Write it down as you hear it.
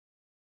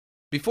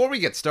Before we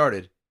get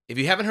started, if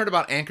you haven't heard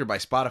about Anchor by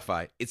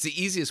Spotify, it's the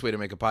easiest way to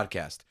make a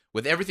podcast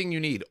with everything you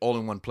need all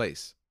in one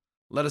place.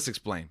 Let us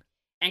explain.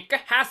 Anchor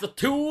has the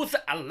tools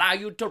that allow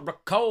you to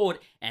record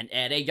and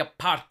edit your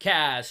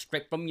podcast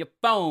straight from your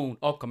phone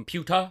or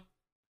computer.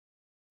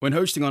 When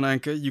hosting on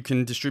Anchor, you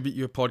can distribute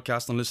your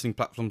podcast on listening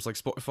platforms like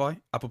Spotify,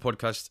 Apple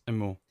Podcasts, and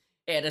more.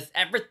 It is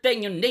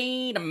everything you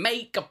need to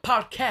make a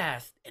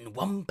podcast in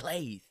one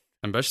place.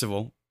 And best of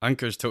all,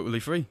 Anchor is totally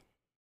free.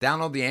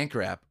 Download the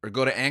Anchor app or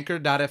go to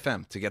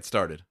anchor.fm to get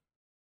started.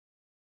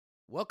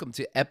 Welcome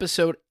to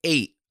episode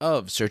 8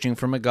 of Searching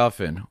for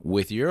MacGuffin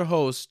with your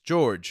host,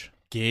 George,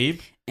 Gabe,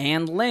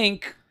 And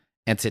Link.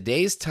 and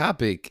today's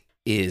topic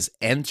is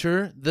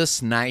Enter the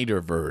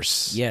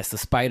Snyderverse. Yes, the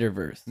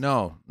Spider-Verse.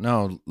 No,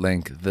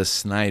 Link, the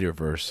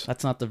Snyderverse.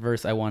 That's not the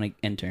verse I want to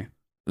enter.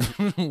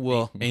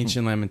 Well,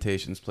 Ancient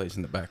Lamentations plays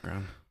in the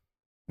background.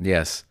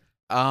 yes.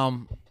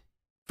 For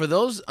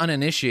those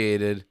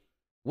uninitiated,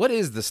 what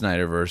is the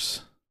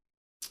Snyderverse?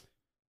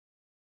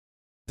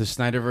 The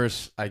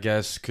Snyderverse, I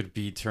guess, could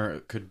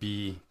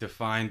be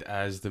defined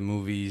as the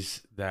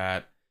movies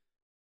that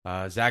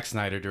Zack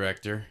Snyder,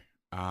 director,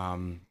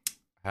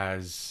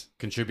 has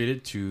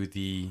contributed to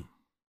the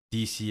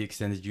DC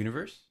Extended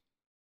Universe.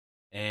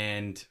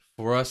 And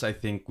for us, I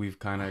think we've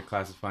kind of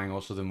classifying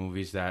also the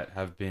movies that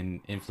have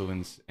been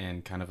influenced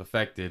and kind of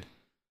affected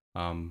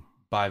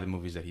by the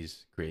movies that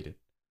he's created.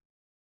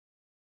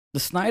 The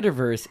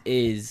Snyderverse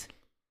is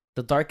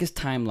the darkest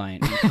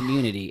timeline in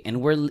community, and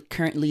we're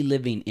currently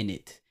living in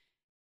it.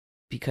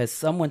 Because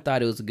someone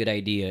thought it was a good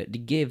idea to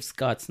give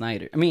Scott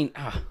Snyder.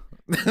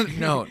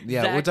 No,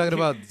 yeah, we're talking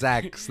about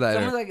Zack Snyder.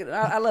 Someone's like,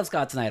 I love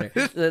Scott Snyder,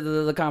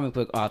 the comic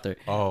book author.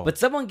 Oh, But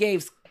someone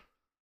gave...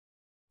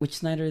 Which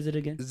Snyder is it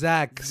again?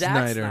 Zack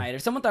Snyder.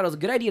 Someone thought it was a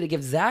good idea to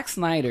give Zack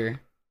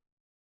Snyder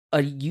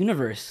a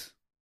universe.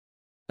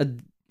 A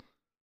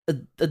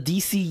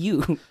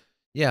DCU.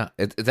 Yeah,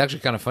 it's actually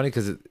kind of funny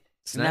because And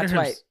that's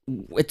why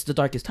it's the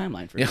darkest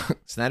timeline for me. Yeah,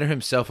 Snyder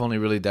himself only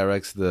really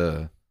directs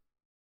the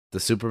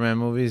Superman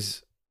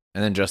movies,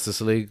 and then Justice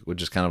League, which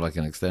is kind of like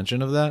an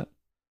extension of that.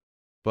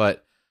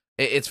 But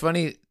it's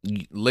funny,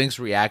 Link's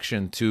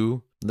reaction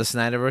to the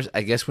Snyderverse.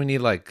 I guess we need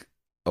like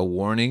a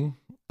warning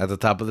at the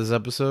top of this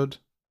episode.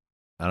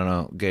 I don't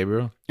know,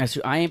 Gabriel? That's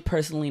true. I am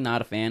personally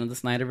not a fan of the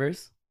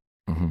Snyderverse.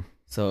 Mm-hmm.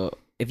 So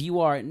if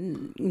you are,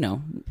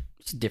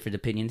 it's different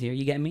opinions here.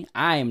 You get me?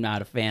 I am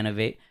not a fan of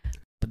it.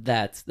 But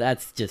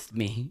that's just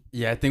me.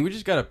 yeah, I think we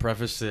just got to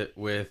preface it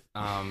with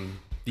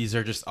these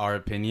are just our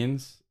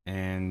opinions,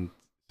 and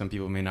some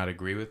people may not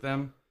agree with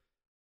them.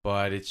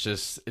 But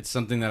it's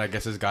something that I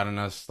guess has gotten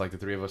us, like the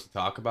three of us, to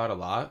talk about a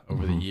lot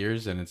over the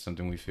years, and it's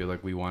something we feel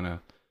like we want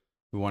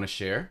to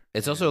share.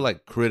 It's also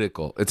like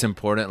critical. It's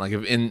important. Like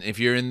if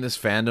you're in this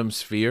fandom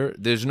sphere,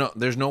 there's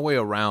no way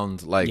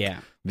around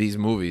these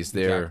movies.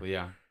 Exactly,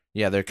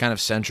 yeah. They're kind of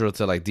central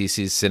to like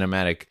DC's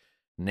cinematic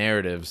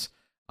narratives.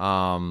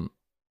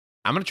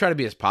 I'm gonna try to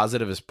be as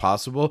positive as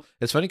possible.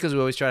 It's funny because we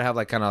always try to have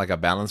like kind of like a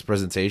balanced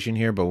presentation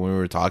here, but when we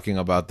were talking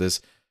about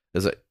this,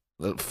 there's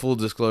like full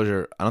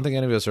disclosure. I don't think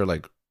any of us are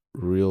like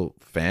real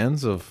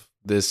fans of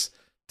this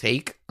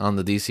take on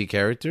the DC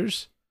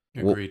characters.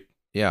 Agreed.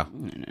 Yeah.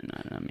 No,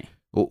 not me.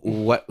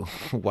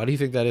 Why do you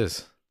think that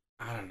is?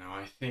 I don't know.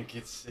 I think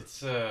it's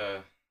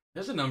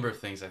there's a number of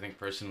things. I think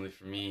personally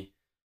for me,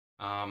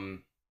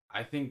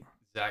 I think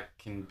Zach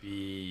can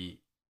be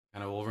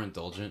kind of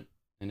overindulgent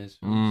in his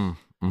films.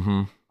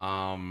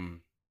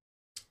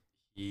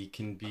 He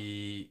can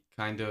be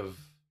kind of,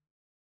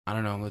 I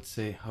don't know. Let's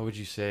say, how would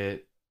you say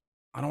it?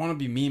 I don't want to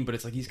be mean, but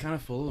it's like he's kind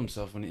of full of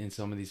himself in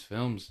some of these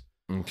films.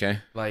 Okay.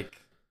 Like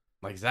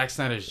Zack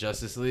Snyder's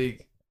Justice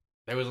League.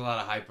 There was a lot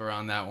of hype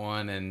around that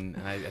one, and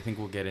I think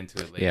we'll get into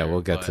it later. Yeah,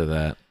 we'll get to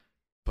that.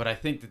 But I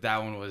think that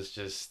one was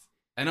just,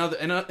 and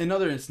in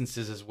other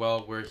instances as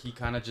well, where he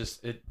kind of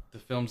just, the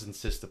films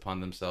insist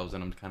upon themselves,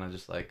 and I'm kind of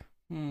just like,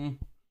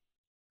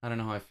 I don't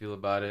know how I feel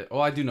about it. Oh,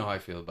 I do know how I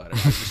feel about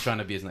it. I'm just trying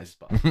to be as nice as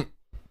possible.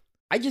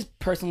 I just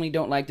personally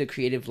don't like the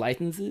creative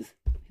licenses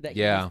that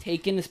Yeah. he's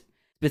taken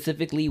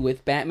specifically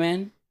with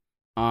Batman.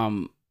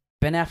 Ben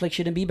Affleck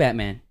shouldn't be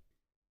Batman,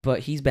 but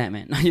he's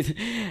Batman.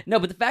 No,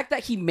 but the fact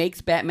that he makes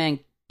Batman,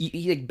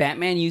 like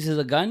Batman uses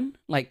a gun,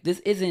 like this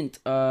isn't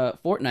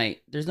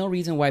Fortnite. There's no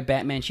reason why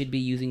Batman should be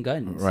using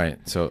guns. Right.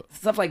 So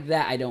Stuff like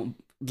that I don't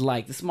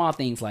like. The small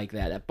things like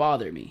that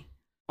bother me.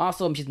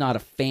 Also, I'm just not a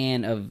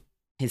fan of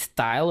his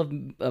style of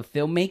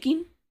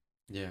filmmaking.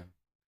 Yeah.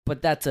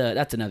 But that's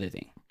another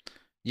thing.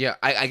 yeah,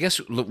 I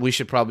guess we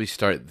should probably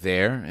start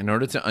there. In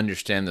order to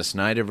understand the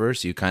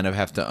Snyderverse, you kind of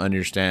have to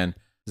understand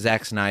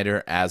Zack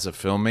Snyder as a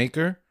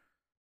filmmaker.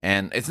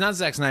 And it's not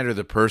Zack Snyder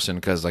the person,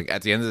 because like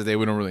at the end of the day,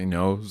 we don't really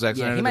know Zack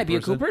Snyder. Yeah, he might be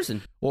a cool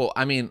person. Well,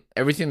 I mean,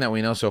 everything that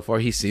we know so far,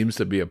 he seems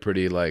to be a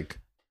pretty like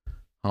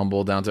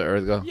humble, down to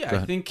earth guy. Yeah,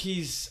 I think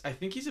he's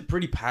a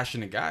pretty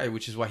passionate guy,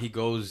 which is why he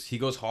goes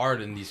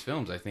hard in these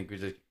films. I think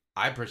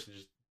I personally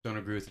just don't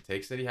agree with the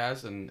takes that he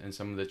has and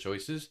some of the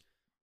choices.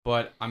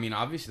 But I mean,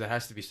 obviously that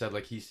has to be said.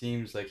 Like, he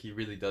seems like he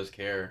really does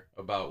care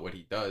about what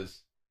he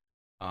does.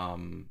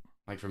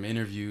 Like like from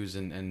interviews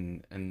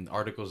and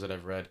articles that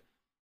I've read,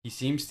 he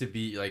seems to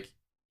be like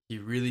he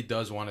really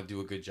does want to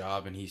do a good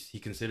job, and he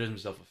considers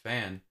himself a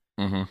fan.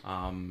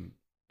 And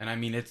I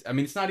mean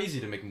it's not easy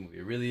to make a movie.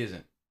 It really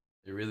isn't.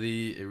 It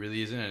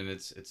really isn't, and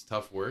it's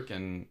tough work.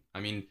 And I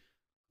mean,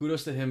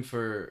 kudos to him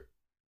for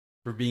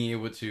being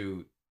able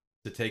to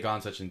take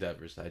on such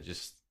endeavors. I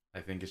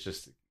think it's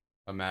just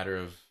a matter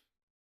of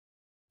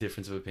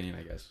difference of opinion,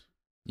 I guess.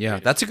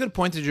 Yeah, that's a good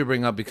point that you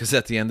bring up, because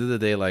at the end of the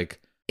day,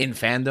 like in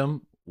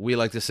fandom, we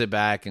like to sit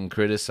back and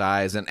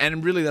criticize,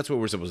 and really that's what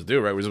we're supposed to do,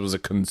 right? We're supposed to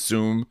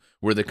consume.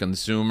 We're the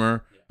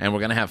consumer, and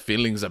we're gonna have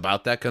feelings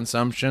about that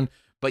consumption.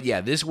 But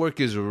yeah, this work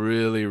is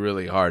really,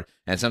 really hard,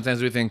 and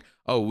sometimes we think,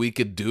 oh, we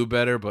could do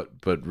better, but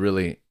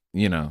really,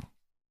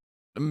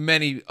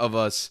 many of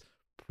us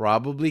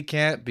probably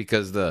can't,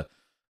 because the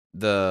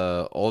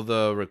all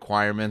the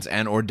requirements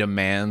and or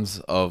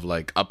demands of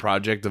like a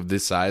project of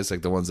this size,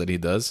 like the ones that he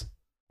does.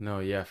 No,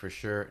 yeah, for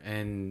sure.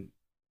 And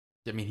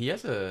I mean, he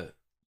has a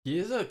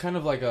kind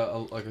of like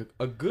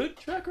a good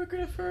track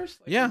record at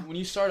first. Like, yeah. When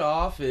you start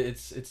off,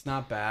 it's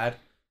not bad.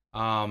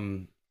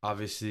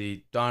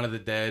 Obviously, Dawn of the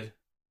Dead,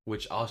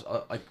 which I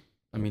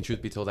mean,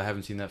 truth be told, I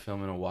haven't seen that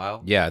film in a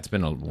while. Yeah, it's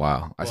been a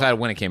while. I saw it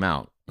when it came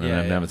out. And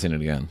I haven't seen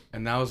it again.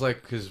 And that was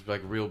like his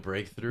like real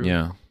breakthrough.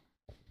 Yeah.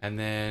 And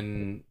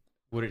then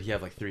what did he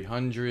have, like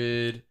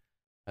 300,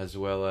 as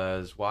well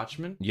as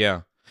Watchmen?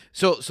 Yeah.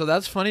 So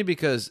that's funny,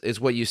 because it's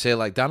what you say,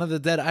 like Dawn of the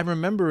Dead, I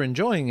remember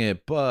enjoying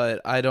it,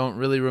 but I don't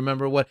really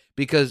remember what,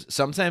 because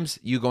sometimes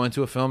you go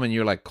into a film and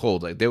you're like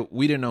cold. Like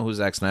we didn't know who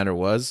Zack Snyder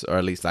was, or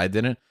at least I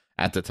didn't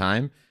at the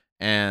time.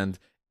 And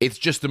it's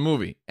just a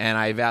movie and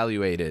I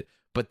evaluate it.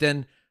 But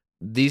then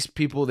these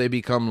people, they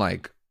become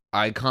like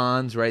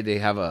icons, right? They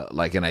have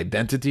an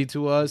identity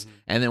to us.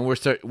 And then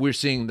we're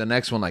seeing the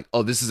next one like,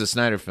 oh, this is a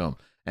Snyder film.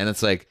 And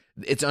it's like,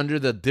 it's under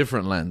the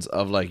different lens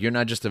of like, you're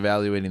not just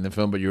evaluating the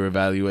film, but you're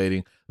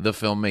evaluating the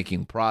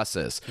filmmaking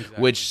process,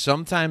 which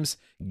sometimes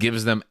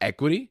gives them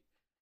equity.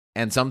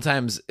 And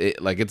sometimes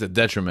it's a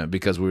detriment,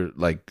 because we're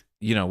like,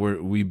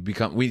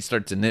 we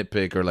start to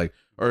nitpick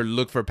or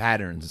look for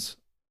patterns.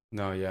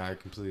 No, yeah, I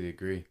completely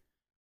agree.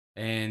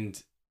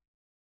 And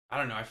I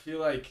don't know, I feel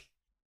like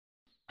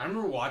I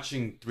remember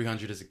watching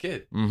 300 as a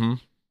kid. Mm-hmm.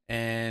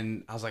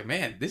 And I was like,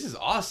 man, this is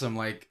awesome.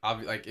 Like,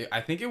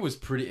 I think it was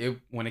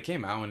when it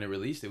came out, when it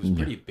released, it was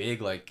pretty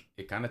big. Like,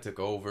 it kind of took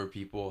over.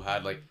 People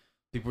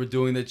were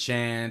doing the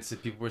chants,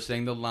 and people were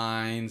saying the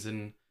lines,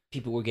 and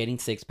people were getting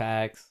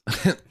 6-packs.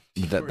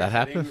 that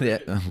happened? Yeah.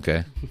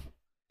 Okay.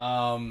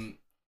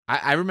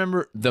 I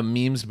remember the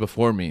memes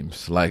before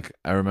memes. Like,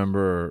 I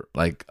remember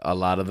like a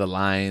lot of the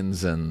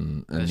lines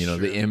and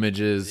the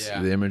images,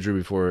 the imagery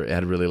before it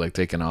had really like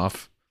taken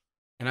off.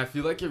 And I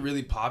feel like it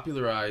really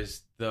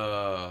popularized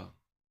the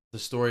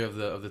story of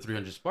the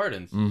 300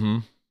 Spartans,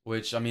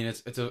 which I mean,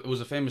 it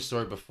was a famous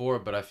story before,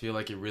 but I feel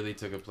like it really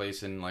took a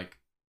place in like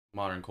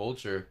modern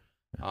culture.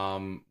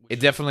 It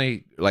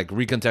definitely like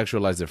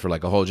recontextualized it for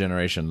like a whole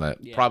generation that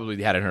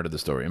probably hadn't heard of the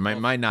story. It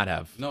might not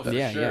have. No, for sure.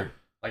 Yeah.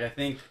 Like, I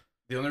think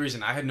the only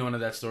reason I had known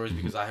of that story is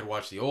because I had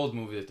watched the old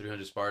movie, The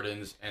 300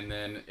 Spartans, and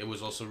then it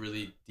was also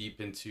really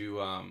deep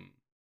into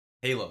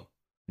Halo.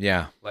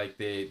 Yeah. Like,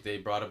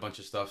 they brought a bunch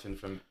of stuff in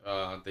from,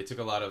 they took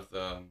a lot of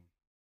the,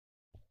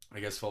 I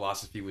guess,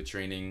 philosophy with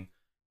training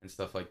and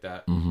stuff like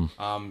that.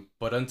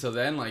 But until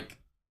then, like,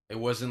 it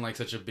wasn't like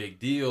such a big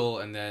deal,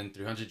 and then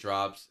 300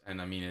 drops,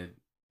 and I mean, it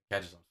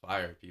catches on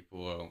fire.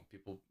 People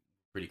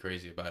pretty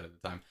crazy about it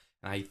at the time.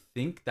 And I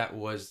think that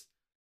was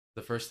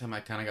the first time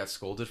I kind of got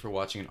scolded for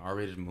watching an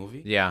R-rated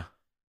movie. Yeah.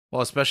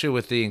 Well, especially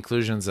with the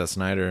inclusions that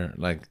Snyder,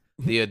 like,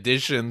 the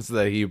additions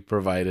that he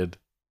provided.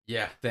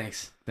 Yeah,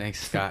 thanks,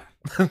 Scott.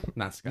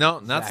 Not Scott. No,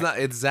 not.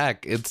 It's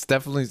Zach. It's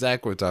definitely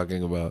Zach we're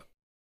talking about.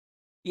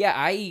 Yeah,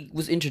 I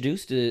was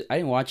introduced to. I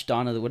didn't watch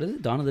Dawn of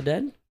the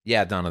Dead?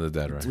 Yeah, Dawn of the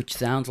Dead, right? Which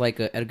sounds like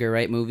a Edgar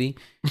Wright movie.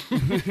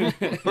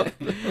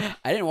 I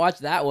didn't watch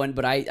that one,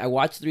 but I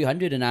watched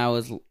 300, and I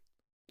was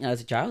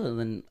as a child, and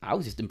then I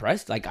was just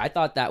impressed. Like, I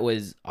thought that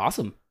was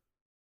awesome.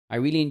 I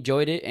really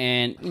enjoyed it,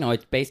 and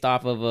it's based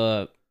off of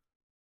a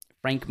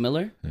Frank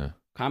Miller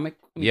comic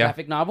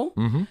graphic novel.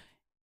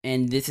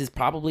 And this is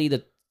probably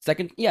the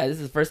second. Yeah, this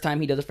is the first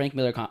time he does a Frank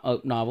Miller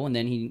novel, and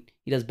then he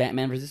does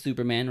Batman versus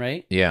Superman,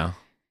 right? Yeah.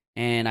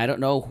 And I don't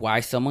know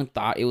why someone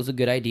thought it was a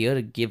good idea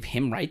to give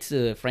him rights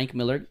to Frank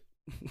Miller.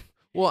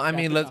 Well,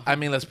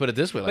 let's put it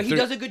this way. Like, but he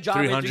does a good job.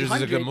 300 is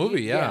a good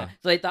movie, yeah.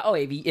 So I thought,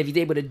 if he's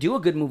able to do a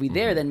good movie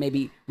there, then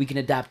maybe we can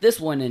adapt this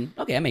one, and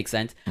okay, that makes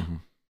sense.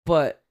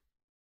 But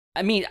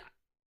I mean,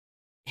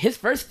 his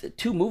first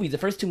two movies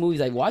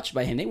I watched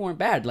by him, they weren't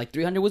bad. Like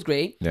 300 was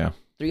great. Yeah.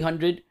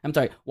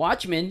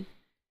 Watchmen,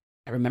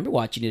 I remember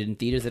watching it in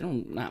theaters.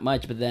 Not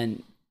much, but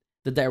then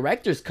the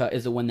director's cut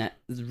is the one that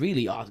is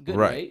really awesome, good,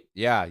 right?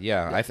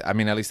 Yeah. I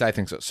mean, at least I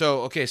think so.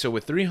 So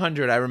with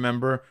 300, I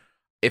remember,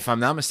 if I'm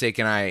not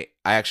mistaken, I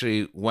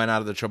actually went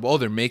out of the trouble. Oh,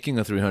 they're making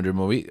a 300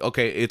 movie.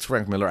 Okay, it's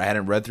Frank Miller. I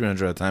hadn't read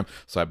 300 at the time,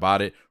 so I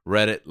bought it,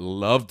 read it,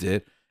 loved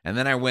it, and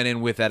then I went in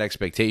with that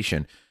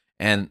expectation.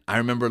 And I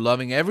remember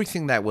loving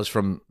everything that was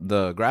from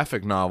the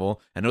graphic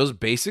novel, and it was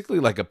basically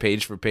like a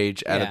page for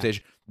page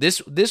adaptation.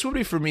 This would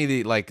be for me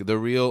the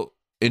real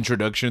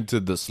introduction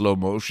to the slow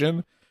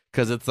motion,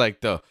 because it's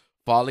like the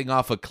falling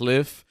off a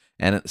cliff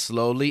and it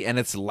slowly, and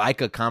it's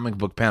like a comic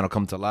book panel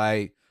come to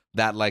light,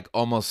 that like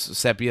almost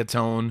sepia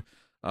tone,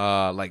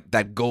 like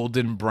that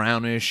golden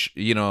brownish,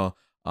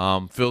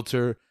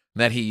 filter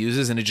that he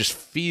uses, and it just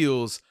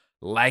feels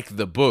like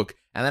the book.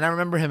 And then I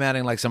remember him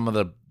adding like some of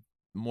the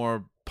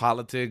more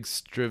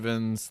politics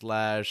driven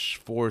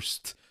 /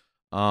 forced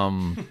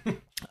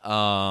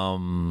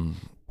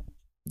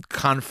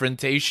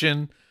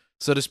confrontation,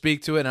 so to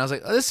speak, to it. And I was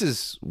like, oh, this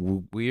is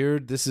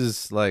weird. This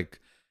is like,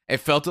 it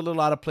felt a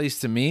little out of place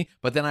to me,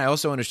 but then I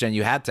also understand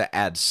you had to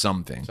add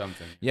something.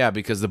 Yeah,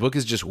 because the book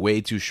is just way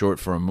too short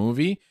for a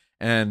movie,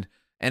 and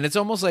it's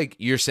almost like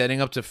you're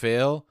setting up to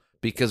fail,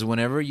 because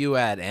whenever you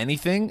add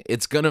anything,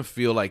 it's gonna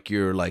feel like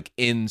you're like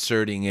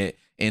inserting it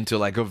into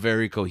like a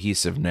very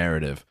cohesive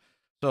narrative.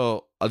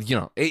 So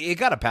it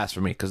got a pass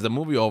for me, because the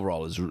movie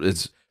overall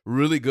is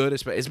really good.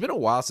 It's been a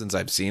while since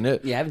I've seen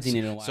it. Yeah, I haven't seen it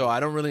in a while. So I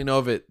don't really know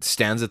if it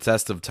stands the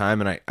test of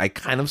time, and I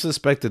kind of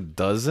suspect it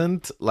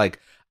doesn't. Like,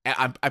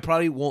 I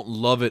probably won't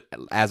love it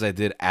as I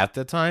did at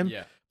the time.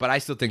 Yeah. But I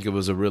still think it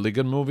was a really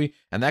good movie,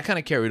 and that kind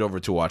of carried over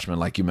to Watchmen,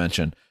 like you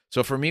mentioned.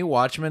 So for me,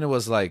 Watchmen, it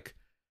was like,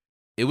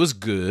 it was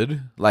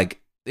good.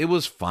 Like, it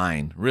was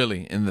fine,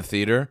 really, in the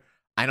theater.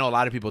 I know a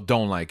lot of people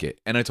don't like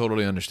it, and I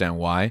totally understand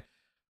why.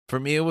 For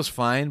me, it was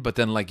fine, but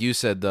then, like you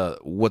said,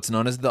 what's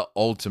known as the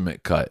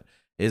ultimate cut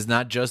is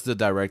not just the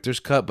director's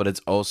cut, but it's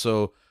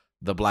also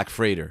the Black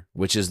Freighter,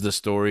 which is the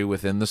story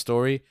within the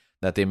story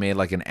that they made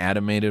like an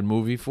animated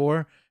movie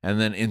for, and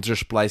then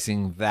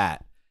intersplicing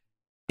that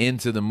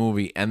into the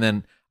movie. And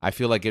then I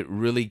feel like it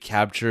really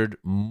captured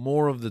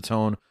more of the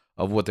tone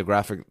of what the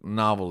graphic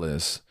novel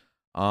is.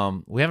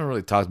 We haven't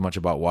really talked much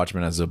about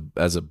Watchmen as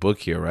a book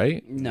here,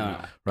 right? No.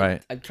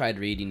 Right. I've tried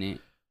reading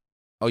it.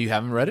 Oh, you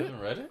haven't read You it?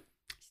 haven't read it?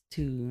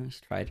 I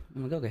just tried.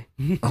 I'm like, okay.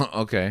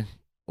 Okay.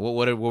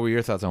 What were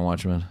your thoughts on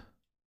Watchmen?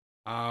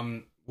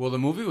 Well, the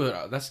movie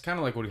that's kind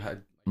of like what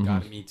had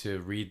got me to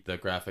read the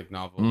graphic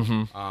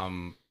novel.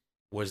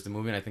 Was the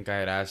movie, and I think I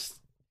had asked,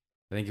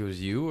 I think it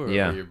was you or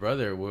your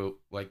brother,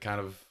 like kind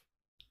of,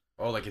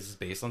 oh, like, is this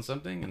based on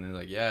something? And they're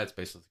like, yeah, it's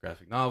based on the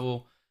graphic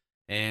novel.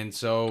 And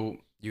so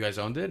you guys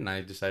owned it, and I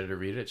decided to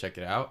read it, check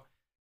it out,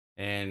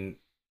 and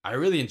I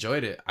really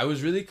enjoyed it. I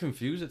was really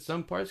confused at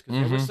some parts,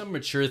 because there were some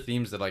mature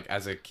themes that, like,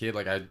 as a kid,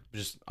 like, I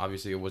just,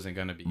 obviously it wasn't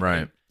gonna be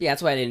right. Yeah,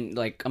 that's why I didn't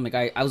like. I'm like,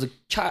 I was a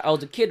child. I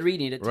was a kid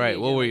reading it. Right.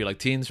 What were you, like,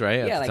 teens, right?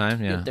 Yeah, at the like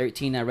time? Yeah.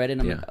 13. I read it.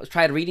 And I was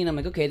tried reading. I'm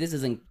like, okay, this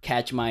doesn't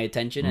catch my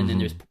attention. And then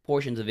there's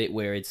portions of it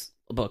where it's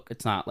a book.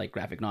 It's not like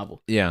graphic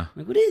novel. Yeah. I'm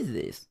like, what is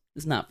this?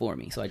 It's not for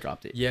me, so I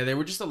dropped it. Yeah, there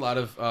were just a lot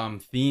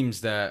of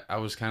themes that I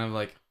was kind of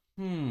like,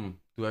 do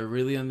I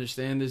really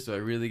understand this? Do I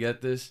really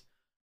get this?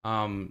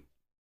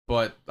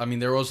 But I mean,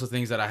 there were also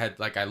things that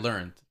I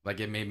learned.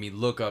 Like, it made me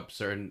look up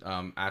certain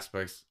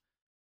aspects,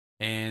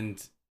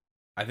 and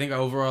I think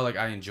overall, like,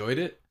 I enjoyed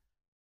it.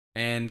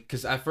 And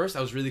because at first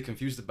I was really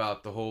confused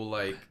about the whole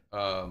like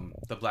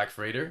the Black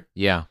Freighter,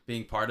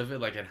 being part of it,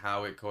 like, and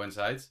how it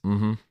coincides.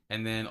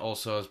 And then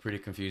also I was pretty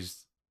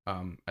confused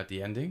at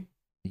the ending.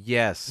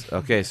 Yes.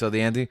 Okay. So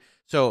the ending.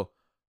 So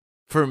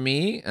for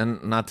me,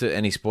 and not to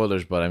any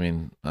spoilers, but I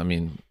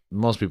mean,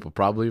 most people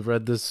probably have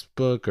read this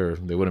book, or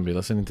they wouldn't be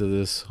listening to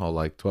this, all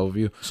like 12 of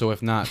you. So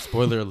if not,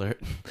 spoiler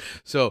alert.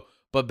 So,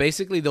 but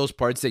basically those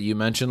parts that you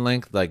mentioned,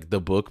 Link, like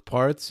the book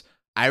parts,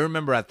 I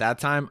remember at that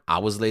time I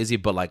was lazy,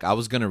 but like I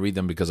was going to read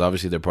them because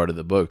obviously they're part of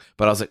the book.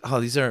 But I was like, oh,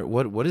 these are,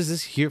 what is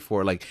this here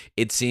for? Like,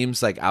 it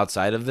seems like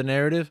outside of the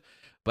narrative.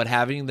 But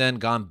having then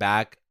gone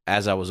back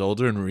as I was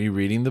older and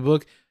rereading the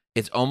book,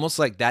 it's almost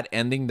like that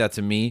ending that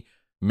to me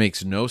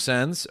makes no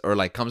sense, or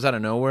like comes out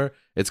of nowhere.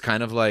 It's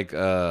kind of like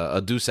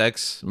a Deus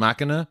Ex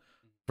Machina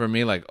for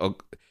me. Like,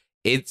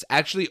 it's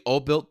actually all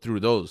built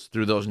through those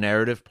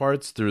narrative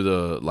parts, through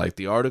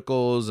the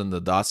articles and the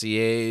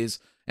dossiers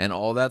and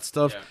all that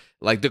stuff. Yeah.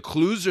 Like, the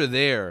clues are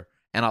there,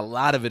 and a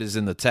lot of it is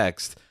in the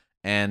text,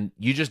 and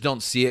you just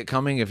don't see it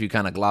coming if you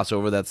kind of gloss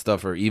over that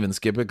stuff or even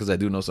skip it. Because I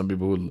do know some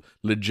people who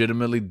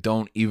legitimately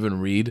don't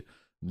even read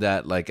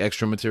that like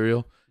extra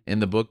material in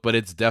the book, but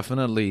it's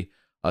definitely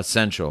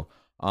essential.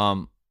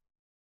 I'm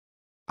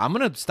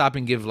gonna stop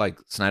and give like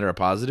Snyder a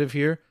positive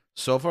here.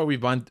 So far,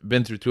 we've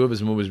been through 2 of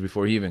his movies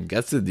before he even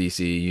gets to the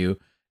DCEU,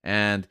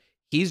 and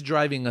he's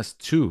driving us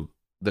to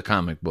the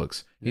comic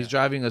books. He's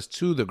driving us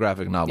to the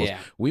graphic novels. Yeah.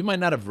 We might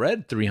not have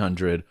read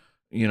 300,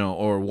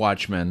 or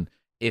Watchmen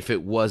if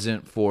it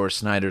wasn't for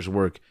Snyder's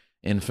work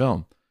in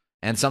film.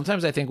 And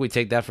sometimes I think we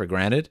take that for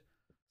granted.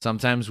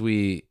 Sometimes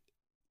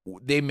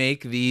they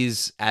make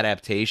these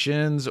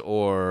adaptations,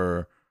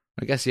 or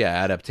I guess,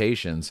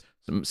 adaptations.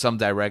 Some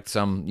direct,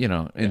 some,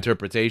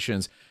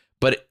 interpretations.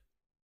 But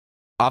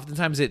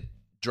oftentimes it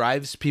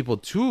drives people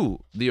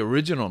to the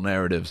original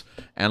narratives.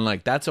 And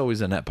like, that's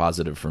always a net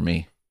positive for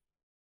me.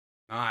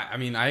 I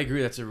mean, I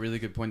agree. That's a really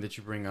good point that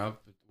you bring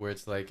up, where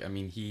it's like, I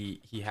mean,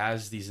 he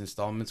has these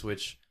installments,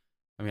 which,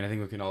 I mean, I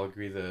think we can all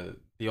agree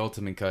the the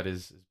ultimate cut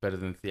is better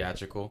than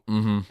theatrical,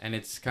 Mm-hmm. and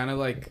it's kind of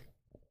like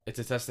it's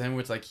a test to him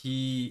where it's like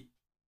he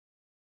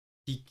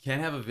can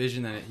have a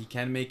vision and he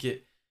can make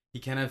it. He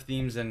can have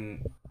themes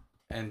and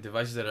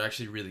devices that are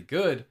actually really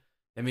good.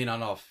 They may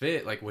not all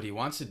fit like what he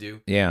wants to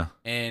do. Yeah.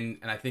 And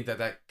I think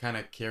that kind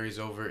of carries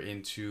over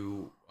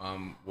into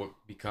what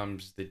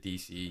becomes the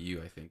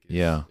DCEU. I think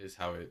is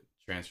how it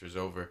transfers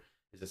over.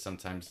 Is that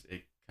sometimes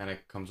it kind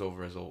of comes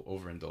over as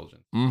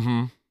overindulgence.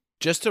 Mm-hmm.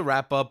 Just to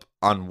wrap up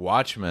on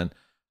Watchmen,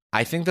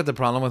 I think that the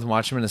problem with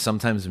Watchmen is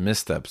sometimes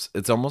missteps.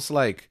 It's almost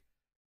like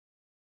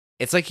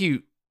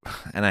you,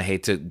 and I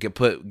hate to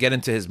get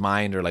into his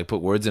mind or like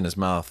put words in his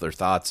mouth or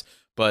thoughts,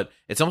 but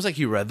it's almost like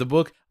he read the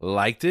book,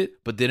 liked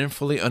it, but didn't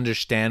fully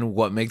understand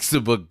what makes the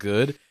book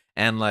good,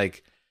 and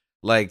like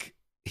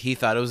he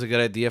thought it was a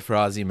good idea for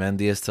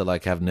Ozymandias to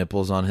like have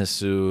nipples on his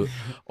suit,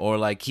 or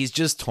like he's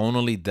just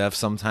tonally deaf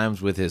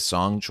sometimes with his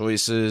song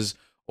choices,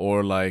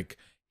 or like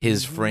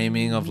his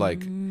framing of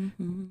like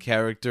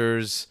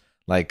characters.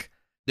 Like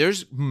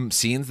there's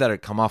scenes that are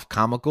come off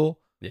comical.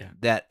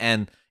 Yeah.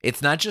 And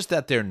it's not just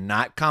that they're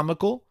not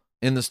comical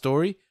in the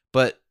story,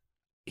 but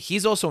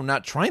he's also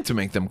not trying to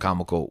make them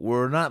comical.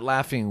 We're not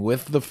laughing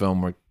with the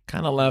film. We're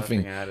kind of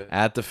laughing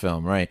at the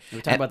film, right? Are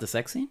we talking about the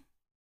sex scene?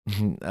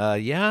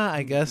 Yeah,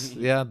 I guess.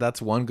 Yeah,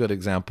 that's one good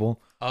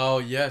example. Oh,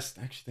 yes.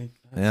 Actually,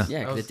 Yeah. Yeah,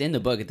 because it's in the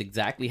book. It's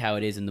exactly how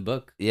it is in the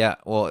book. Yeah,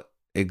 well,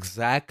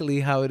 exactly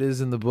how it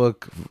is in the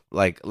book.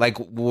 Like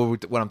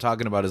what I'm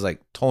talking about is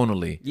like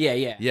tonally.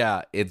 Yeah.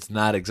 Yeah, it's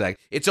not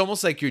exact. It's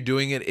almost like you're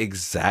doing it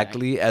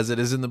exactly as it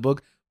is in the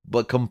book,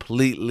 but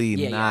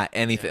completely not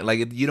anything. Yeah.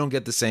 Like you don't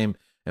get the same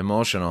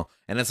emotional.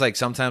 And it's like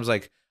sometimes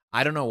like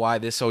I don't know why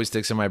this always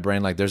sticks in my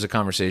brain. Like there's a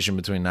conversation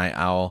between Night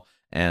Owl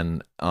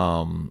and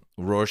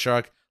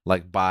Rorschach,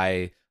 like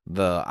by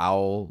the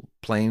owl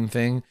plane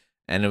thing,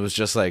 and it was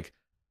just like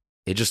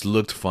it just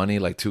looked funny,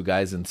 like two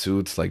guys in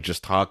suits like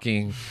just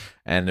talking,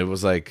 and it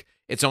was like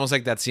it's almost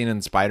like that scene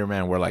in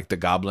Spider-Man where like the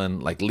Goblin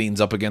like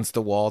leans up against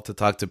the wall to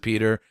talk to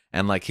Peter,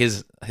 and like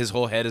his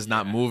whole head is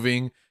not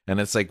moving, and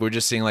it's like we're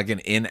just seeing like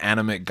an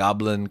inanimate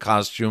Goblin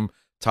costume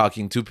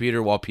talking to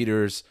Peter while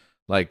Peter's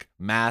like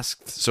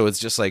masked, so it's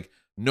just like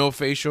no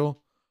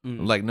facial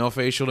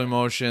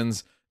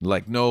emotions,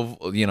 like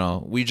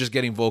no, we just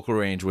getting vocal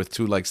range with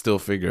two like still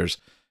figures,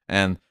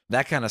 and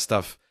that kind of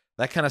stuff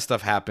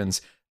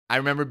happens. I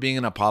remember being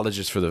an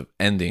apologist for the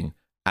ending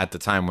at the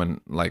time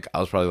when like I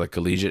was probably like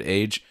collegiate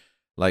age,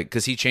 like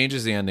because he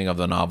changes the ending of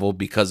the novel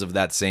because of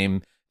that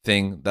same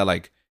thing that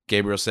like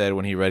Gabriel said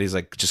when he read. He's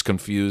like just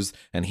confused,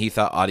 and he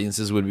thought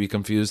audiences would be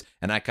confused,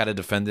 and I kind of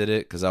defended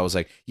it because I was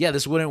like, yeah,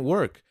 this wouldn't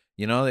work,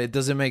 it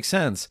doesn't make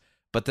sense.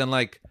 But then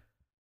like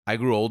I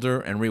grew older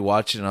and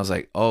rewatched it, and I was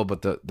like, oh,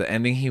 but the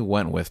ending he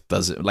went with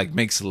doesn't like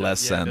makes less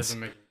sense.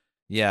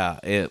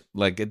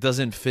 It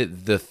doesn't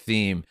fit the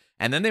theme.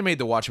 And then they made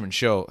the Watchmen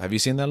show. Have you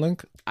seen that,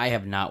 Link? I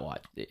have not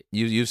watched it.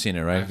 You've seen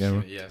it, right? I've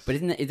seen it, yes. But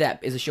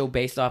is a show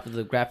based off of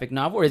the graphic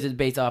novel, or is it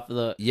based off of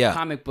the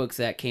comic books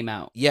that came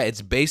out? Yeah,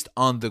 it's based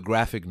on the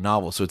graphic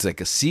novel. So it's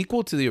like a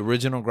sequel to the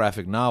original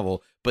graphic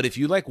novel. But if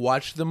you like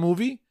watch the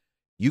movie,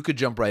 you could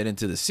jump right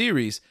into the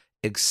series,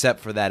 except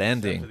for that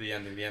ending. Except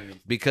for the ending.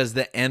 Because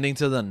the ending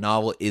to the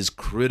novel is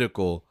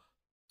critical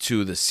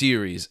to the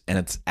series, and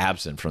it's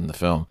absent from the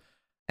film.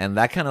 And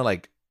that kind of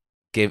like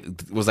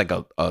was like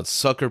a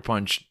sucker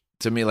punch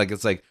to me. Like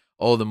it's like,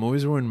 oh, the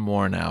movies were in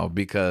more now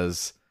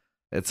because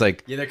it's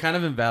like they're kind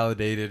of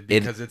invalidated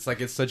because it's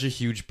such a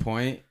huge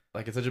point,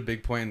 like it's such a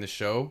big point in the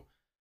show,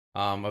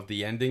 of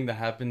the ending that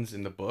happens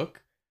in the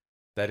book,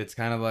 that it's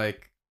kind of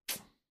like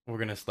we're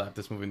gonna slap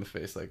this movie in the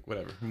face, like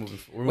whatever.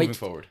 We're moving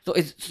forward.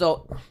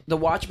 So the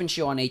Watchmen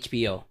show on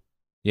HBO.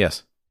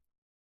 Yes.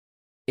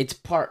 It's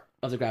part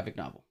of the graphic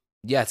novel.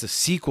 Yeah, it's a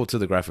sequel to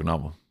the graphic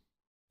novel.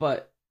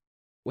 But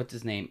what's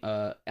his name?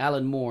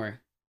 Alan Moore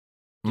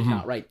did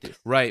not write this.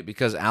 Right,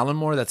 because Alan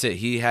Moore, that's it.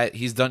 He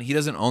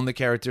doesn't own the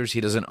characters.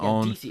 He doesn't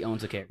own DC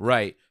owns the character.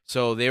 Right.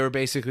 So they were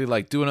basically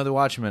like, do another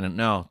Watchmen, and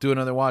no, do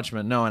another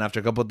Watchmen, no. And after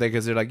a couple of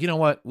decades, they're like, you know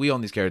what? We own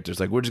these characters.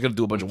 Like, we're just gonna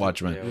do a bunch of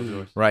Watchmen. Yeah, we'll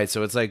do it. Right.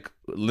 So it's like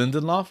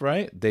Lindelof,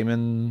 right?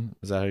 Damon,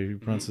 is that how you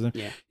pronounce his name?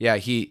 Yeah. Yeah,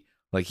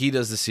 he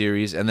does the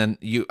series, and then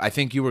I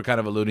think you were kind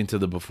of alluding to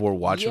the before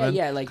Watchmen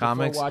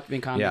comics. Before Watchmen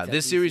comics. Yeah,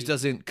 this series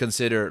doesn't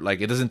consider, like,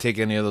 it doesn't take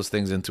any of those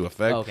things into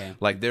effect. Okay.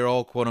 Like, they're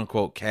all quote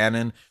unquote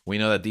canon. We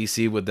know that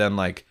DC would then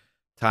like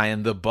tie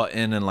in the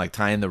button and like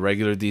tie in the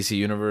regular DC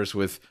universe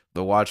with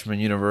the Watchmen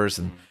universe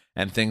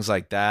and things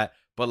like that.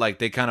 But like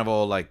they kind of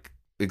all like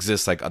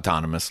exist like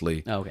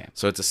autonomously. Okay.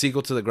 So it's a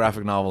sequel to the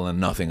graphic novel and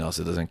nothing else.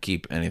 It doesn't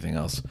keep anything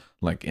else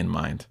like in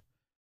mind.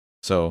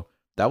 So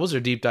that was our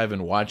deep dive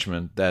in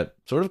Watchmen that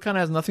sort of kind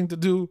of has nothing to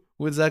do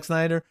with Zack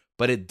Snyder,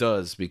 but it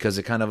does because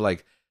it kind of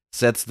like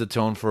sets the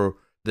tone for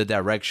the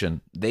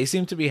direction. They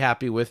seem to be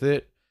happy with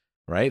it,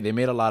 right? They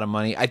made a lot of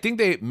money. I think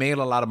they made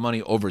a lot of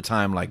money over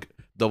time, like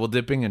double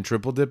dipping and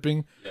triple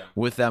dipping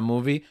with that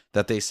movie,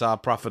 that they saw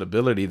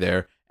profitability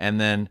there. And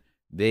then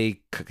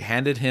they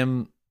handed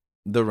him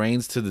the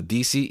reins to the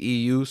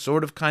DCEU,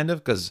 sort of, kind of,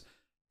 because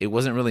it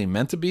wasn't really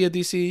meant to be a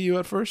DCEU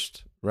at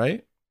first,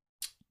 right?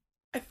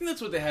 I think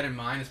that's what they had in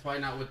mind. It's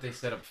probably not what they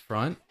said up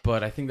front,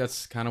 but I think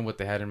that's kind of what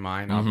they had in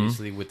mind. Mhm.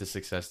 Obviously, with the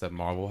success that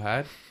Marvel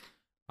had,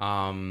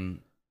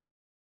 and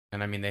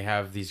I mean they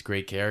have these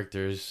great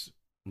characters.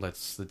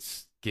 Let's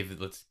give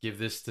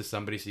this to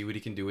somebody, see what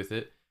he can do with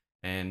it,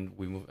 and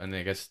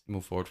I guess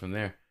move forward from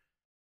there.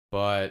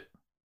 But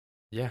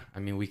yeah, I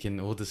mean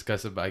we'll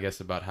discuss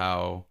about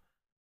how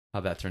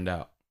that turned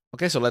out.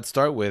 Okay, so let's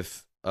start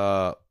with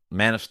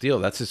Man of Steel.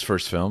 That's his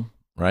first film,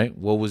 right?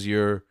 What was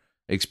your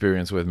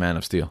experience with Man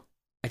of Steel?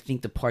 I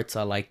think the parts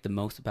I liked the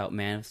most about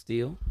Man of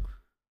Steel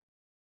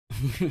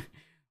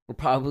were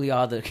probably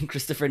all the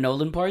Christopher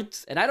Nolan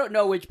parts. And I don't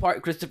know which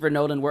part Christopher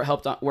Nolan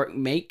helped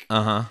make,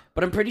 Uh-huh.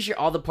 but I'm pretty sure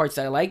all the parts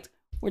that I liked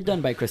were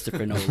done by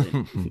Christopher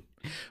Nolan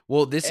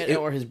Well,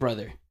 or his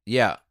brother.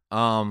 yeah.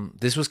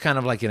 This was kind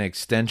of like an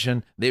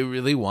extension. They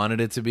really wanted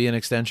it to be an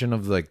extension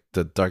of like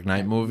the Dark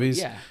Knight movies.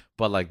 Yeah.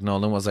 But like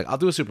Nolan was like, I'll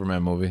do a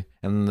Superman movie.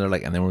 And they're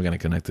like, and then we're gonna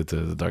connect it to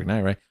the Dark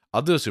Knight, right?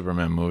 I'll do a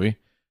Superman movie.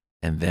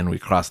 And then we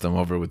cross them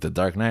over with the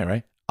Dark Knight,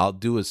 right? I'll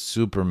do a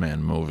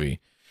Superman movie.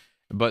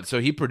 But so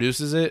he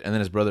produces it, and then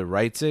his brother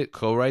writes it,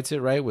 co-writes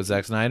it, right, with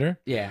Zack Snyder.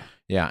 Yeah.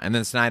 Yeah, and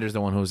then Snyder's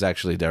the one who's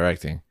actually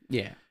directing.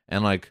 Yeah.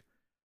 And like,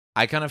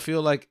 I kind of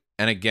feel like,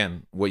 and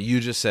again, what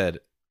you just said,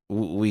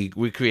 we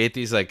create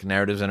these like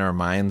narratives in our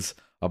minds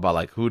about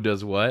like who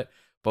does what.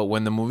 But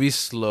when the movie's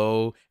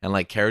slow and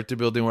like character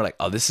building, we're like,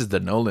 oh, this is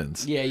the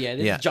Nolans. Yeah,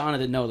 this is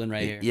Jonathan Nolan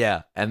right here.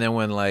 Yeah, and then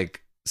when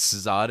like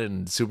Zod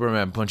and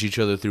Superman punch each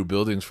other through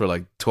buildings for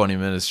like 20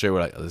 minutes straight,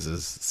 we're like, oh, this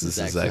is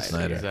Zack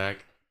Snyder. Zach.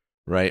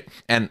 Right?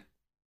 And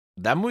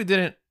that movie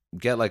didn't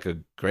get like a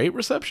great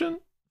reception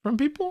from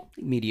people.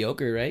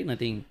 Mediocre, right?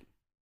 Nothing.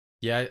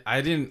 Yeah,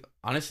 I didn't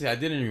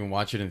even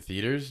watch it in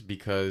theaters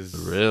because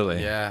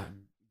Really? Yeah,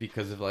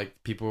 because of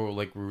like people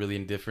were really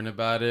indifferent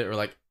about it, or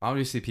like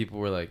obviously people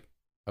were like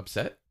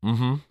upset,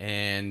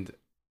 and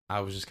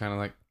I was just kind of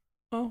like,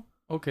 oh,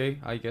 okay,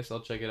 I guess I'll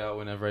check it out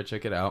whenever I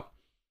check it out.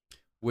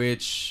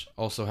 Which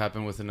also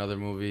happened with another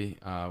movie,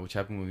 which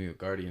happened with me with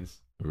Guardians.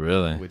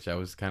 Really? Which I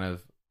was kind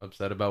of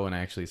upset about when I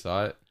actually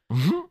saw it.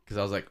 Because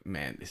I was like,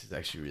 man, this is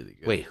actually really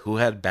good. Wait, who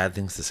had bad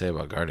things to say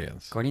about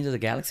Guardians? Guardians of the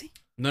Galaxy?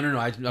 No.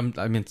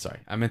 I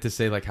meant to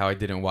say like how I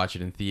didn't watch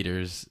it in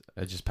theaters.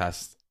 I just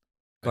passed.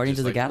 Guardians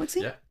of the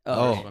Galaxy? Yeah.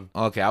 Oh,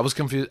 okay. I was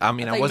confused. I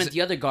mean, I thought you meant wasn't.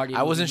 the other Guardian.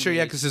 I wasn't sure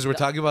yet because since we're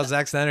talking about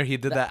Zack Snyder, he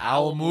did that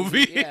owl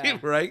movie, yeah.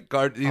 right?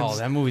 Guardians. Oh,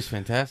 that movie's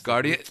fantastic.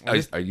 Guardians.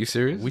 Are you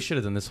serious? We should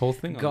have done this whole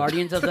thing.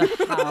 Guardians of the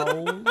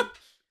How?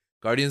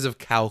 Guardians of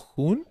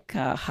Calhoun.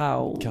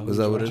 How? Is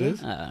that what it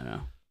is? I don't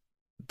know.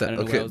 The, I don't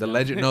know okay, where I was the going.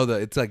 legend. No,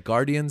 it's like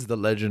Guardians: The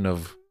Legend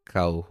of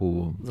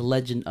Calhoun. The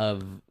Legend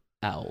of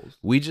Owls.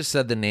 We just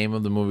said the name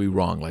of the movie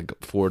wrong, like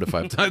 4 to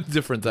 5 times,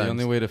 different times. The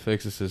only way to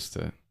fix this is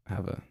to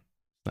have a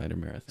Snyder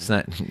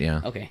marathon.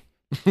 Yeah. Okay.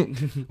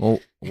 Well,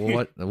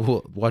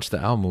 we'll watch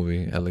the Owl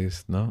movie at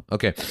least. No,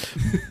 okay.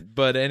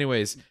 But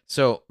anyways,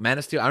 so Man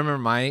of Steel. I remember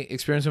my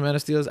experience with Man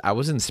of Steel is I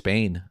was in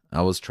Spain.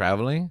 I was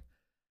traveling,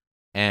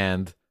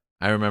 and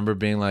I remember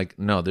being like,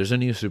 "No, there's a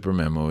new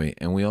Superman movie,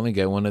 and we only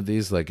get one of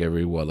these like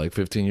every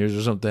 15 years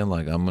or something."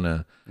 Like I'm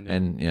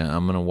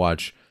gonna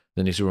watch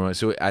the new Superman.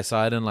 So I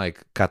saw it in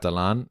like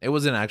Catalan. It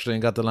wasn't actually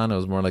in Catalan. It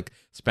was more like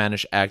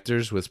Spanish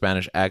actors with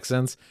Spanish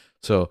accents.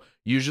 So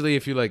usually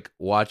if you like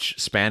watch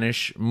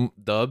Spanish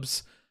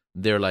dubs,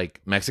 they're like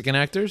Mexican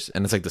actors,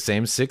 and it's like the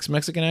same 6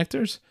 Mexican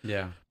actors.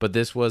 Yeah. But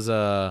this was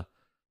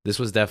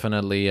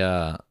definitely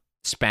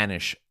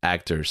Spanish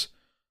actors.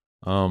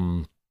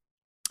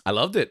 I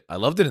loved it. I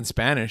loved it in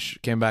Spanish.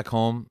 Came back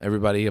home.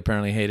 Everybody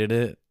apparently hated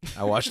it.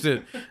 I watched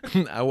it.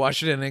 I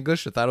watched it in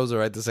English. I thought it was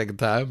alright the second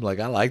time. Like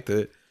I liked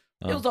it.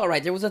 It was all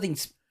right. There was nothing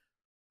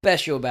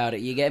special about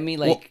it. You get me?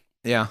 Like,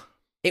 yeah.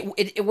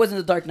 It wasn't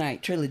the Dark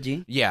Knight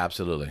trilogy. Yeah,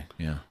 absolutely.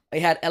 Yeah.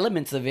 It had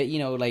elements of it,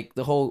 like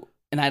the whole.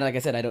 And like I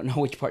said, I don't know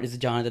which part is the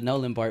Jonathan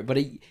Nolan part, but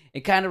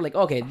it kind of like,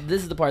 okay,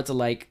 this is the parts I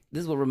like.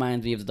 This is what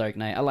reminds me of the Dark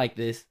Knight. I like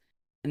this.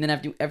 And then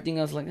after everything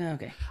else, like,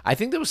 okay. I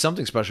think there was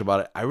something special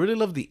about it. I really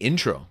love the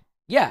intro.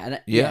 Yeah.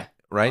 Yeah.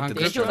 Right.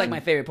 The intro was like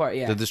my favorite part.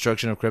 Yeah. The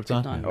destruction of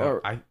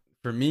Krypton.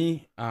 For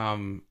me,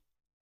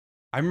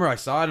 I remember I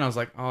saw it and I was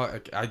like, oh,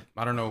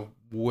 I don't know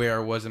where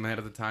I was in my head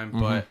at the time,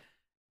 but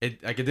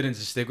it didn't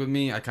just stick with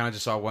me. I kind of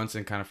just saw it once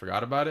and kind of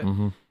forgot about it.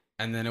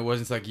 And then it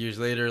wasn't like years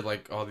later,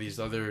 like all these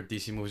other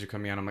DC movies are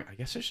coming out. I'm like, I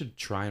guess I should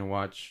try and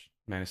watch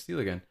Man of Steel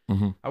again.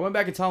 I went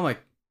back and told him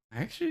like, I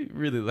actually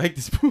really like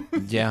this movie.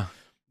 Yeah.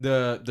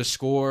 The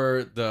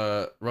score,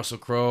 the Russell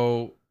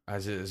Crowe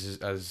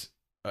as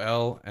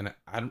L, and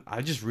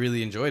I just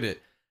really enjoyed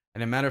it.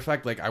 And a matter of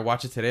fact, like I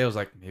watched it today, I was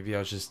like, maybe I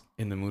was just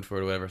in the mood for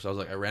it or whatever. So I was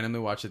like, I randomly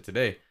watched it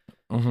today.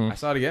 I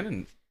saw it again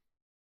and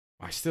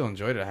I still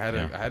enjoyed it. I had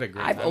a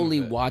great time. I've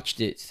only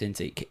watched it since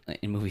it came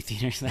in movie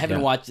theaters. I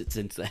haven't watched it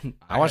since then.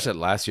 I watched it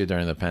last year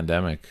during the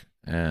pandemic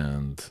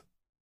and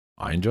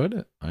I enjoyed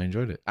it.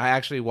 I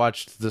actually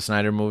watched the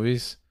Snyder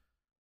movies.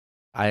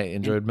 I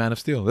enjoyed Man of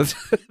Steel.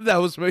 That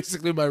was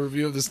basically my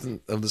review of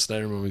the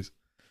Snyder movies.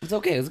 It's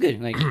okay. It was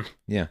good. Like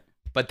yeah.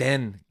 But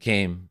then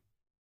came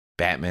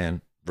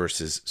Batman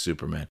versus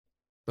Superman.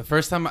 The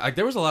first time, like,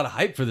 there was a lot of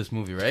hype for this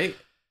movie, right?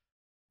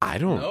 I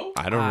don't. No?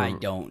 I don't. I Remember.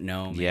 don't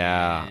know, man.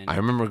 Yeah, I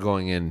remember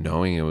going in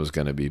knowing it was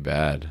gonna be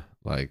bad.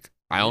 Like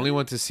I only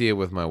went to see it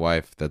with my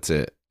wife. That's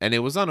it, and it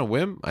was on a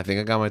whim. I think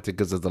I got my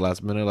tickets at the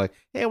last minute. Like,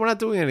 hey, we're not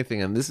doing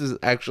anything, and this is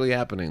actually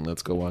happening.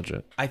 Let's go watch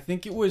it. I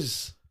think it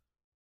was.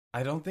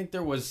 I don't think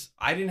there was.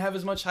 I didn't have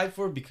as much hype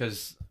for it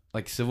because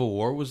like Civil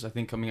War was, I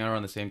think, coming out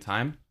around the same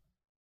time.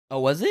 Oh,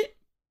 was it?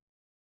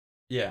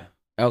 Yeah.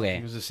 Okay.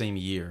 It was the same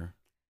year,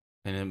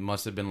 and it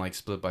must have been like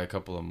split by a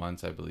couple of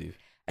months, I believe.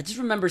 I just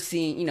remember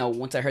seeing,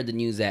 once I heard the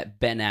news that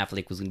Ben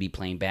Affleck was going to be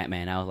playing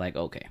Batman, I was like,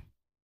 okay.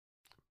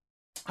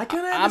 I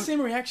kind of had the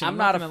same reaction. I'm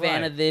not a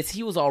fan of this.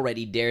 He was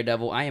already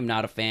Daredevil. I am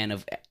not a fan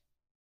of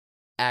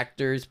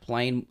actors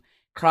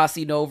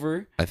crossing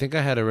over. I think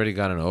I had already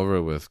gotten over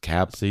it with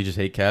Cap. So you just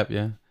hate Cap,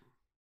 yeah?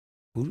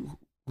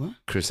 What?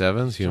 Chris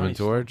Evans, Human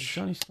Torch.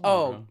 Johnny Storm,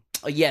 Oh,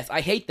 bro. yes,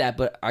 I hate that,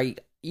 but I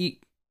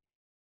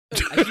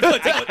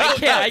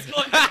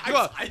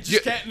I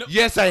just can't. No.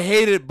 Yes, I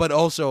hate it, but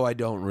also I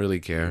don't really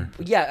care.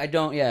 Yeah, I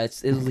don't. Yeah,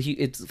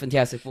 it's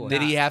Fantastic Four.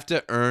 Did he have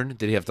to earn?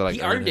 Did he have to like?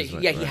 He earn earned it. his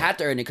way? Yeah, he Right. had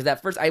to earn it because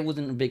at first I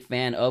wasn't a big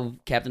fan of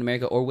Captain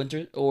America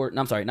or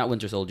I'm sorry, not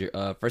Winter Soldier.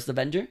 First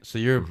Avenger. So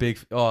you're a big.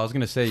 Oh, I was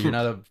gonna say you're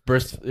not a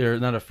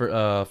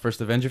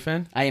first Avenger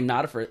fan. I am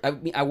not a first. I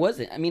mean, I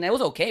wasn't. I mean, it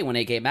was okay when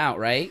it came out,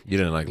 right? You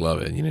didn't like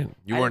love it. You didn't.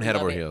 You I weren't didn't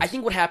head over love it. heels. I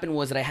think what happened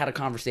was that I had a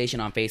conversation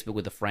on Facebook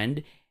with a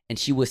friend, and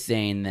she was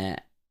saying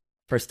that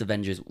First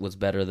Avengers was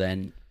better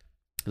than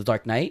The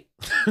Dark Knight.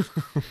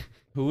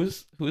 Who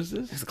is this?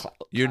 It's a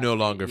You're no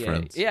longer yeah,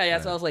 friends. Yeah.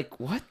 So I was like,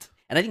 what?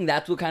 And I think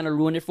that's what kind of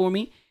ruined it for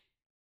me.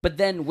 But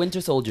then Winter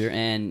Soldier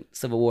and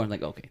Civil War, I'm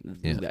like, okay.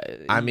 Yeah.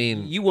 I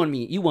mean, you won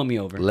me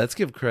over. Let's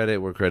give credit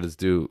where credit's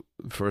due.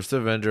 First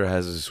Avenger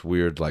has this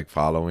weird like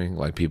following,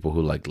 like people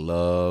who like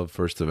love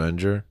First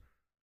Avenger.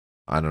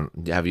 I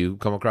don't. Have you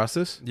come across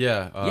this?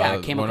 Yeah, I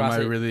came across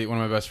it. One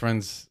of my best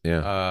friends.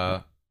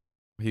 Yeah.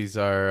 He's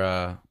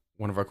our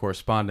one of our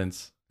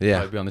correspondents.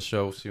 Yeah. He'll be on the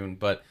show soon,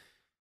 but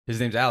his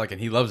name's Alec,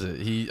 and he loves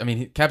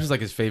it. Cap is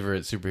like his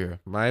favorite superhero.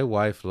 My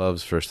wife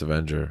loves First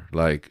Avenger.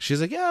 Like, she's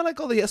like, yeah, I like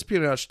all the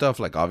espionage stuff.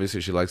 Like,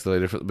 obviously, she likes the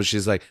later, but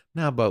she's like,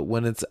 nah, but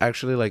when it's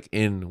actually like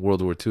in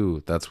World War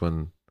II, that's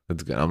when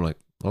it's good. I'm like,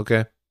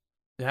 okay.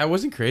 Yeah, I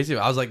wasn't crazy.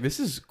 I was like, this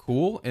is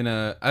cool.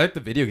 I like the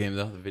video game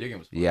though. The video game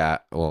was fun. Yeah,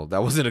 well,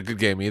 that wasn't a good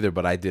game either,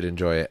 but I did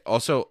enjoy it.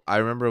 Also, I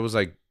remember it was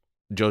like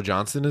Joe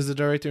Johnston is the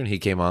director, and he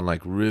came on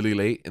like really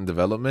late in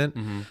development.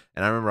 Mm-hmm.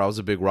 And I remember I was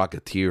a big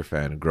Rocketeer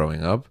fan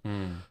growing up.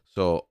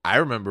 So I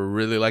remember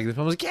really liking the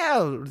film. I was like,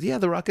 yeah,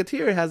 the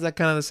Rocketeer has that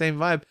kind of the same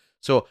vibe.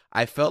 So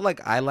I felt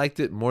like I liked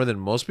it more than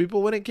most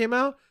people when it came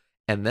out.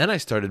 And then I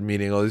started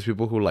meeting all these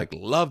people who like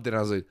loved it. I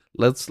was like,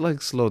 let's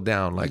like slow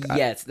down. Like,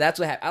 yes, that's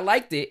what happened. I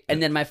liked it,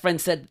 and then my friend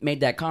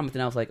made that comment,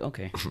 and I was like,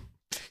 okay.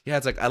 yeah,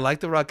 it's like I like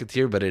the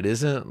Rocketeer, but it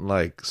isn't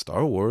like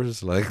Star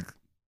Wars. Like,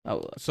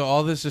 Oh, So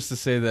all this just to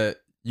say that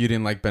you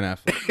didn't like Ben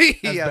Affleck.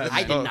 yeah,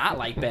 I did not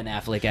like Ben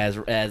Affleck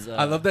as.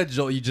 I love that,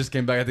 Joel. You just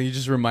came back. I think you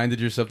just reminded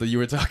yourself that you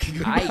were talking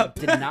about.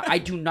 I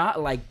do not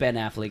like Ben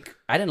Affleck.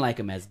 I didn't like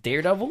him as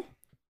Daredevil.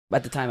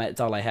 At the time, that's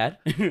all I had.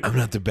 I'm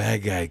not the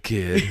bad guy,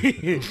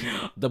 kid.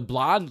 The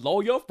blonde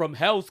lawyer from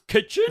Hell's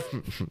Kitchen.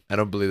 I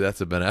don't believe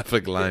that's a Ben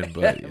Affleck line,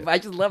 but yeah. I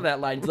just love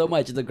that line so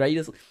much. It's the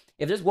greatest.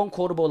 If there's one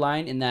quotable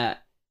line in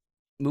that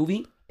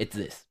movie, it's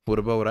this. What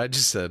about what I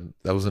just said?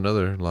 That was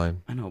another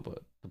line. I know,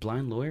 but the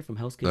blind lawyer from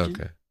Hell's Kitchen.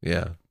 Okay,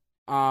 yeah.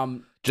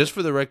 Um, Just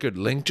for the record,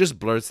 Link just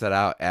blurts that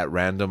out at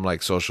random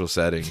like social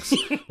settings.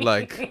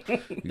 Like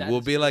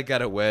we'll be like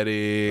at a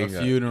wedding,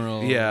 A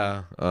funeral.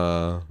 yeah,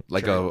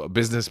 like a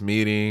business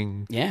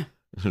meeting. yeah,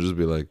 He'll just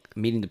be like,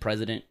 meeting the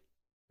president,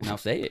 and I'll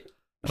say it.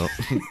 oh.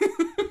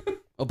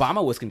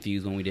 Obama was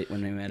confused when we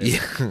met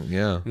him.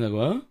 yeah. He's like,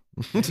 what?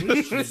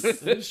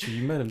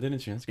 You met him,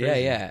 didn't you? That's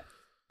crazy. Yeah.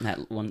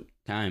 That one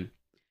time.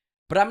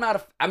 But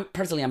I'm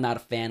personally not a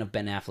fan of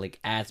Ben Affleck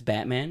as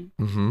Batman.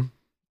 Mm-hmm.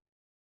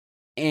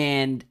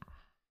 And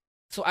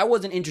so I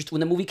wasn't interested when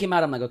the movie came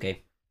out. I'm like,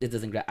 okay, this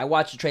doesn't grab. I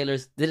watched the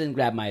trailers. This didn't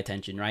grab my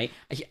attention, right?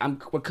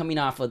 We're coming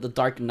off of the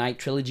Dark Knight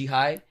trilogy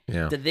high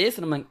Yeah. to this,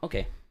 and I'm like,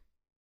 okay.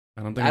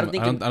 I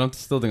don't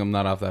still think I'm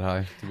not off that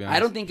high. To be honest, I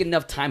don't think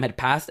enough time had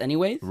passed,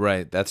 anyways.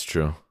 Right. That's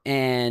true.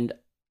 And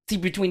see,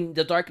 between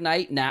the Dark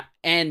Knight now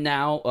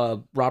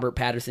Edward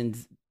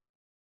Patterson's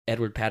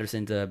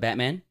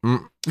Batman.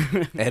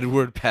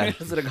 Edward Pattinson.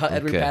 That's what I call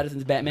Edward Okay.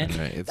 Patterson's Batman.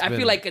 Right. I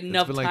feel like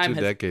enough it's been like time 2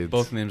 has. decades.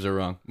 both names are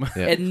wrong.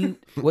 Yeah. And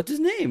what's his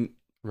name?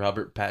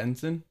 Robert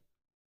Pattinson.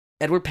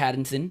 Edward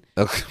Pattinson.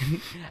 Okay.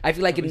 I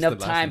feel like At least enough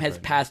the last time name's has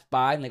right. passed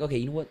by. I'm like, okay,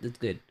 you know what? That's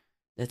good.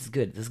 That's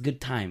good. That's good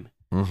time.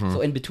 Mhm.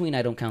 So in between,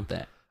 I don't count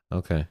that.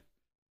 Okay.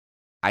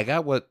 I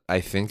got what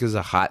I think is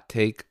a hot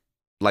take.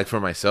 Like for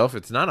myself,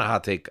 it's not a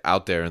hot take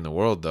out there in the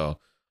world, though.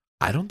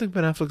 I don't think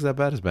Ben Affleck's that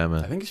bad as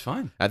Batman. I think he's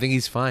fine. I think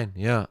he's fine.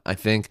 Yeah. I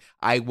think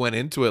I went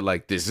into it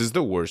like this is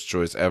the worst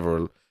choice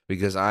ever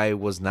because I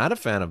was not a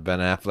fan of Ben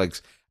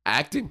Affleck's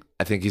acting.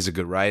 I think he's a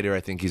good writer.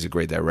 I think he's a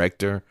great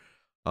director.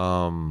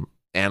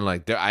 And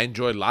like I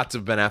enjoyed lots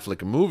of Ben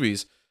Affleck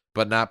movies,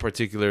 but not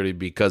particularly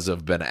because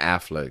of Ben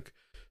Affleck.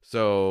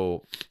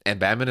 So, and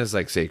Batman is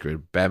like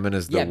sacred. Batman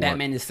is the one.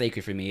 Batman is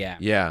sacred for me. Yeah.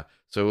 Yeah.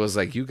 So it was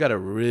like you got to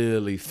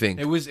really think.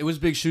 It was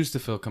big shoes to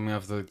fill coming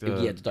off the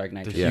Dark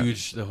Knight. the Yeah.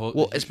 huge the whole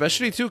Well, the huge-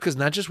 especially too, because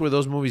not just were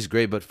those movies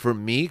great, but for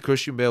me,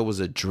 Christian Bale was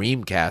a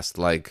dream cast.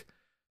 Like,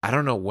 I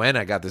don't know when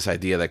I got this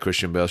idea that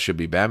Christian Bale should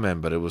be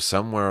Batman, but it was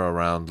somewhere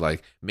around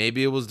like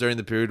maybe it was during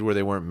the period where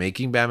they weren't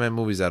making Batman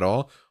movies at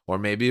all, or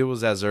maybe it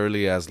was as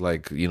early as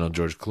like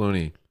George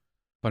Clooney.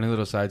 Funny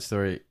little side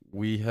story.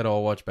 We had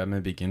all watched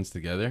Batman Begins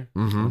together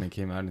Mhm. when it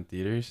came out in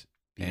theaters,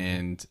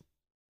 and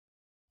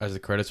as the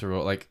credits were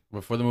like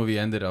before the movie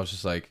ended, I was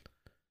just like,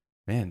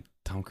 "Man,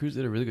 Tom Cruise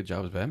did a really good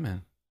job as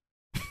Batman."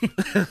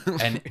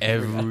 And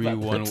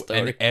everyone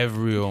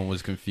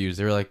was confused.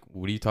 They were like,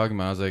 "What are you talking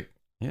about?" I was like,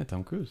 "Yeah,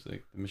 Tom Cruise,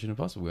 like the Mission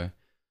Impossible guy."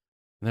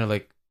 And they're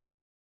like,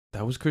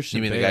 "That was Christian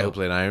You mean Bale. the guy who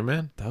played Iron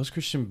Man? That was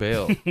Christian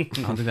Bale." I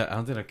don't think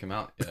that came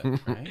out yet,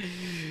 right?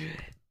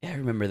 Yeah, I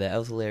remember that. That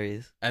was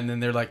hilarious. And then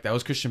they're like, "That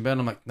was Christian Bale."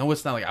 And I'm like, "No,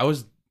 it's not." Like I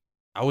was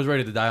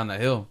ready to die on that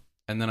hill.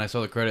 And then I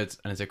saw the credits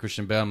and it said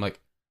Christian Bale. I'm like,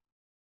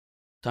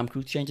 Tom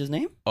Cruise changed his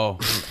name? "Oh,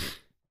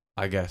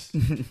 I guess."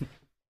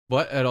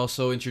 But it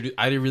also introduced.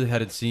 I didn't really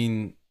hadn't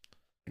seen.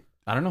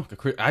 I don't know.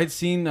 I'd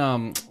seen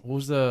what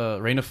was the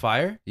Reign of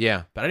Fire?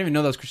 Yeah. But I didn't even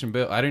know that was Christian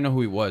Bale. I didn't know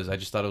who he was. I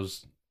just thought it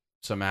was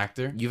some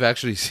actor. You've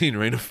actually seen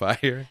Reign of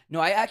Fire? No,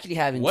 I actually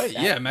haven't. What?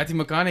 Yeah, Matthew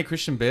McConaughey,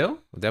 Christian Bale.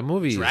 That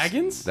movie.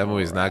 Dragons? That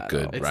movie's not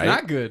good, It's right?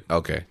 not good.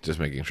 Okay, just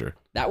making sure.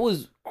 That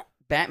was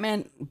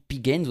Batman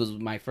Begins was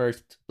my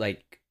first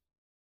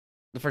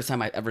the first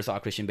time I ever saw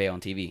Christian Bale on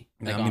TV.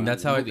 I mean,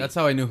 that's how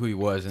I knew who he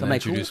was, and So I'm that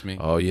like, who- introduced me.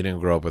 Oh, you didn't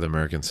grow up with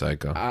American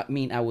Psycho. I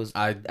mean, I was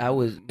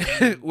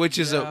Which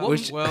is Yeah, a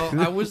which well,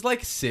 I was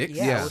like 6.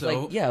 I was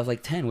so I was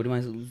like 10. What am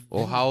I?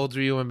 Well, how old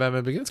were you when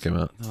Batman Begins came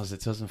out? that was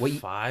it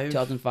 2005.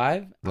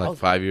 2005. Like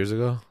 5 years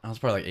ago? I was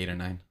probably like 8 or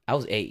 9. I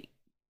was 8.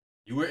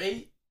 You were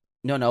 8?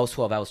 No, I was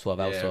 12. I was 12.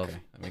 I was 12. Okay,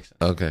 that makes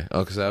sense. Okay. Oh,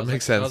 because that was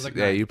makes like- I sense. was like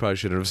Yeah, 9. you probably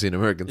should have seen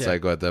American Yeah.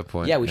 Psycho at that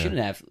point. Yeah, we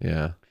shouldn't have.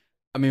 Yeah.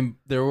 I mean,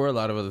 there were a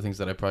lot of other things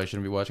that I probably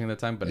shouldn't be watching at that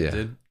time, but Yeah. I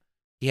did.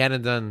 He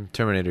hadn't done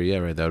Terminator yet,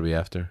 right? That would be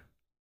after.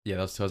 Yeah,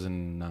 that was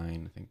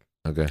 2009, I think.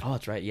 Okay. Oh,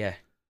 that's right. Yeah.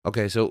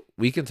 Okay, so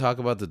we can talk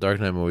about the Dark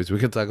Knight movies. We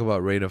can talk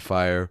about Reign of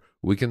Fire.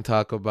 We can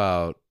talk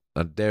about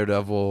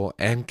Daredevil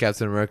and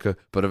Captain America.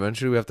 But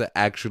eventually we have to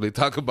actually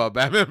talk about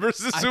Batman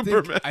versus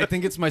Superman. I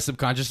think it's my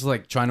subconscious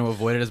like trying to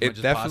avoid it as much it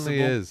as definitely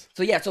possible. is.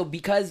 So yeah, so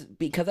because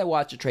I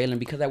watched the trailer and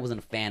because I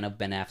wasn't a fan of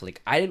Ben Affleck,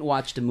 I didn't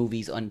watch the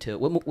movies until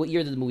what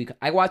year did the movie?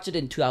 I watched it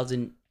in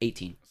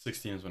 2018.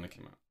 16 is when it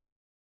came out.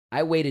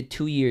 I waited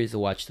 2 years to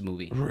watch the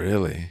movie.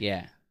 Really?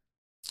 Yeah.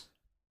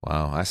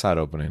 Wow. I saw it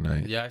opening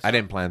night. Yeah, I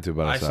didn't plan to,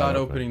 but I saw it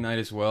opening night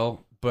as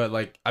well. But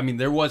like, I mean,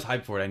 there was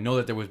hype for it. I know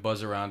that there was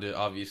buzz around it.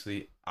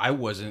 Obviously, I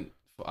wasn't.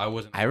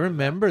 I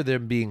remember there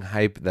being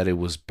hype that it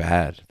was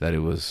bad, that it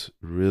was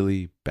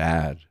really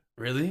bad.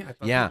 Really? I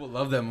thought Yeah. people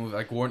loved that movie.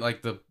 Like, weren't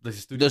like the studio. The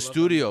loved that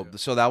studio. movie.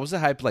 So that was the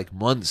hype like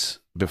months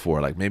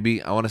before. Like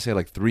maybe, I want to say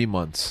like 3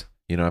 months,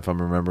 if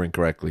I'm remembering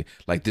correctly.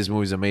 Like this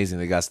movie's amazing.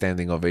 They got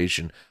standing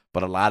ovation.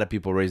 But a lot of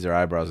people raised their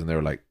eyebrows and they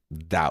were like,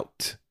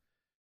 doubt.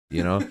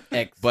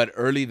 But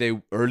early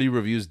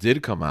reviews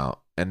did come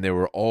out and they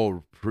were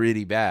all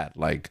pretty bad.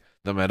 Like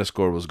the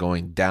Metascore was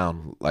going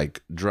down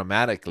like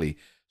dramatically.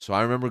 So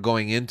I remember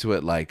going into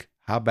it like,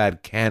 how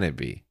bad can it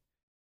be?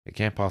 It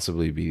can't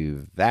possibly be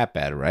that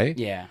bad, right?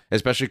 Yeah.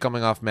 Especially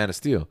coming off Man of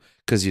Steel,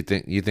 because you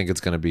think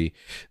it's gonna be.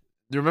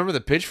 Remember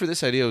the pitch for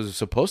this idea was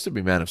supposed to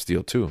be Man of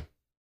Steel too,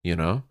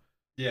 Yeah.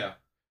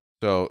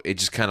 So it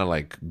just kind of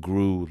like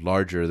grew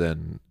larger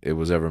than it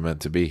was ever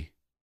meant to be.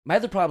 My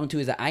other problem too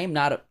is that I am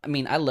not. I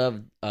mean, I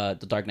love The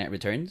Dark Knight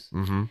Returns.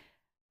 Mm-hmm.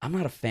 I'm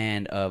not a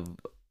fan of.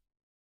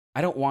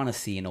 I don't want to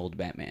see an old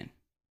Batman.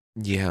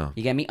 Yeah.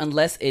 You get me?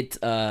 Unless it's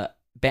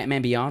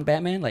Batman Beyond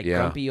Batman, like Yeah.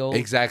 grumpy old.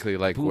 Exactly.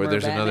 Like where boomer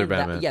there's another That-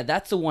 Batman. yeah,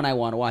 that's the one I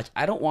want to watch.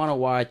 I don't want to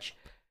watch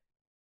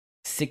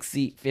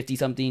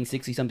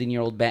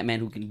 60-something-year-old Batman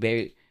who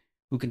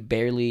can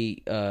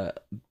barely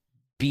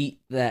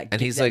beat that,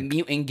 And he's that like-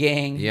 mutant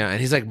gang. Yeah, and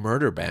he's like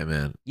murder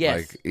Batman.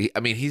 Yes.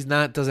 Like, he's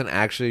doesn't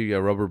actually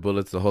rubber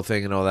bullets, the whole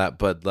thing and all that,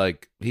 but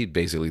like he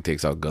basically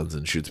takes out guns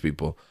and shoots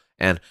people.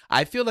 And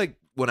I feel like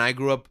when I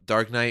grew up,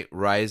 Dark Knight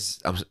Returns,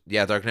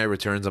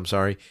 I'm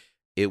sorry,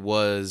 it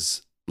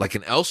was like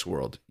an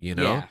Elseworld,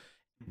 Yeah.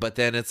 But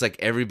then it's like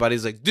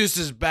everybody's like, this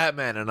is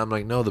Batman. And I'm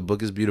like, no, the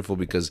book is beautiful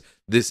because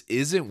this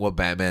isn't what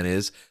Batman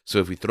is. So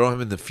if we throw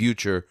him in the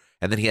future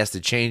and then he has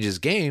to change his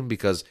game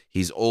because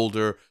he's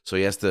older, so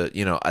he has to,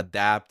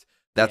 adapt.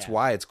 That's Yeah.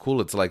 why it's cool.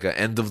 It's like an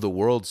end of the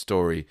world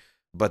story.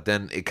 But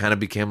then it kind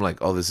of became like,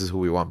 oh, this is who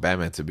we want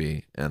Batman to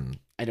be. And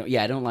I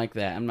don't like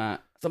that. I'm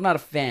not a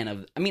fan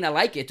of. I mean, I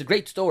like it. It's a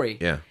great story.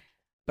 yeah.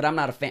 But I'm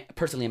not a fan.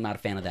 Personally, I'm not a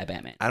fan of that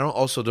Batman. I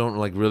don't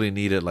like really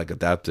need it like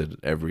adapted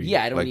every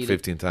Yeah, I don't like need it.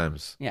 15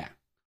 times. Yeah.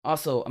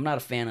 Also, I'm not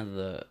a fan of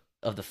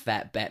the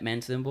fat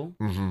Batman symbol.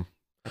 Mm-hmm.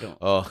 I don't.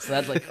 Oh. So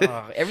that's like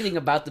everything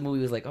about the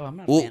movie was like, I'm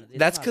not a Well, fan of this.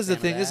 that's I'm not a because the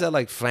fan thing of is that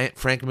like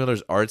Frank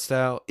Miller's art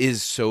style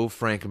is so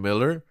Frank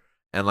Miller,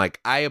 and like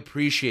I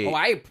appreciate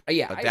I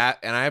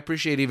I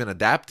appreciate even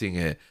adapting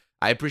it.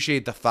 I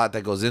appreciate the thought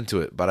that goes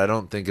into it, but I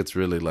don't think it's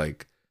really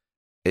like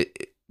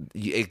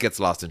it gets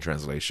lost in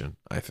translation,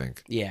 I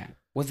think. Yeah.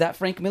 Was that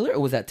Frank Miller or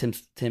was that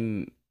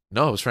Tim?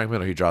 No, it was Frank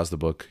Miller. He draws the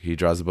book. He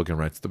draws the book and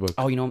writes the book.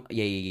 Oh,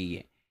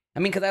 yeah. I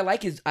mean,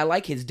 because I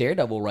like his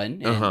Daredevil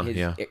run and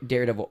his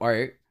Daredevil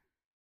art,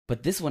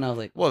 but this one I was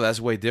like, well,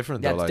 that's way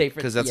different though, like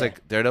because that's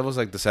like Daredevil's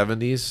like the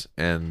 70s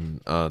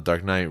and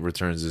Dark Knight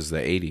Returns is the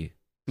 80s.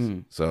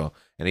 So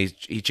and he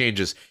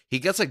changes. He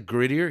gets like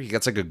grittier. He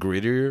gets like a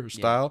grittier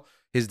style.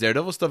 His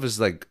Daredevil stuff is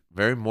like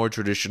very more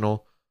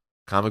traditional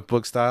comic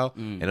book style,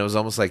 and it was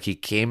almost like he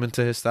came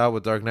into his style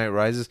with Dark Knight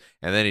Rises,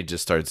 and then he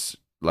just starts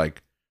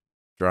like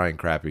drawing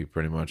crappy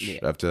pretty much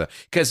after that.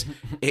 Because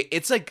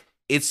it's like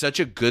it's such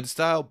a good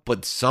style,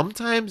 but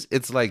sometimes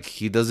it's like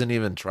he doesn't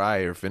even try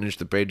or finish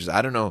the pages.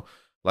 I don't know.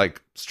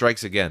 Like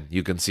Strikes Again,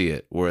 you can see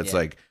it where it's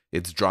like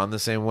it's drawn the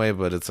same way,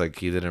 but it's like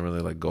he didn't really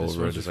like go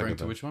over it. Referring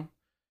to which one?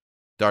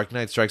 Dark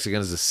Knight Strikes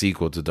Again is a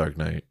sequel to Dark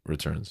Knight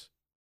Returns.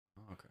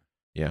 Oh, okay.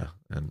 Yeah,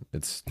 and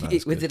it's not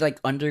was it like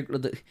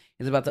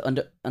is it about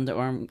the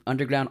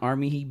underground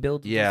army he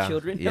built with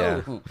children?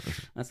 Yeah. No.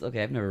 That's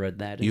okay. I've never read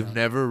that. You've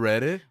never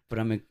read it? But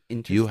I'm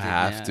interested. You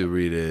have to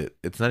read it.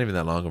 It's not even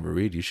that long of a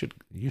read. You should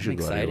I'm go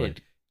excited. anyway.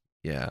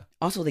 Yeah.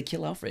 Also, they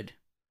kill Alfred.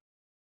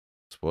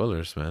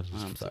 Spoilers, man.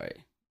 Oh, I'm sorry.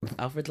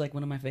 Alfred's like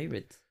one of my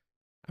favorites.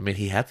 I mean,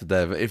 he had to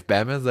die. If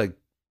Batman's like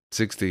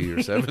 60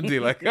 or 70,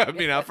 like, I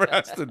mean, Alfred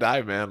has to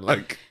die, man.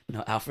 Like,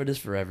 no, Alfred is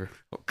forever.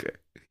 Okay.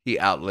 He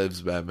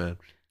outlives Batman.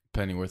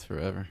 Pennyworth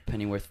forever.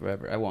 Pennyworth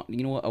forever.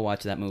 You know what? I'll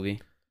watch that movie.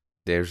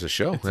 There's a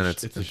show.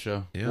 It's a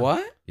show. Yeah.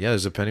 What? Yeah,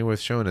 there's a Pennyworth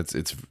show, and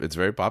it's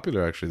very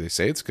popular, actually. They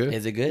say it's good.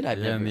 Is it good?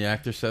 And the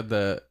actor said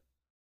that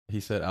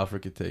he said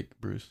Alfred could take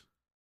Bruce.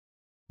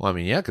 Well, I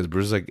mean, yeah, because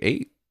Bruce is like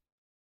 8.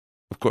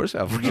 Of course,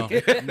 Alfred.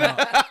 No.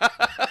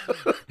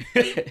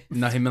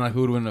 No, he meant like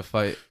who would win a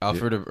fight,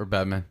 Alfred or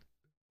Batman?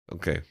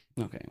 Okay.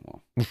 Okay,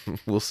 well.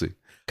 We'll see.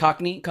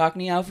 Cockney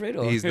Alfred?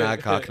 Or? He's not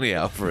Cockney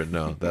Alfred,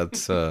 no.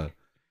 That's, was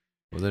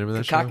the name of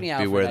that show? Cockney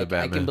Alfred, Beware the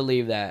Batman. I can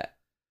believe that.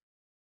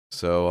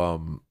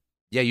 So,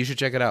 yeah, you should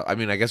check it out. I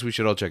mean, I guess we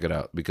should all check it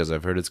out because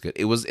I've heard it's good.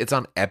 It's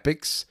on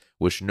Epix,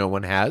 which no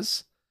one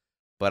has,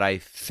 but I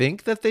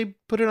think that they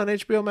put it on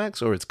HBO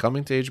Max or it's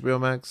coming to HBO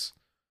Max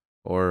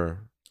or...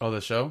 Oh,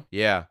 the show?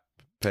 Yeah.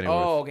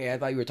 Pennyworth. Oh, okay. I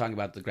thought you were talking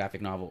about the graphic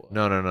novel.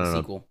 No.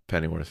 Sequel.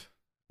 Pennyworth.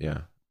 Yeah.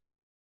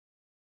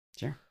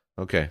 Sure.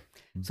 Okay.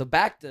 So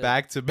back to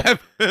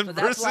Batman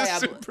versus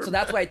Superman. So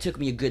that's why it took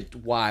me a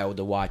good while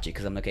to watch it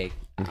because I'm okay.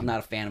 I'm not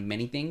a fan of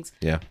many things.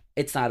 Yeah.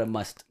 It's not a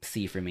must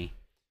see for me.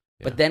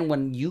 Yeah. But then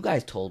when you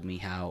guys told me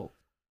how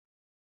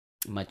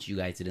much you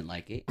guys didn't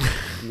like it,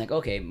 I'm like,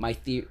 okay,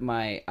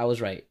 I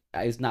was right.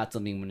 It's not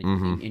something I'm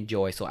gonna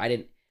enjoy. So I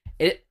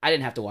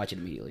didn't have to watch it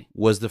immediately.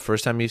 Was the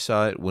first time you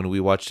saw it when we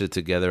watched it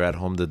together at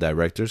home the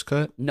director's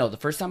cut? No, the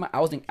first time I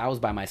was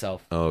by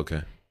myself. Oh,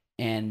 okay.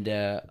 And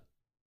a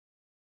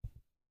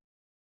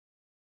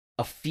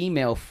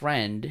female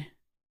friend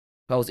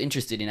who I was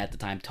interested in at the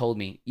time told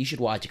me you should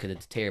watch it because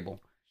it's terrible.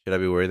 Should I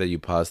be worried that you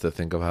paused to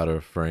think of how to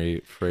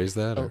phrase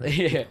that? Or?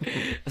 Yeah.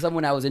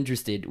 Someone I was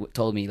interested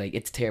told me like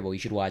it's terrible. You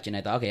should watch it. And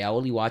I thought, okay, I'll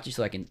only watch it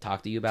so I can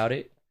talk to you about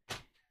it.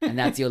 And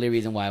that's the only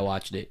reason why I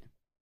watched it.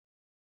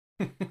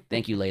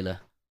 Thank you, Layla.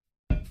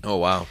 Oh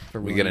wow,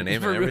 we get a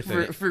name and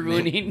everything. For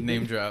ruining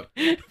name drop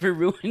for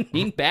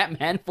ruining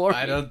Batman for me.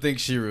 I don't think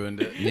she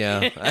ruined it.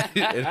 Yeah,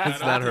 it's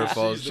not her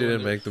fault. She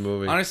didn't make the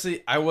movie.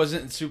 Honestly, I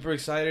wasn't super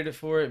excited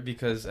for it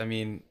because I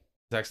mean,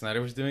 Zack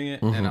Snyder was doing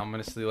it, and I'm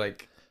honestly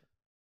like,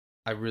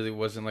 I really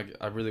wasn't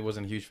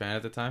a huge fan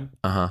at the time.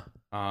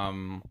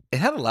 It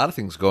had a lot of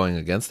things going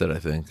against it. I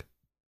think.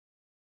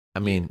 I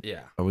mean,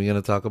 yeah. Are we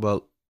gonna talk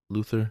about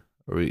Luther?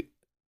 Are we?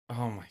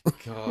 Oh my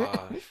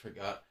god, I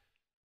forgot.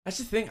 That's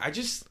the thing.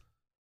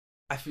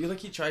 I feel like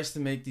he tries to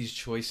make these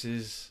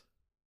choices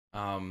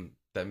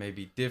that may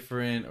be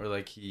different or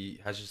like he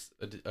has just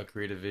a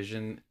creative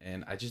vision,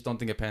 and I just don't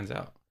think it pans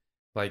out.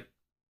 Like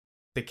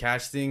the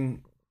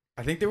casting,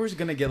 I think they were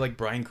going to get like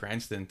Bryan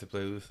Cranston to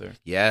play Luther.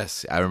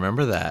 Yes, I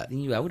remember that.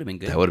 That would have been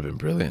good. That would have been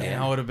brilliant.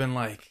 And I would have been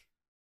like,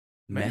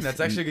 man, that's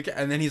actually a good.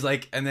 And then he's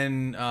like, and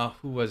then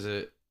who was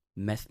it?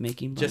 Meth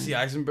making. Jesse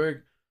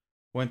Eisenberg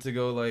went to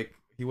go like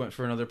he went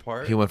for another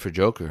part. He went for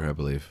Joker, I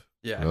believe.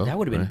 Yeah, that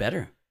would have been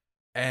better.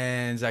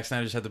 And Zack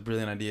Snyder just had the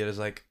brilliant idea. It was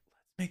like,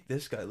 let's make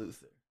this guy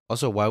Luther.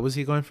 Also, why was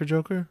he going for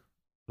Joker?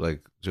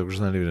 Like, Joker's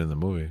not even in the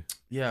movie.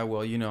 Yeah,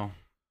 well, you know,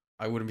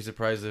 I wouldn't be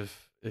surprised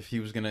if he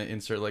was gonna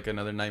insert like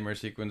another nightmare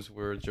sequence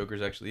where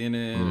Joker's actually in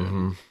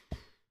it.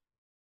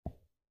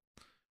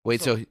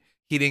 Wait, so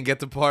he didn't get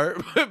the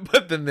part,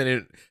 but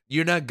then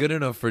you're not good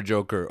enough for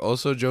Joker.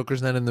 Also,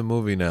 Joker's not in the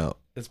movie now.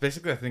 It's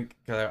basically, I think,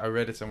 'cause I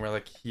read it somewhere,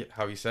 like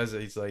how he says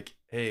it. He's like,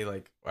 hey,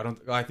 like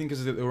I think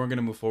because they weren't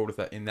gonna move forward with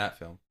that in that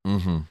film.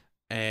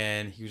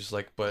 And he was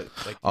like, but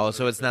like. Oh,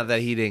 so it's not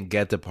that he didn't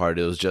get the part.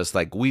 It was just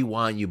like, we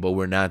want you, but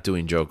we're not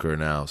doing Joker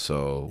now.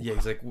 So yeah,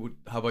 he's like,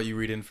 how about you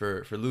read in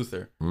for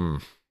Luther?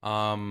 And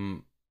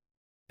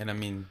I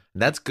mean,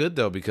 that's good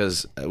though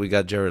because we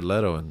got Jared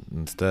Leto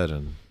instead,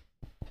 and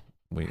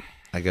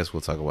I guess we'll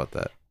talk about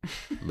that.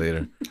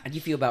 later. How do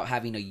you feel about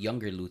having a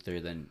younger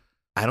Luthor than?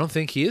 I don't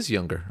think he is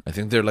younger. I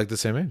think they're like the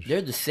same age.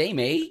 They're the same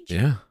age.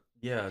 Yeah.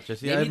 Yeah,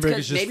 Jesse Maybe Eisenberg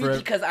is just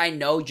because I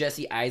know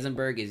Jesse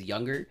Eisenberg is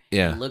younger.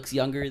 Yeah. He looks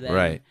younger than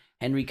Right.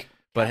 Henry.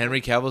 But Henry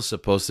Cavill's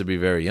supposed to be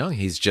very young.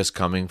 He's just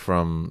coming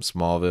from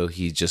Smallville.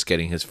 He's just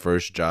getting his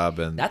first job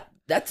and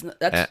That's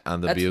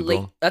on the that's Bugle.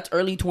 late. That's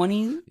early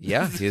 20s.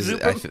 Yeah, he's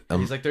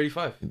he's like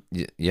 35.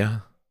 yeah.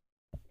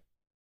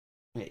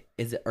 Wait,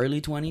 is it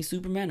early 20s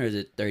Superman or is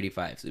it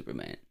 35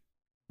 Superman?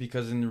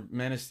 Because in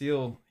Man of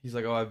Steel, he's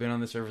like, "Oh, I've been on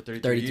this earth for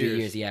 32 32 years.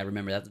 years. Yeah, I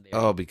remember that's.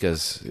 Oh,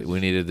 because we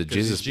needed the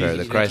Jesus Jesus.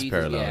 the Christ Jesus,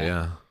 parallel. yeah.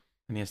 Yeah.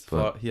 And he has to But-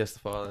 follow. He has to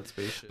follow that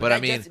spaceship. But I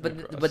That mean-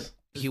 Jesse- but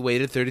He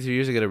waited 33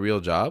 years to get a real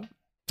job.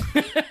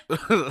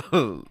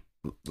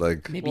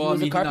 Like maybe he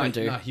was a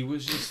carpenter. No, he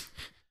was just.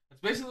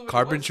 That's basically what it was.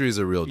 carpentry is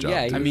a real job.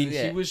 Yeah, dude. I mean,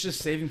 Yeah. he was just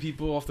saving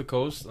people off the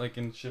coast, like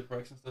in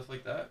shipwrecks and stuff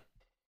like that.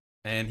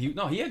 And he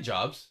had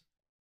jobs.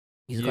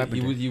 He's a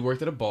carpenter. He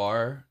worked at a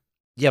bar.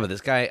 yeah, but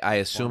this guy, I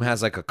assume,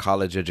 has like a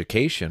college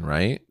education,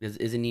 right?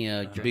 Isn't he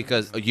a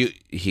Because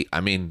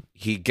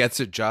he gets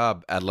a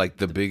job at like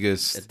the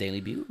biggest,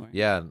 Daily Bugle? Or?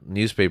 yeah,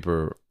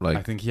 newspaper. I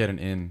Like, think he had an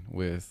in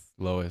with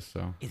Lois.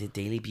 So Is it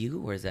Daily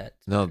Bugle or is that?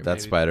 no, maybe-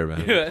 that's Spider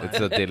Man. Yeah. It's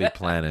a Daily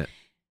Planet,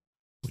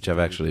 which I've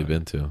actually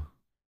been to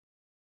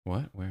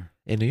what? Where?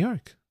 in New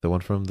York. The one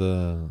from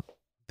the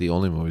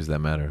only movies that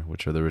matter,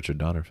 which are the Richard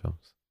Donner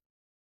films.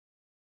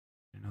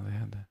 I didn't know they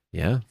had that.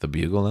 Yeah, The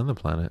Bugle and The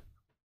Planet.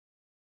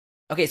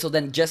 Okay, so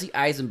then Jesse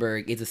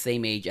Eisenberg is the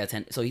same age as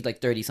so he's like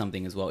 30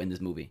 something as well in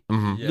this movie.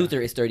 Mm-hmm. Yeah.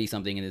 Luther is 30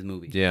 something in this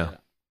movie. Yeah.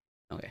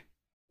 Okay.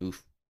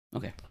 Oof.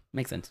 Okay.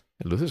 Makes sense.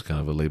 And Luther's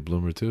kind of a late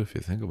bloomer too, if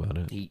you think about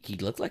it. He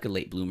looks like a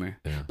late bloomer.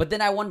 Yeah. But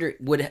then I wonder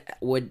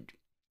would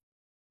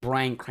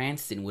Bryan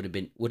Cranston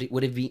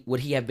would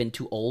he have been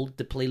too old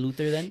to play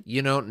Luther then?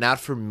 You know, not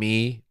for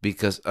me,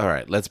 because all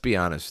right, let's be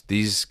honest.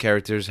 These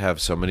characters have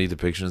so many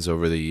depictions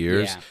over the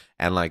years, Yeah.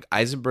 and like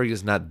Eisenberg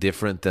is not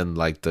different than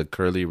like the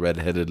curly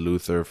red-headed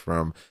Luther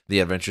from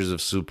The Adventures of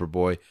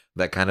Superboy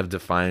that kind of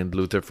defined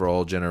Luther for a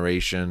whole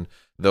generation.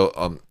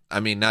 Though, I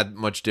mean, not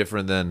much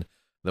different than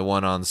the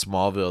one on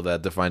Smallville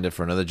that defined it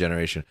for another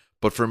generation.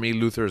 But for me,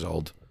 Luther's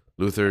old.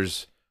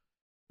 Luther's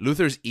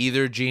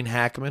either Gene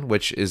Hackman,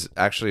 which is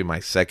actually my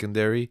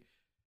secondary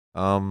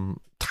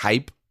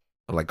type,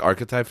 like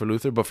archetype for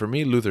Luther. But for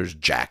me, Luther's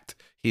jacked.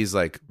 He's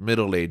like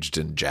middle-aged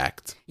and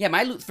jacked.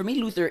 Yeah, for me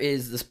Luther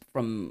is this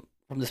from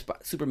the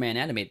Superman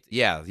animated.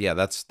 Yeah,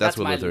 that's what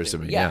my Luther is to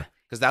Luther. me. Yeah. Yeah.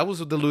 Because that was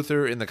the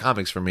Luther in the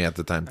comics for me at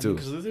the time, too.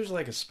 Because Luther's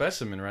like a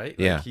specimen, right?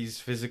 Yeah. Like he's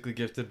physically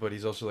gifted, but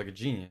he's also like a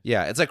genius.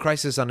 Yeah, it's like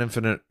Crisis on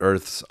Infinite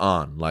Earths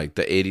on, like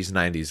the 80s,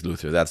 90s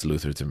Luther. That's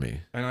Luther to me.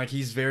 And like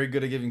he's very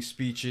good at giving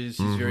speeches.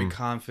 He's very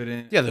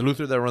confident. Yeah, the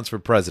Luther that runs for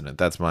president.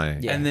 That's my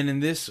Yeah. And then in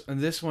this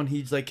one,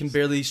 he's like can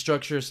barely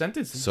structure a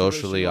sentence. He can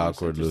socially barely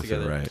string awkward sentences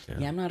Luther, together. right?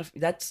 Yeah, I'm not.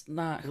 That's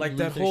not who Like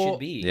that Luther whole, should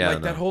be. Yeah,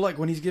 like that no. whole like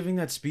when he's giving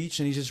that speech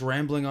and he's just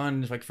rambling on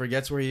and like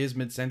forgets where he is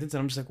mid sentence,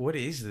 and I'm just like, what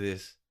is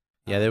this?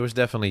 Yeah, there was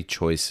definitely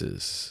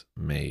choices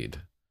made.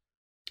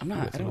 I'm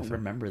not. I don't Luther.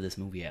 remember this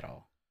movie at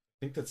all.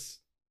 I think that's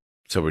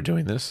So we're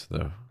doing this,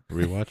 the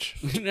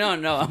rewatch?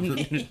 no.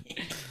 I'm.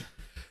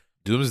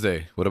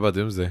 Doomsday. What about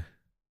Doomsday?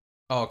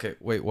 Oh, okay.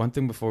 Wait, one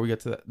thing before we get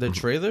to that. The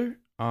trailer,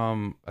 I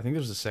think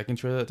there's a second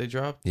trailer that they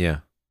dropped. Yeah.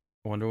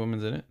 Wonder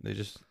Woman's in it. They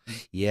just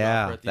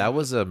Yeah, at the that end.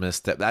 was a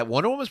misstep. That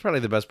Wonder Woman was probably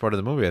the best part of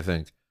the movie, I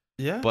think.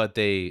 Yeah. But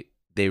they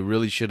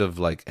really should have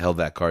like held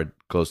that card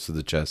close to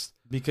the chest.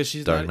 because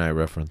she's Dark not Knight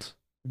reference.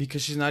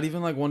 because she's not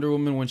even like Wonder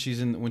Woman when she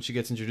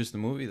gets introduced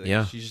in the movie. Like,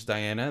 Yeah. she's just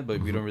Diana,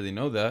 but we Mhm. don't really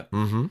know that.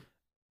 Mm-hmm.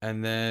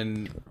 And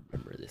then I don't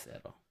remember this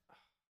at all.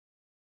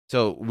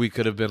 So we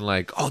could have been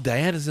like, "Oh,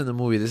 Diana's in the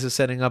movie. This is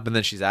setting up," and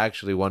then she's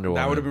actually Wonder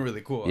Woman. that would have been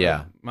really cool.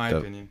 Yeah, my that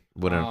opinion.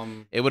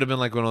 wouldn't- It would have been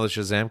like when all the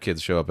Shazam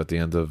kids show up at the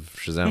end of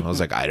Shazam. I was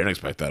like, I didn't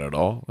expect that at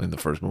all in the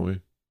first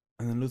movie.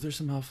 And then Luther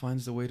somehow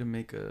finds the way to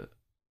make a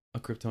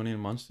Kryptonian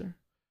monster.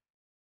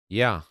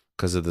 Yeah,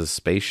 because of the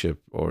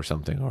spaceship or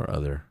something or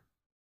other.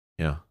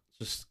 Yeah,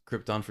 Just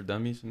Krypton for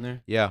dummies in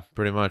there. yeah,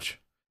 pretty much.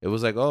 It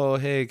was like, "Oh,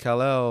 hey,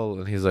 Kal-El,"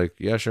 and he's like,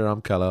 "Yeah, sure,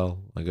 I'm Kal-El,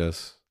 I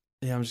guess."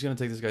 Yeah, I'm just gonna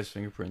take this guy's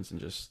fingerprints and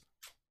just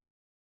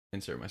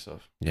insert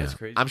myself. Yeah, That's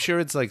crazy. I'm sure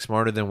it's like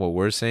smarter than what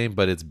we're saying,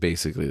 but it's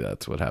basically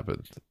that's what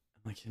happened.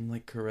 Like him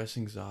like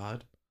caressing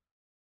Zod.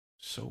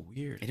 So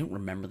weird. I don't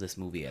remember this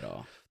movie at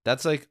all.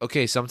 That's like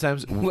okay.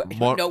 Sometimes I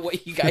don't know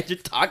what you guys are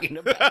talking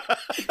about. I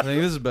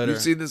think this is better.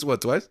 You've seen this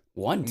what twice?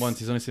 Once.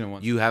 He's only seen it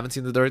once. You haven't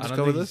seen the I director's don't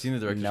cut think with he's us? seen the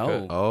director's No.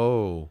 cut.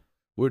 Oh,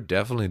 we're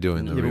definitely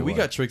doing the Yeah, but we rewatch.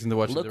 got tricked into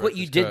watching. Look the what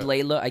you director's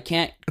did, cut. Layla. I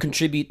can't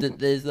contribute to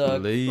this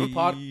Leave.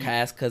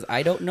 podcast because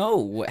I don't know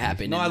what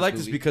happened. No, in I like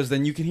this movie. because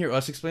then you can hear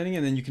us explaining,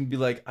 and then you can be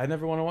like, "I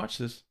never want to watch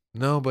this."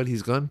 No, but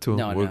he's gone to him.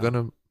 No, We're no.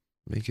 gonna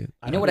make it.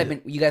 You know what I've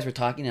been? You guys were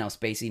talking now,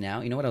 spacey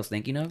now. You know what I was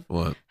thinking of?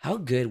 What? How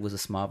good was the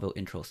Smallville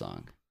intro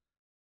song?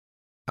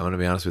 I'm gonna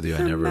be honest with you. I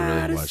never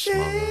really watched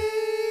Smallville.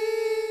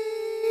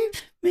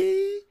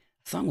 Me.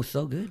 The song was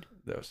so good.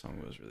 That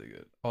song was really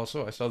good.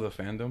 Also, I saw the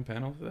fandom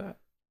panel for that.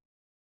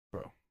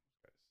 Bro,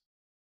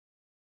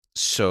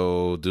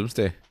 So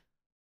Doomsday.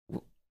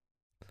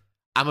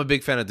 I'm a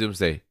big fan of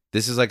Doomsday.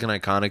 This is like an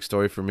iconic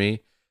story for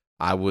me.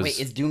 I was. Wait,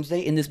 is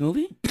Doomsday in this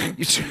movie?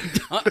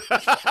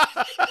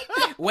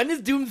 When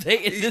is Doomsday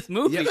in this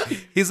movie? Yeah,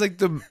 he's like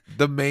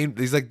the main.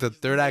 He's like the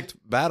third act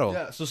battle.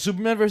 Yeah. So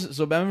Batman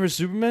versus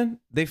Superman,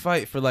 they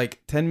fight for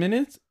like 10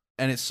 minutes,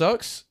 and it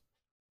sucks,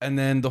 and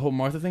then the whole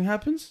Martha thing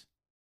happens.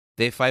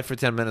 They fight for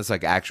 10 minutes,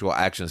 like actual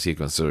action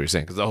sequence. So you're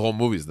saying because the whole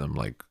movie's them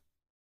like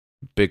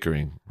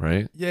bickering,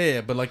 right?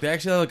 Yeah. But like they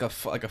actually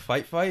have like a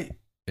fight.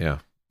 Yeah.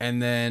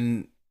 And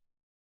then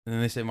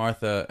they say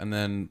Martha, and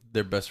then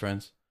they're best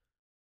friends.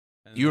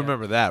 And You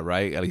remember that,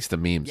 right? At least the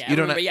memes. Yeah, You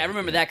don't. I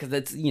remember that because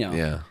that's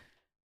Yeah.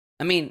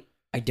 I mean,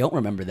 I don't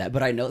remember that,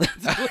 but I know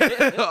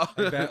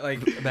that's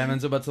like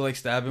Batman's about to like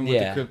stab him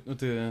with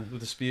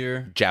the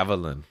spear,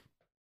 Javelin.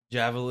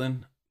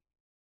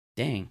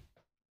 Dang.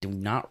 Do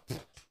not.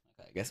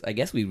 I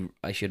guess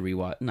I should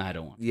rewatch. No, I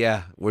don't want.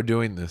 Yeah, we're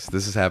doing this.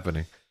 This is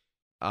happening.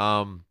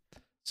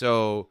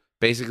 So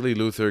basically,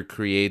 Luthor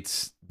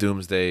creates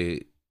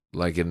Doomsday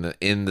like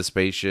in the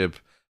spaceship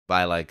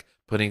by like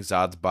putting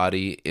Zod's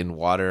body in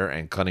water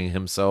and cutting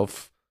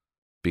himself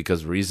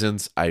because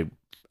reasons. I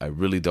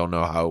really don't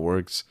know how it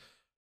works,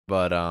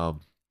 but I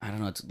don't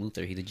know. It's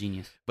Luthor. He's a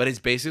genius. But it's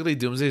basically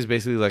Doomsday is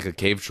basically like a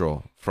cave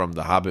troll from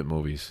the Hobbit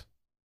movies.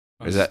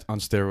 Is that on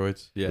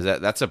steroids? Yeah,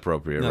 that's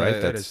appropriate, no,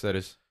 right? That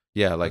is.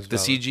 Yeah, like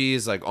That's the valid. CG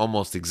is like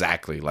almost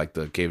exactly like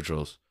the cave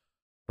trolls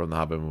from the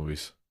Hobbit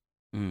movies.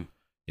 Mm.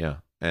 Yeah,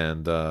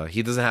 and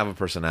he doesn't have a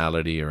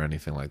personality or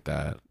anything like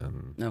that.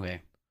 And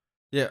Okay.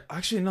 Yeah,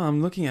 actually, no.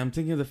 I'm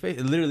thinking of the face.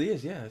 It literally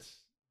is. Yeah, it's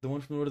the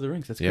one from Lord of the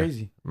Rings. That's Yeah.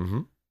 crazy.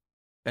 mm-hmm.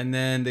 And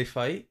then they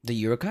fight.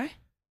 The Urukai?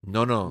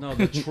 No. No,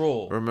 the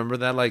troll. Remember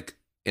that, like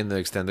in the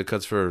extended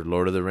cuts for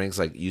Lord of the Rings,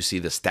 like you see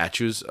the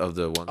statues of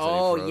the ones.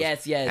 Oh, that he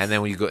froze. yes. And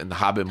then when you go in the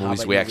Hobbit movies,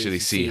 Hobbit we movies, actually you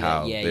see see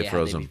how that. Yeah, they yeah,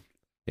 froze they them.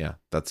 Yeah,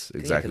 that's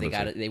exactly. Yeah, 'cause they what's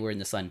got it. it. They were in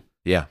the sun.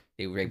 Yeah,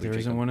 They were able to There drink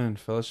isn't them. one in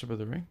Fellowship of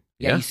the Ring.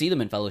 Yeah, Yeah. you see them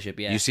in Fellowship.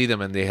 Yeah. you see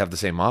them and they have the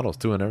same models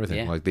too and everything.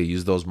 Yeah. Like they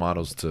use those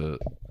models to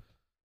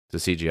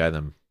CGI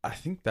them. I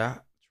think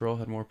that troll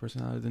had more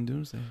personality than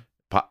Doomsday.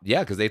 Yeah,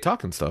 because they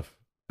talk and stuff,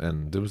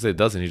 and Doomsday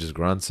doesn't. He just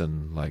grunts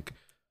and like,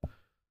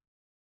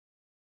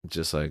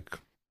 just like.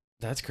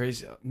 That's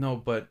crazy. No,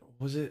 but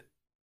was it?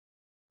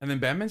 And then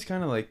Batman's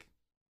kind of like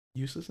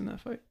useless in that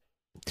fight.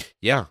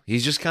 Yeah,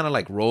 he's just kind of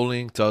like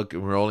rolling,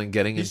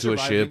 getting He's into a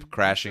ship, surviving.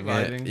 crashing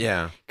Surviving. it.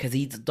 Yeah, Because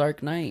he's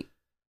Dark Knight.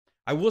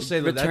 I will say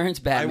that Returns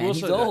Batman. I will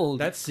He's say that- old.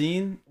 That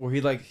scene where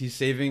he's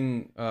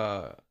saving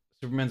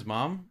Superman's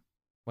mom,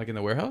 like in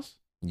the warehouse,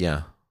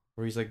 yeah,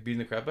 where he's like beating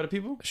the crap out of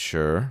people.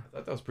 sure. I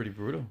thought that was pretty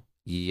brutal.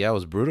 Yeah, it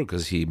was brutal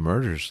because he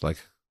murders like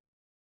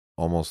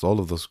almost all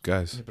of those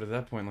guys. Yeah, but at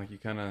that point, like you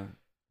kind of.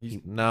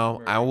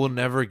 No, I will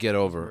never get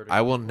over.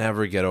 I will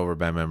never get over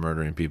Batman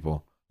murdering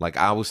people. Like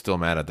I was still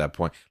mad at that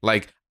point.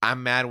 Like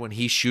I'm mad when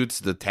he shoots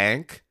the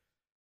tank,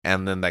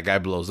 and then that guy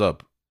blows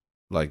up.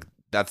 Like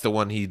that's the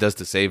one he does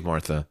to save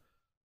Martha,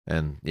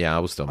 and yeah, I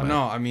was still mad.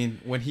 No, I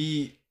mean when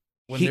he's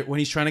trying to get when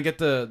he's trying to get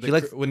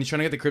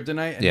the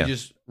kryptonite and Yeah. he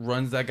just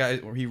runs that guy,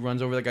 or he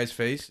runs over that guy's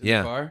face in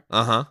Yeah. the car.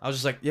 Uh-huh. I was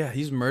just like, yeah,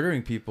 he's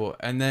murdering people,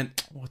 and then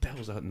what the hell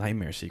was that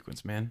nightmare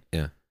sequence, man?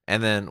 Yeah.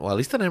 And then, well, at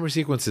least the nightmare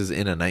sequence is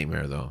in a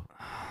nightmare, though.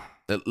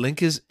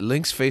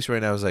 Link's face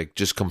right now is like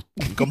just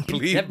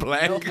complete Have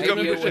blank. no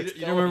idea You what's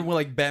remember when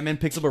like Batman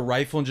picks up a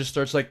rifle and just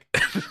starts like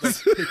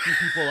picking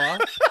people off?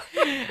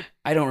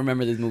 I don't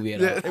remember this movie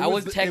at all. Yeah, it I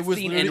was was- it was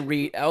texting literally- and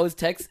read. I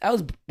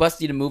was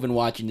busting a move and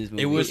watching this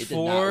movie. It was did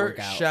not work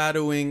out.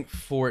 foreshadowing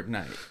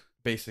Fortnite,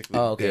 basically.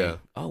 Oh, okay. Yeah.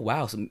 Oh,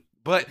 wow. So,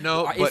 But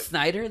no, is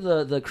Snyder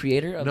the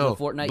creator of no,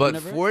 the Fortnite but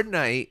universe?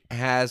 Fortnite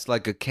has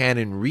like a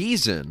canon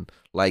reason.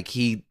 Like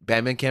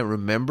Batman can't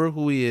remember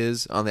who he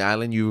is on the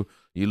island. You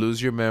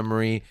lose your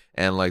memory,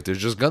 and like there's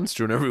just guns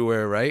strewn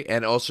everywhere, right?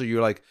 And also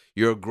you're like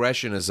your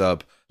aggression is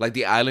up. Like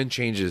the island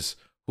changes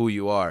who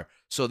you are.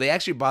 So they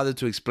actually bothered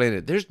to explain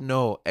it. There's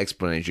no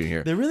explanation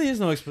here. There really is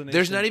no explanation.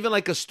 There's not even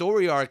like a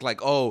story arc.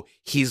 Like, oh,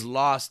 he's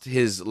lost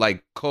his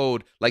like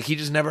code. Like he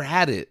just never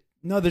had it.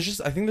 No, I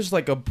think there's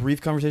like a brief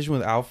conversation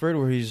with Alfred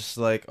where he's just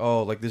like,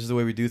 oh, like this is the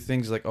way we do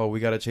things. Like, oh, we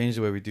got to change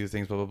the way we do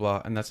things, blah, blah,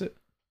 blah. And that's it.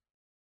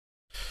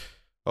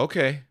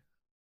 Okay.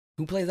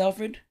 Who plays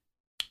Alfred?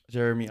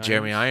 Jeremy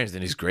Irons,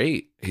 and he's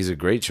great. He's a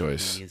great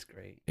choice. He is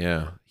great.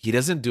 Yeah. He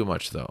doesn't do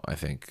much though, I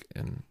think.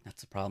 And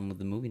That's the problem with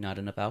the movie. Not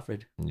enough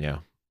Alfred. yeah.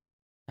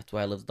 That's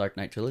why I love the Dark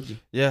Knight trilogy.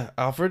 Yeah,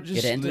 Alfred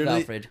just Get into literally...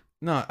 Alfred.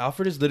 No,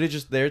 Alfred is literally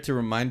just there to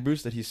remind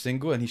Bruce that he's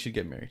single and he should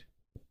get married.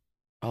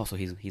 Oh, so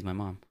he's my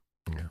mom.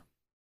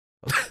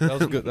 That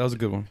was good. That was a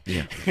good one.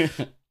 Yeah.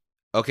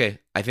 Okay,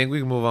 I think we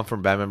can move on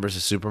from Batman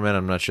versus Superman.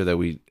 I'm not sure that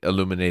we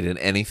illuminated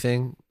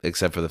anything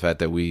except for the fact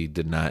that we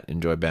did not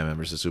enjoy Batman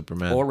versus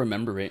Superman. Or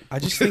remember it. I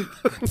just think,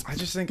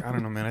 I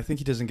don't know, man. I think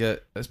he doesn't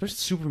get, especially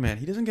Superman,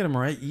 he doesn't get him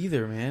right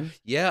either, man.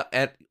 yeah,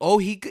 and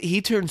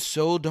he turned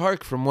so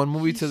dark from one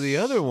movie to the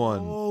other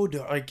one. Oh,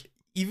 like,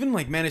 even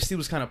like Man of Steel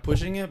was kind of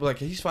pushing it, but like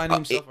he's finding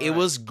himself. It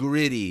was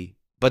gritty,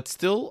 but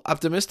still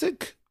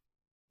optimistic.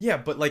 Yeah,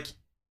 but like,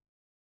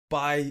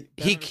 by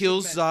He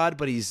kills Zod,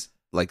 but he's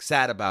like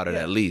sad about it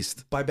at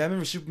least. By Batman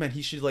vs Superman,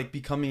 he should like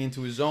be coming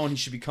into his own. He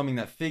should be becoming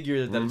that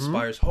figure that Mhm.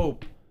 inspires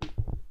hope.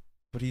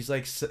 But he's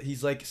like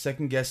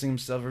second guessing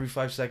himself every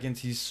 5 seconds.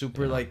 He's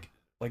super like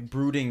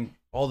brooding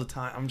all the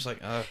time. I'm just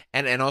like,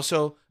 And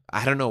also,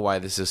 I don't know why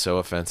this is so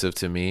offensive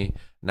to me.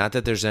 Not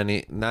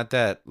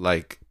that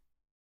like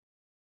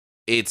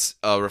it's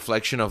a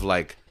reflection of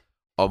like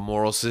a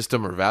moral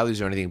system or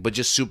values or anything, but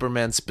just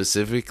Superman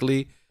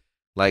specifically.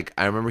 Like,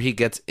 I remember he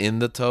gets in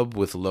the tub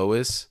with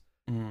Lois,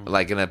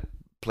 like in a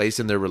place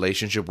in their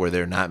relationship where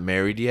they're not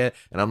married yet.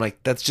 And I'm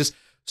like, that's just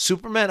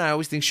Superman. I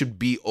always think should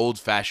be old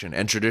fashioned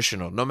and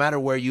traditional, no matter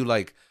where you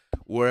like,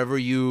 wherever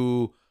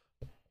you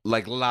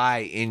like lie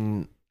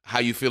in how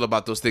you feel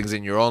about those things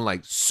in your own.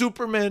 Like,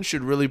 Superman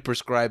should really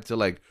prescribe to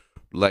like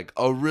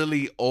a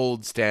really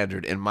old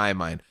standard in my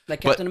mind.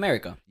 Like Captain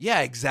America.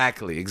 Yeah,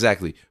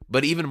 exactly.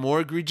 But even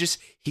more egregious,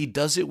 he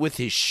does it with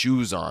his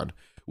shoes on,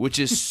 which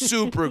is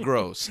super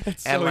gross.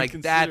 That's And so like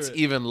that's inconsiderate.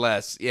 even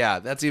less. Yeah,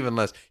 that's even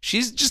less.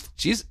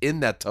 She's in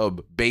that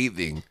tub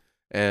bathing,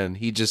 and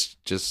he just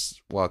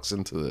walks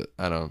into it.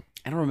 I don't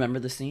remember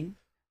the scene,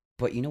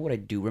 but you know what I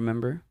do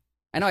remember?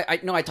 I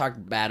know I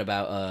talked bad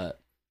about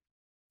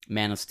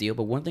Man of Steel,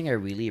 but one thing I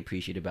really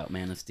appreciate about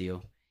Man of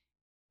Steel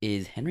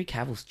is Henry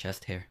Cavill's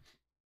chest hair.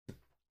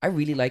 I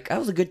really like. That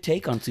was a good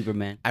take on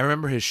Superman. I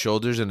remember his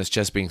shoulders and his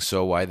chest being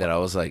so wide that I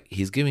was like,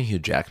 he's giving Hugh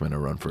Jackman a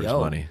run for his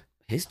money.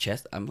 His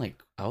chest, I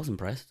was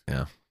impressed.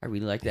 Yeah. I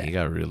really like that. He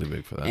got really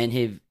big for that.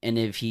 And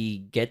if he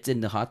gets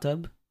in the hot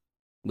tub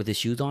with his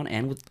shoes on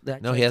and with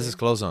that, No, he has his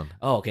clothes on.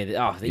 Oh, okay.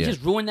 Oh, they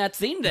just ruined that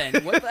scene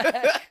then. What the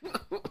heck?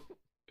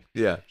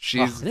 Yeah,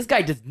 she's this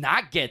guy does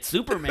not get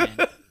Superman.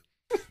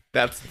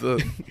 that's your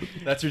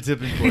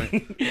tipping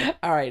point.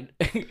 All right.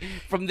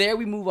 From there,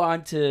 we move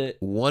on to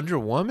Wonder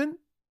Woman.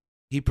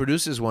 He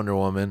produces Wonder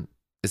Woman.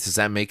 Does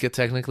that make it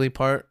technically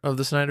part of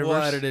the Snyderverse? we'll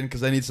add it in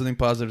because I need something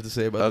positive to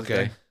say about this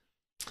guy.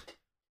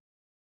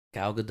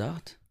 Gal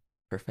Gadot.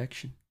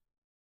 Perfection.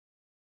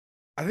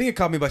 I think it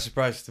caught me by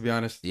surprise, to be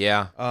honest.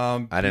 Yeah, I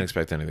didn't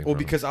expect anything. Well,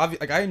 from because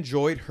I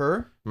enjoyed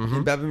her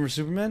in Batman vs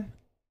Superman,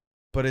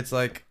 but it's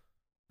like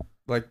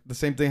the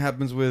same thing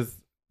happens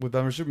with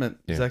Batman vs Superman.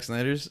 Yeah. Zack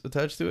Snyder's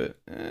attached to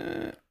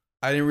it.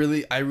 I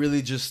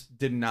really just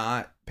did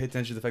not pay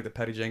attention to the fact that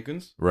Patty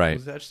Jenkins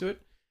was attached to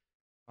it.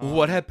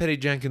 What had Patty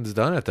Jenkins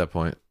done at that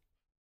point?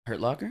 Hurt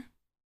Locker?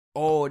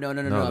 Oh, no. I'm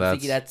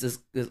thinking that's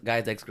this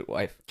guy's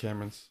ex-wife.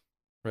 Cameron's,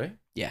 right?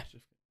 Yeah.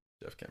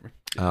 Jeff Cameron.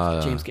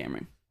 James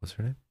Cameron. What's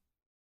her name?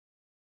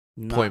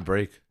 Not Point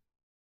Break.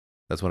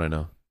 That's what I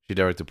know. She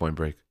directed Point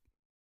Break.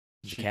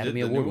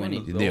 Academy Award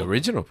winning. The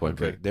original Point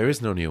Okay. Break. There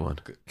is no new one.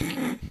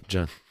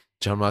 John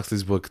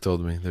Moxley's book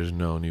told me there's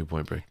no new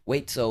Point Break.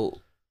 Wait, so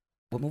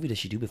what movie does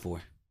she do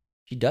before?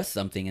 She does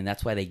something, and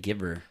that's why they give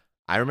her.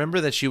 I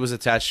remember that she was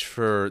attached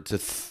to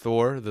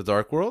Thor: The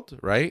Dark World,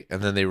 right?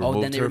 And then they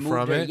removed her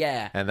from it.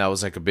 Yeah. And that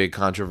was like a big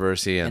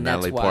controversy, and that's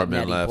Natalie why Portman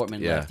Natalie left.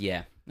 Portman yeah. left.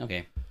 Yeah.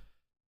 Okay.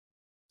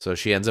 So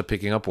she ends up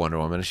picking up Wonder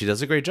Woman, and she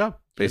does a great job,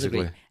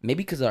 basically.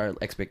 Maybe because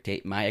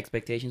my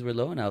expectations were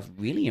low, and I was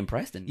really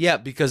impressed. Yeah,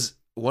 because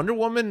Wonder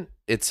Woman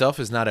itself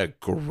is not a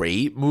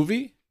great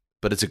movie,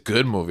 but it's a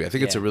good movie. I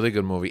think it's a really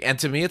good movie. And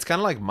to me, it's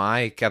kind of like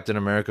my Captain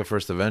America: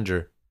 First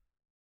Avenger.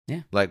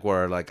 Yeah. Like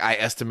where like I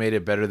estimate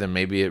it better than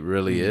maybe it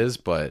really is,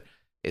 but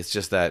it's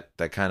just that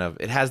kind of,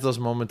 it has those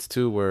moments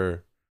too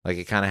where like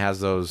it kind of has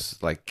those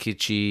like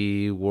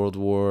kitschy World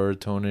War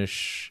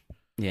tone-ish,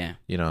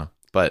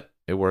 but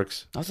it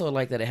works. Also, I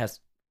like that it has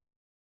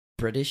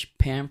British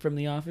Pam from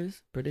The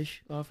Office.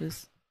 British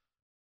Office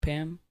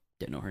Pam.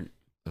 Didn't know her.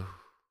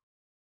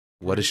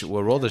 What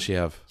role does she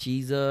have?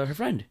 She's her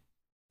friend.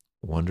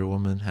 Wonder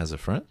Woman has a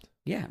friend?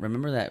 Yeah,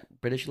 remember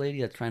that British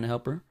lady that's trying to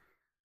help her?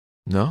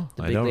 No,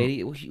 The I big don't.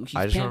 lady.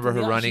 I just remember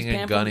her running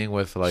and gunning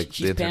with like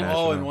she's the Pam-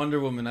 international. Oh, and Wonder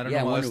Woman. I don't know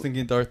why I was Wonder-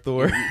 thinking Darth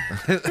Thor.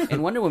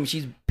 In Wonder Woman,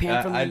 she's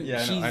Pam from. I know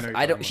what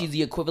you're talking She's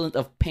the equivalent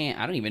of Pam.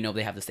 I don't even know if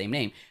they have the same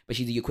name, but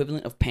she's the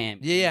equivalent of Pam.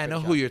 Yeah, I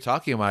know who you're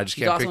talking about. I just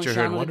She's can't also in picture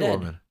her in Shaun of the Wonder Dead.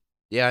 Woman.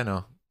 Yeah, I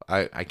know.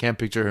 I can't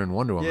picture her in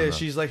Wonder Woman. Yeah, though.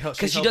 she's like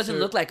because she doesn't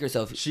look like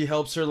herself. She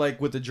helps her like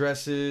with the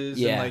dresses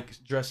Yeah. and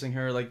like dressing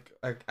her like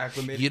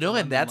acclimated. You know, to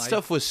and that London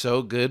stuff was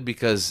so good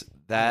because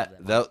that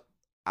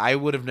I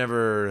would have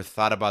never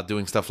thought about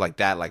doing stuff like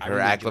that, like I her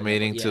really enjoyed that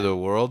acclimating one, to yeah. the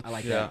world. I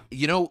like Yeah. that.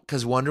 You know,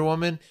 because Wonder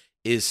Woman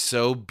is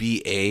so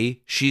BA.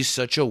 She's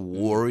such a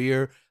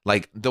warrior.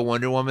 Like the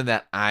Wonder Woman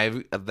that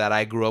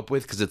I grew up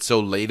with, because it's so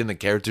late in the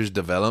character's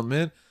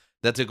development,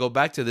 that to go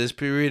back to this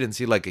period and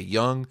see like a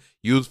young,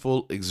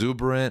 youthful,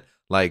 exuberant,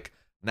 like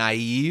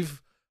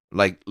naive,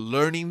 like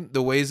learning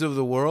the ways of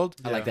the world.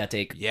 I like that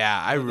take. Yeah,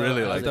 I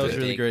really like that was it.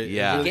 really great.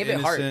 Yeah. Really Gave it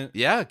heart. innocent.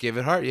 Yeah, give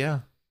it heart. Yeah,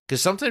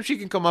 because sometimes she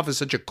can come off as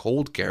such a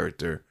cold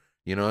character,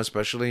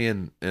 especially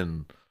in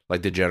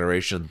like the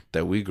generation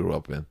that we grew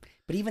up in.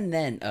 But even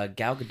then,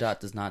 Gal Gadot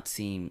does not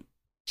seem.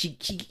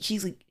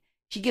 She's like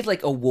she gives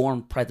like a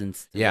warm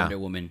presence to Yeah. Wonder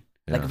Woman,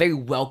 like Yeah. very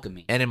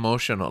welcoming. And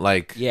emotional,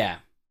 like Yeah.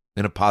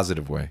 in a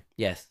positive way.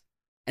 Yes.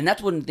 And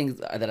that's one of the things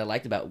that I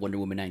liked about Wonder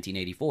Woman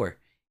 1984.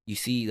 You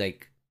see,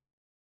 like,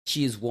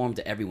 she is warm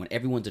to everyone.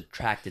 Everyone's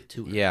attracted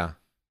to her. Yeah.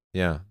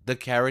 Yeah, the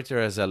character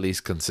is at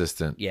least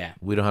consistent. Yeah.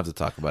 We don't have to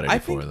talk about it I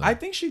before. think though. I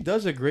think she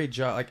does a great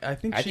job. Like I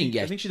think she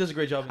does a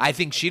great job. I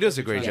think she does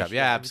a great job.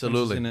 Yeah,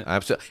 absolutely.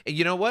 Absolutely.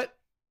 You know what?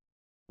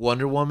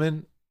 Wonder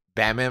Woman,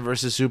 Batman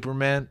versus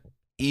Superman,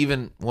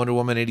 even Wonder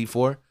Woman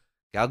 84,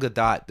 Gal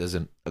Gadot does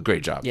a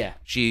great job. Yeah.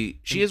 She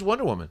is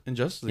Wonder Woman. In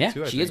Justice League Yeah,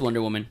 too. she is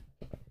Wonder Woman.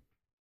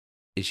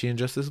 Is she in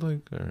Justice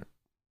League? Or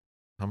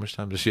how much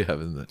time does she have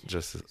in the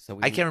Justice? So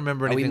I can't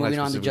remember Are we anything. moving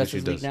like on to specifically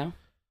Justice she League does. now?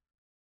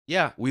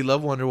 Yeah, we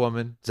love Wonder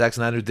Woman. Zack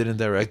Snyder didn't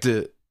direct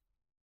it.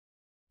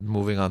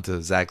 Moving on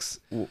to Zack's.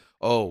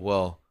 Oh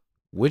well,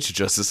 which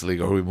Justice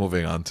League are we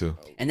moving on to?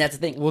 And that's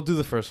the thing. We'll do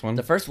the first one.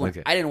 The first one,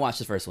 Okay. I didn't watch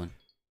the first one.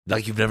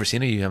 Like you've never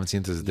seen it? You haven't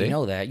seen it to this day? You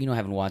know that. You know I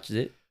haven't watched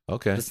it.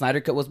 Okay. The Snyder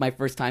Cut was my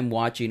first time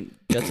watching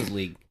Justice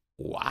League.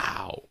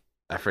 Wow.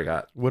 I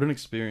forgot. What an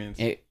experience.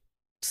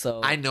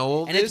 So I know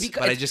all And it's this,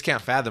 because- but I just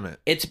can't fathom it.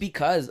 it's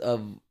because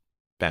of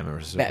Batman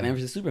versus Superman. Batman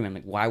vs Superman.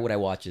 Like, why would I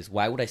watch this?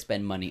 Why would I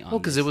spend money on? Well,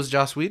 because this? it was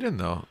Joss Whedon,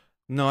 though.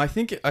 No, I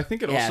think it Yeah,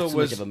 also it's too much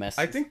was. of a mess.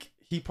 I think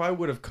he probably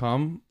would have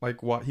come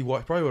probably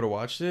would have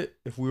watched it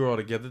if we were all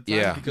together. At the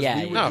time, Yeah. because Yeah,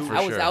 we would No, do- for I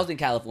was sure. I was in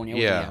California.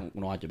 Yeah. I'm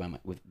gonna watch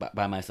it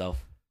by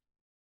myself.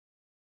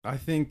 I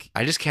think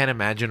I just can't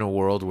imagine a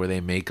world where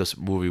they make a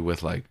movie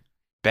with, like,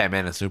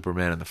 Batman and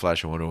Superman and The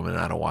Flash and Wonder Woman, and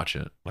I don't watch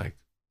it. Like,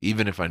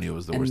 even if I knew it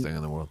was the worst thing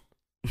in the world.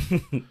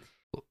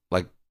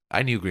 Like,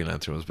 I knew Green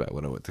Lantern was bad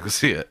when I went to go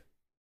see it,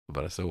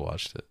 but I still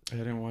watched it. I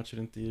didn't watch it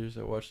in theaters.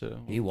 I watched it at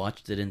home. You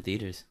watched it in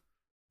theaters.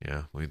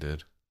 Yeah, we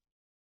did.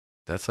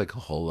 That's like a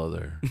whole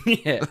other...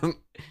 Yeah.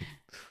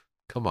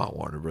 Come on,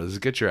 Warner Brothers,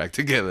 get your act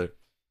together.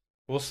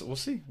 We'll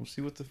see. We'll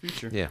see what the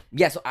future. Yeah.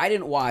 Yeah. So I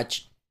didn't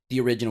watch the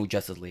original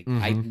Justice League.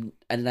 Mhm.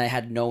 I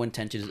had no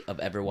intentions of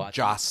ever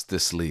watching.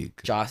 Justice League.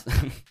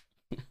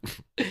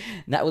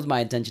 That was my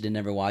intention to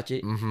never watch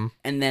it. Mm-hmm.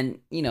 And then,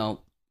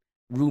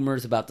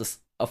 rumors about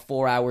a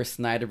 4-hour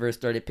Snyderverse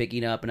started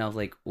picking up, and I was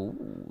like,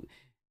 "Ooh,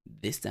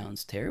 this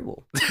sounds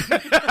terrible."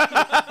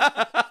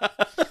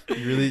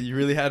 You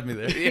really had me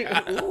there.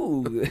 Yeah.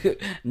 Ooh,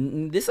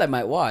 this I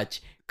might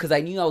watch because I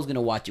knew I was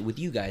gonna watch it with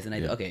you guys, and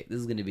I thought, okay, this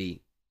is gonna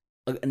be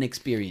an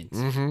experience.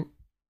 Mm-hmm.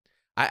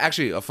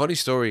 A funny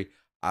story.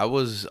 I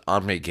was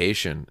on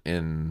vacation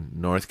in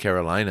North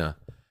Carolina,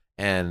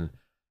 and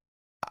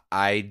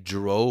I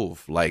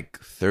drove like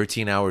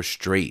 13 hours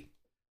straight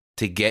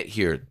to get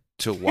here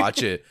to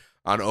watch it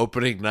on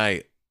opening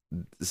night,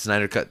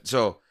 Snyder Cut.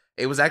 So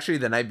it was actually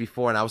the night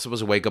before, and I was supposed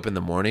to wake up in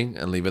the morning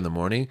and leave in the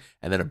morning,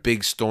 and then a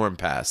big storm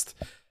passed,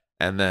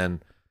 and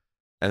then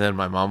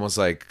my mom was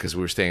like, because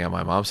we were staying at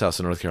my mom's house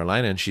in North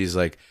Carolina, and she's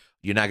like,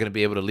 "You're not gonna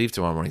be able to leave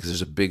tomorrow morning because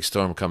there's a big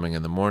storm coming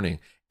in the morning."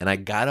 And I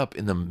got up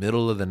in the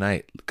middle of the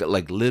night,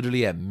 like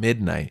literally at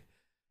midnight,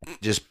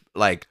 just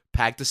like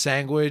packed a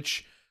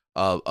sandwich,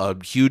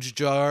 a huge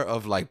jar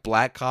of like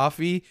black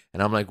coffee,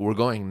 and I'm like, "We're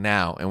going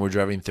now," and we're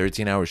driving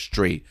 13 hours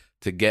straight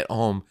to get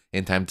home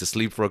in time to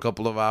sleep for a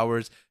couple of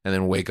hours and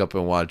then wake up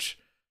and watch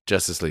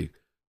Justice League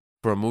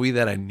for a movie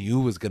that I knew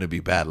was gonna be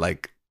bad,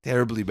 like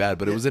terribly bad,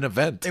 but it was an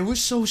event. It was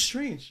so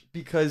strange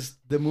because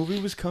the movie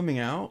was coming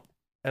out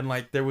and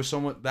like there was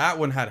someone that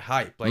one had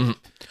hype. Like,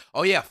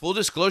 Oh yeah, full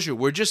disclosure,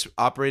 we're just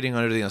operating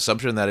under the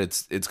assumption that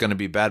it's gonna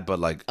be bad, but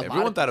like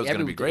everyone thought it was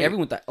gonna be great.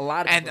 Everyone thought a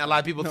lot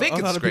of people no, think a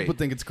it's lot of great. people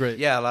think it's great.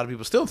 Yeah, a lot of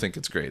people still think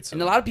it's great. So.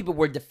 and a lot of people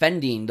were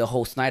defending the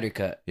whole Snyder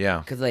Cut Yeah.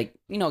 because, like,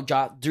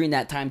 during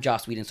that time,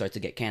 Joss Whedon starts to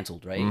get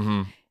canceled, right?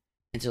 Mm-hmm.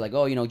 And so, like,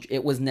 oh,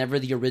 it was never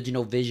the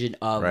original vision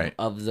of Right.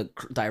 the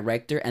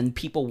director, and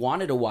people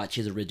wanted to watch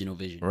his original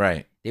vision.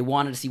 Right. They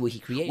wanted to see what he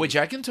created. Which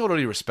I can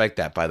totally respect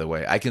that, by the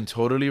way. I can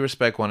totally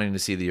respect wanting to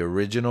see the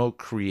original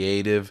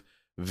creative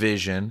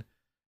vision.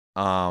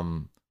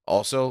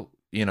 Also,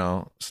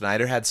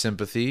 Snyder had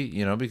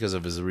sympathy, because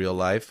of his real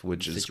life,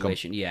 which is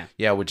situation, yeah.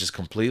 yeah, which is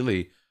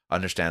completely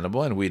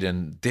understandable, and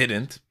Whedon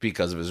didn't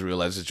because of his real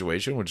life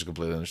situation, which is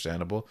completely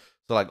understandable.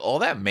 So like all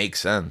that makes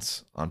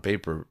sense on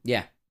paper,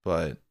 Yeah.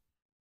 but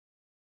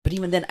But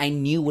even then, I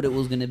knew what it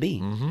was going to be.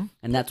 mhm.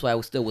 And that's why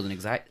I still wasn't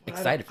excited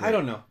for it. I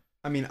don't know.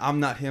 I mean, I'm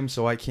not him,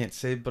 so I can't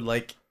say. But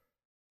like,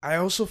 I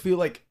also feel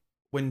like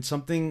when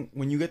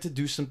you get to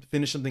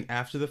finish something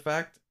after the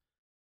fact,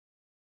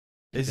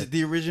 is it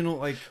the original?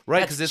 Like,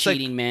 Right, That's because it's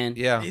cheating, like man.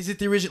 yeah, is it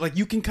the original? Like,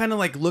 you can kind of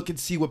like look and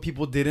see what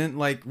people didn't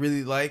like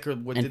really like or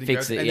what And didn't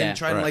fix grab, it, and yeah. then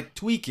try and Right. like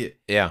tweak it.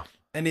 yeah.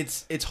 And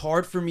it's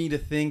hard for me to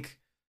think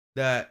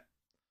that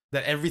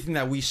everything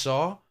that we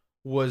saw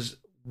was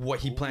what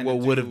he planned. What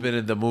to would do. have been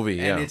in the movie?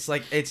 And Yeah. it's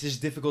like it's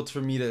just difficult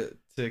for me to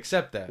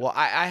accept that. Well,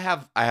 I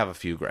have a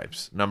few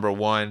gripes. Number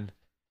one,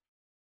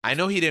 I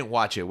know he didn't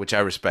watch it, which I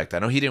respect. I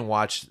know he didn't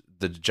watch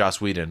the Joss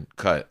Whedon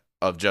cut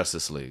of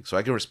Justice League, so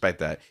I can respect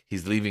that.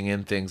 He's leaving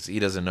in things he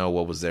doesn't know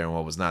what was there and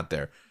what was not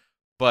there,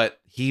 but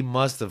he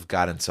must have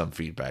gotten some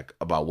feedback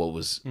about what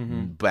was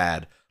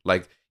bad.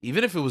 Like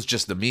even if it was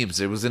just the memes,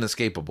 it was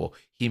inescapable.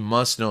 He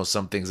must know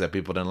some things that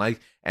people didn't like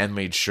and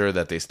made sure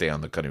that they stay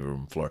on the cutting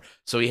room floor.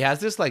 So he has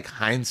this like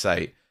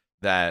hindsight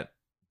that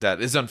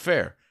is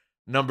unfair.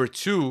 Number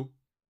two,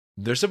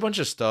 there's a bunch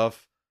of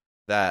stuff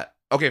that,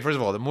 okay, first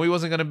of all, the movie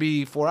wasn't going to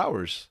be 4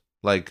 hours.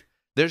 Like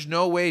There's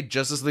no way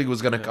Justice League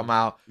was gonna come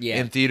out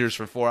in theaters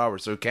for 4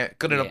 hours, so it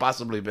couldn't have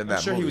possibly been that.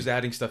 I'm sure movie. he was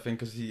adding stuff in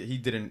because he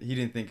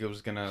didn't think it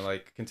was gonna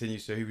like continue,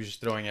 so he was just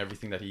throwing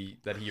everything that he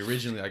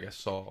originally, I guess,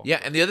 saw. Yeah,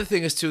 and the other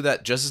thing is too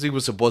that Justice League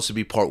was supposed to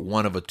be part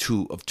one of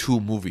two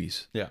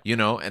movies. Yeah, you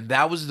know, and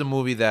that was the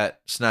movie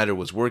that Snyder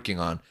was working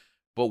on.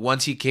 But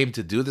once he came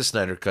to do the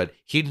Snyder Cut,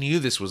 he knew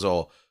this was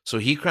all, so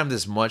he crammed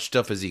as much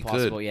stuff as he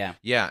could.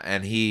 Yeah,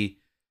 and he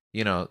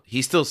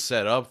still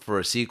set up for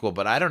a sequel,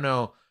 but I don't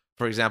know.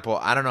 For example,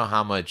 I don't know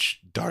how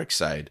much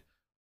Darkseid,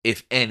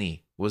 if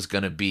any, was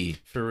gonna be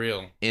for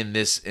real in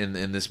this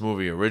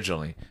movie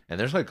originally. And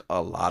there's like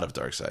a lot of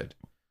Darkseid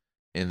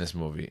in this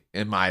movie,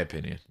 in my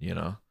opinion. You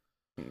know,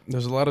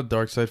 there's a lot of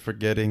Darkseid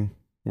forgetting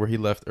where he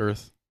left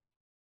Earth,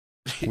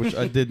 which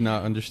I did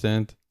not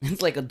understand.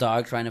 It's like a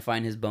dog trying to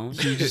find his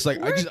bones. He's just like,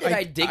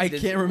 I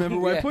can't remember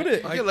where I put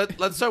it. Okay,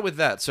 let's start with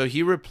that. So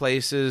he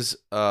replaces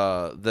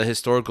the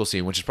historical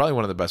scene, which is probably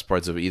one of the best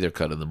parts of either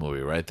cut of the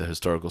movie, right? The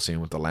historical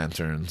scene with the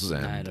lanterns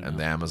and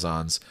the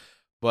Amazons.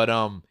 But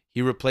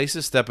he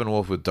replaces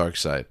Steppenwolf with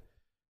Darkseid,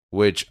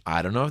 which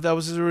I don't know if that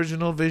was his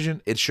original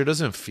vision. It sure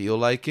doesn't feel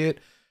like it.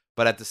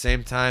 But at the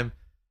same time,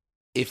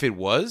 if it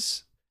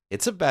was,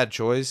 it's a bad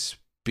choice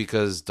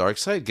because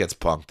Darkseid gets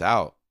punked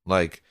out.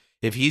 Like,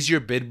 if he's your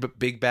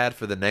big bad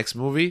for the next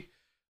movie,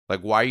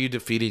 like, why are you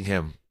defeating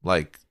him,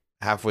 like,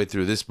 halfway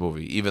through this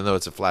movie, even though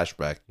it's a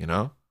flashback, you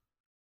know?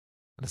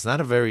 And it's not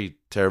a very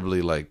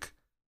terribly, like,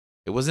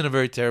 it wasn't a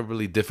very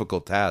terribly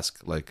difficult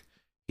task. Like,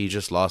 he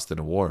just lost in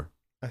a war.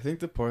 I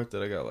think the part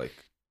that I got,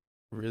 like,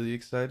 really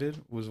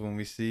excited was when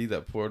we see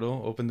that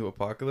portal open to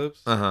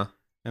Apocalypse. Uh-huh.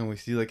 And we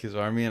see, like, his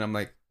army, and I'm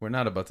like, we're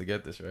not about to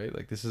get this, right?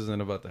 Like, this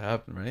isn't about to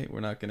happen, right?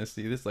 We're not going to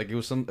see this. Like, it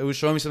was showing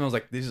me something. I was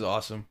like, this is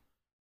awesome.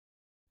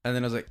 And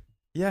then I was like,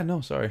 yeah,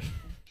 no, sorry.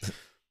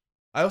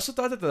 I also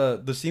thought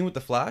that the scene with the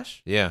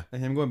Flash, and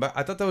him going back,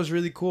 I thought that was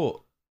really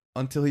cool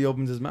until he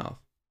opens his mouth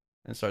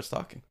and starts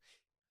talking.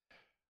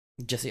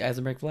 Jesse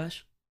Eisenberg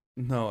Flash?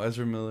 No,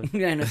 Ezra Miller.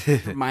 Yeah, no,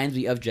 it reminds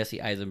me of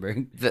Jesse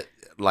Eisenberg.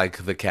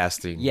 The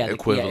casting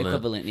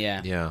equivalent.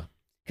 Yeah.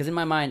 Because in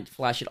my mind,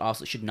 Flash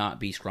should not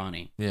be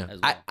scrawny. Yeah. As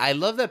well. I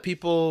love that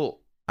people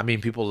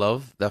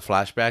love the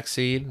flashback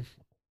scene.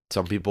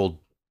 Some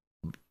people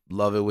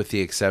love it with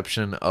the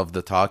exception of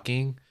the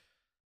talking.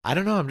 I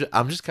don't know.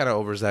 I'm just kind of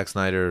over Zack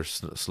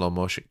Snyder's slow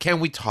motion. Can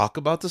we talk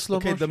about the slow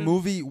motion? Okay, the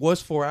movie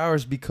was 4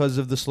 hours because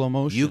of the slow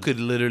motion. You could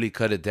literally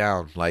cut it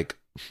down. Like,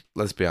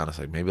 let's be honest,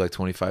 like maybe like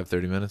 25,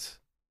 30 minutes.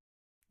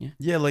 Yeah.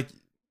 Yeah, like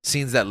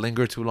scenes that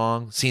linger too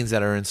long, scenes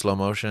that are in slow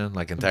motion,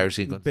 like entire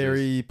sequences.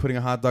 Barry putting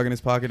a hot dog in his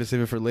pocket to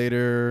save it for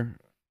later.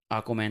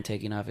 Aquaman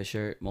taking off his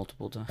shirt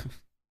multiple times.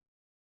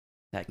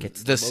 That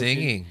gets the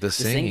singing. The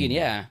singing,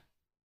 yeah.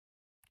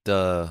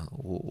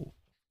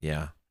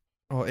 Yeah.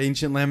 Oh,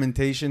 Ancient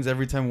Lamentations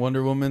every time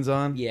Wonder Woman's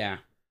on. Yeah.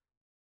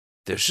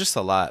 There's just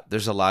a lot.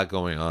 There's a lot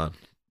going on.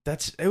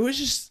 It was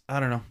just, I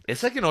don't know.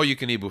 It's like an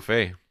all-you-can-eat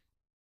buffet.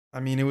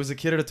 I mean, it was a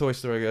kid at a toy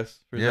store, I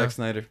guess, for Zack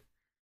Snyder.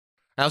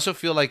 I also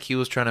feel like he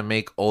was trying to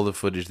make all the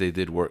footage they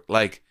did work.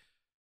 Like,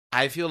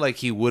 I feel like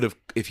he would have,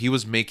 if he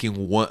was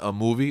making a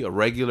movie, a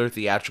regular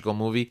theatrical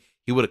movie,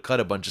 he would have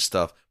cut a bunch of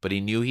stuff. But he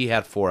knew he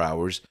had 4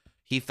 hours.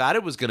 He thought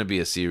it was going to be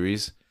a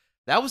series.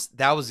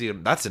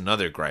 That's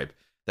another gripe.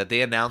 That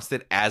they announced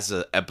it as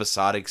an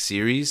episodic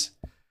series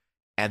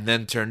and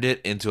then turned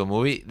it into a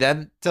movie.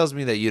 That tells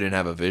me that you didn't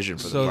have a vision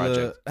for the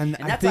project. And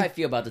that's how I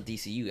feel about the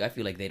DCU. I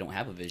feel like they don't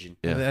have a vision.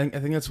 Yeah. I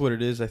think that's what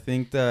it is. I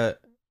think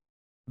that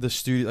the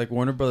studio, like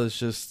Warner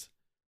Brothers,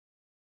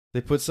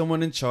 they put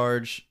someone in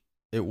charge.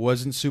 It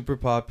wasn't super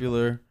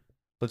popular.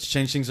 Let's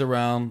change things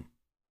around.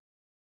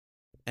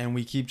 And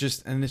we keep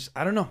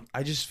I don't know.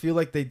 I just feel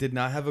like they did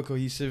not have a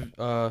cohesive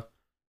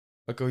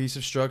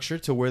structure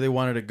to where they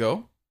wanted to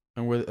go.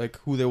 And where, like,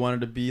 who they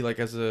wanted to be, like,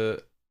 as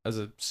a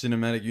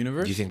cinematic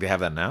universe. Do you think they have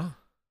that now?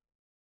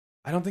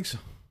 I don't think so.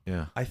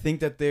 Yeah. I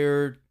think that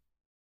they're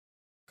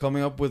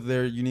coming up with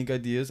their unique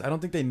ideas. I don't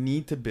think they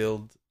need to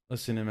build a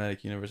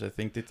cinematic universe. I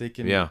think that they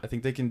can. Yeah. I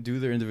think they can do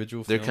their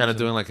individual. They're kind of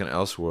doing like an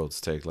Elseworlds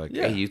take. Like,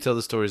 hey, you tell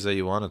the stories that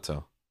you want to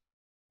tell.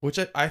 Which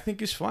I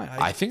think is fine.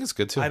 I think it's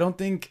good too. I don't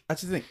think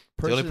that's the thing.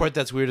 The only part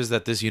that's weird is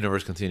that this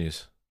universe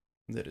continues.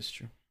 That is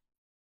true.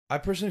 I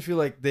personally feel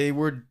like they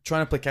were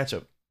trying to play catch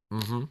up.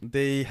 Mm-hmm.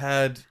 They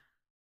had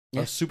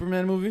a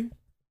Superman movie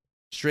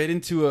straight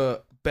into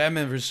a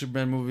Batman vs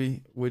Superman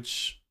movie,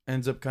 which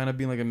ends up kind of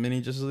being like a mini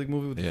Justice League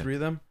movie with the three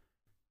of them,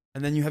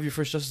 and then you have your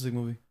first Justice League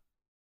movie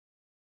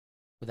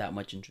without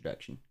much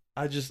introduction.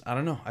 I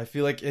don't know. I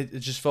feel like it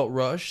just felt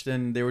rushed,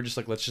 and they were just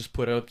like, let's just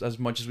put out as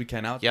much as we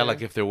can out there. Yeah,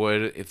 like if there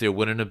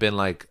wouldn't have been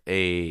like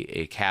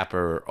a Cap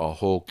or a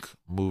Hulk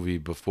movie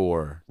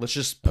before. Let's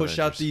just push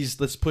out these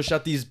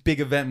big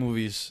event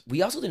movies.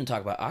 We also didn't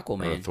talk about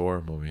Aquaman. Or a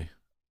Thor movie.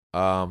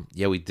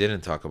 Yeah, we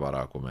didn't talk about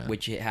Aquaman.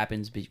 Which it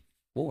happens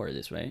before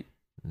this, right?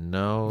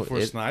 No.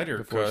 Before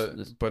Snyder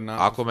cut, but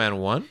not Aquaman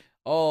 1?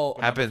 Oh.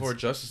 Happens before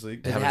Justice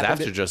League. It happens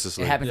after Justice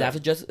League. It happens after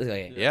Justice League?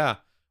 Okay. Yeah.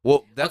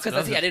 Well, that's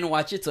because I didn't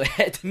watch it, so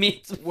to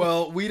me...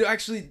 Well, we were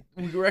actually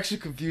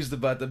confused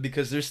about that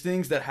because there's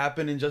things that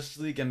happen in Justice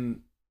League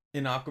and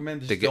in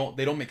Aquaman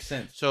they don't make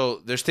sense.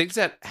 So there's things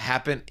that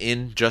happen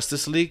in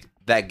Justice League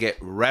that get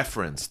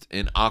referenced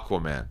in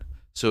Aquaman.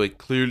 So it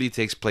clearly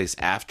takes place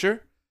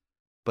after,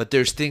 but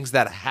there's things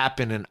that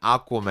happen in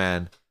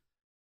Aquaman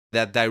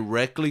that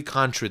directly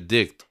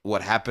contradict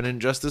what happened in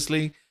Justice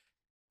League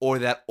or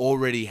that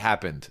already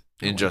happened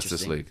in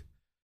Justice League.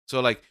 So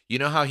like, you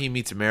know how he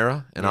meets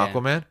Mera in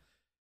Aquaman?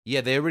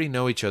 Yeah, they already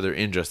know each other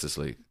in Justice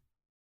League.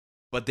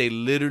 But they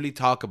literally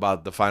talk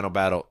about the final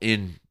battle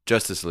in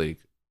Justice League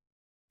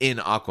in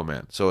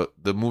Aquaman. So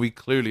the movie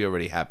clearly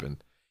already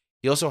happened.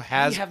 He also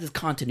has... You have this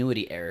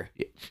continuity error.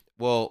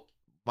 Well,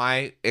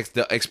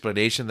 the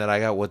explanation that I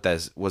got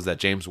was that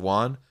James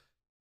Wan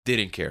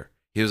didn't care.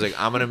 He was like,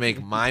 I'm going to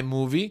make my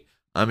movie.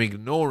 I'm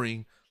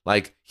ignoring...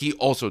 Like, he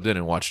also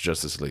didn't watch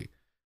Justice League.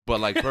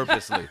 But, like,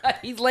 purposely.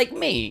 He's like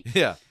me.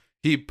 Yeah.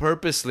 He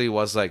purposely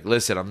was like,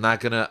 listen, I'm not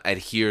going to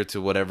adhere to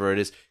whatever it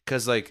is.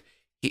 Because, like,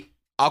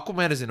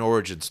 Aquaman is an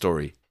origin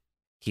story.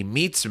 He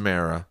meets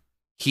Mera.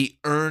 He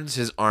earns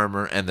his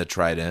armor and the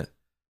trident.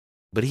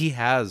 But he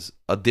has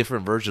a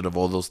different version of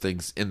all those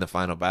things in the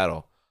final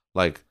battle.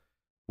 Like,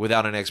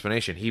 without an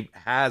explanation. He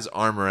has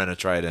armor and a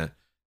trident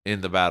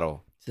in the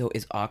battle. So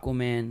is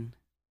Aquaman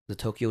the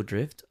Tokyo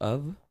Drift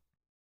of...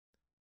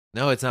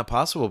 No, it's not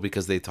possible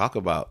because they talk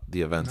about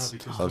the events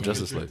of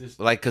Justice League.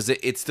 Like, because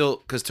it's still...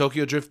 Because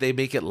Tokyo Drift, they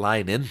make it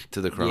line into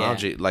the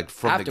chronology. Like,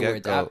 from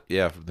Afterwards, the get-go.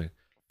 Yeah, from the...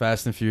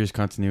 Fast and Furious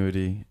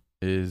continuity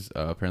is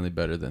apparently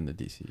better than the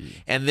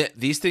DCE. And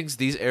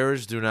these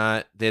errors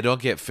they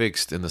don't get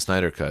fixed in the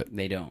Snyder Cut.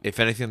 They don't. If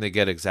anything, they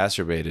get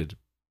exacerbated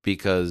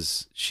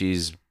because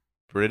she's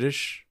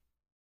British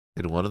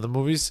in one of the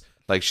movies.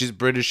 Like, she's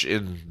British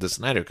in the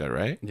Snyder Cut,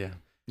 right? Yeah.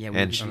 Yeah,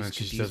 and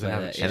she doesn't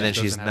have, and then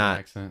she's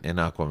not an in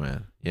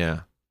Aquaman.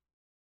 Yeah.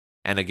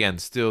 And again,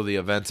 still the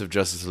events of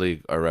Justice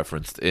League are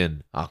referenced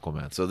in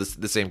Aquaman. So this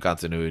the same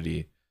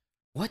continuity.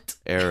 What?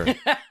 Error.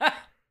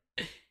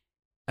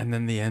 And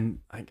then the end,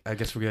 I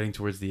guess we're getting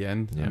towards the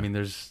end. Yeah. I mean,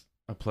 there's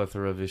a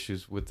plethora of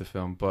issues with the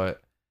film,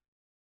 but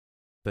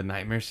the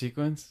nightmare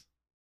sequence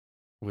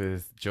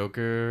with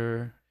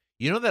Joker...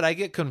 You know that I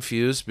get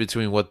confused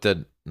between what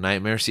the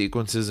nightmare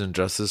sequences in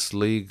Justice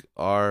League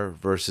are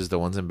versus the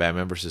ones in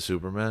Batman versus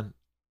Superman.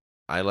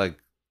 I like...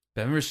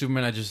 Batman versus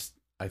Superman,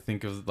 I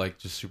think of like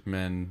just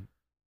Superman...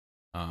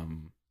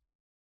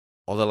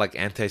 all the like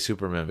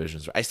anti-Superman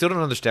visions. I still don't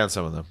understand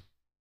some of them.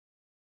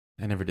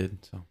 I never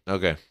did, so...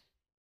 Okay.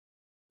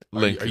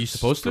 Are you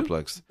supposed to?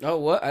 Perplexed. Oh,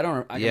 what? I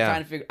don't. I'm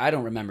trying to figure. I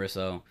don't remember.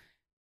 So,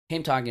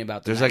 him talking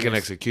about there's like an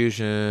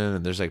execution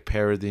and there's like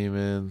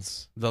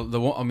parademons. The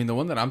one. I mean, the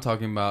one that I'm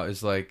talking about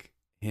is like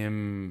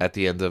him at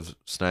the end of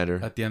Snyder.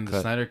 At the end of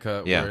the Snyder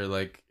Cut, where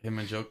like him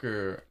and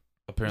Joker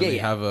apparently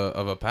have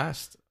a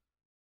past.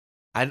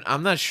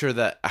 I'm not sure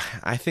that.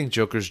 I think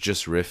Joker's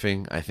just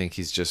riffing. I think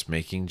he's just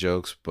making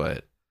jokes,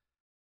 but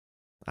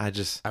I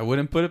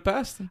wouldn't put it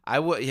past him. I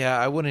would. Yeah,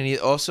 I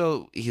wouldn't.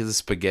 Also, the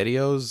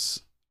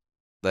SpaghettiOs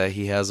that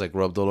he has like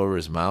rubbed all over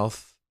his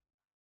mouth.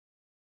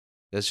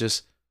 That's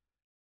just...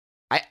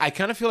 I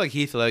kind of feel like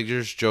Heath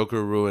Ledger's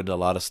Joker ruined a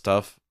lot of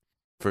stuff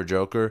for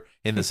Joker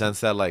in the sense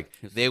that like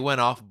they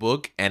went off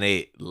book and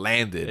it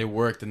landed. It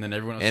worked, and then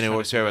everyone else... And it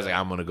worked, so everyone's like,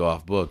 I'm going to go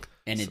off book.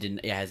 And it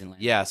didn't. It hasn't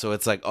landed. Yeah, so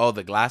it's like, oh,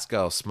 the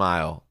Glasgow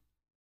smile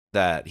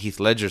that Heath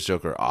Ledger's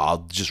Joker,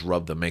 I'll just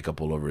rub the makeup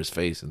all over his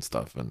face and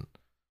stuff. And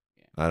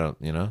I don't,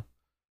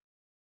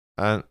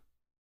 I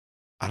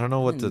don't know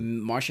what the...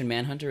 Martian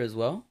Manhunter as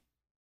well?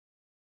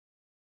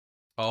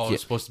 Oh,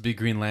 it's supposed to be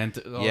Green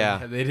Lantern. Oh,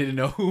 yeah, they didn't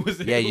know who was.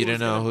 Yeah, you didn't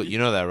know who. You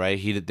know that, right?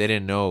 They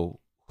didn't know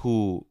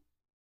who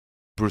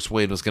Bruce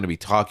Wayne was going to be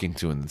talking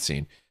to in the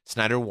scene.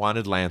 Snyder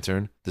wanted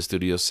Lantern. The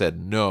studio said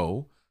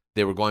no.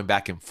 They were going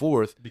back and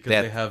forth because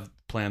they have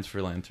plans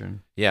for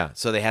Lantern. Yeah,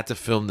 so they had to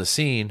film the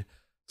scene.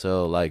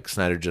 So like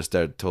Snyder just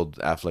told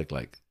Affleck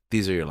like,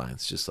 these are your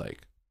lines. Just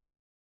like,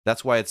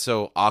 that's why it's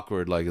so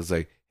awkward. Like it's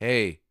like,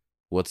 hey,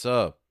 what's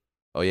up?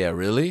 Oh yeah,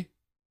 really?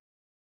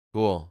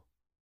 Cool.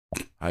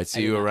 I'd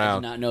see you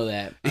around. I did not know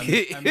that.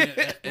 I mean,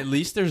 at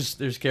least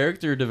there's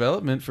character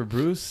development for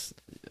Bruce.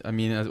 I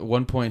mean, at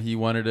one point he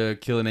wanted to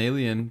kill an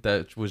alien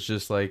that was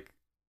just like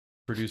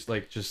produced,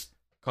 like just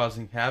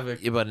causing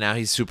havoc. Yeah, but now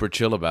he's super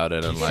chill about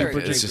it, and like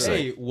it's just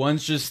like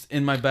one's just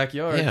in my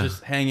backyard,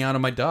 just hanging out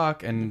on my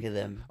dock, and look at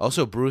them.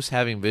 Also, Bruce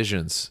having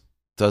visions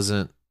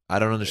doesn't. I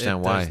don't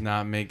understand why. It does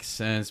not make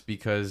sense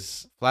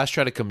because Flash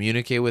tried to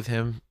communicate with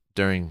him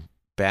during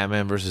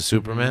Batman versus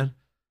Superman,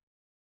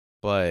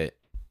 but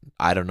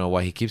I don't know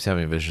why he keeps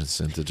having visions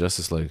into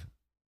Justice League.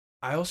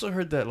 I also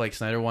heard that like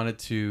Snyder wanted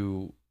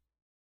to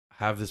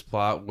have this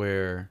plot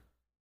where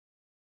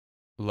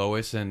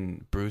Lois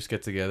and Bruce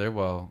get together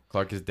while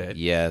Clark is dead.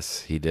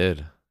 Yes, he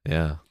did.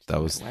 Yeah,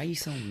 that was. Why are you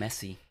so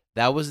messy?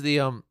 That was the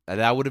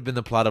That would have been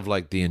the plot of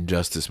like the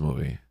Injustice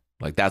movie.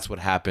 Like that's what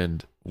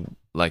happened,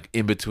 like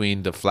in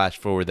between the flash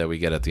forward that we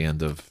get at the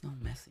end of so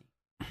messy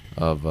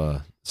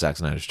of Zack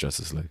Snyder's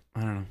Justice League.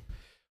 I don't know.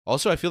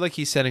 Also, I feel like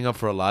he's setting up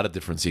for a lot of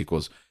different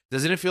sequels.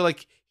 Doesn't it feel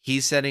like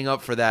he's setting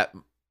up for that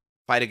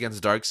fight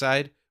against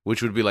Darkseid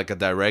which would be like a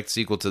direct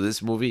sequel to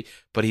this movie,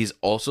 but he's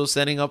also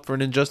setting up for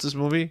an Injustice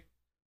movie.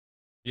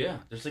 Yeah,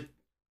 there's like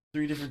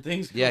 3 different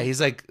things. Yeah,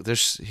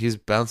 he's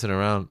bouncing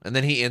around, and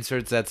then he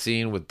inserts that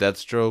scene with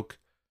Deathstroke.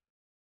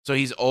 So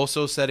he's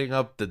also setting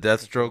up the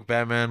Deathstroke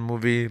Batman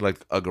movie, like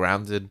a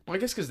grounded. Well, I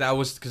guess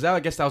I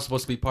guess that was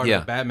supposed to be part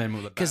of the Batman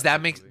movie. Because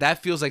that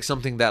feels like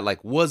something that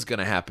like was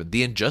gonna happen.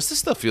 The Injustice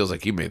stuff feels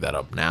like he made that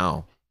up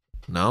now.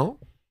 No?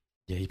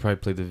 Yeah, he probably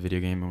played the video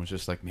game and was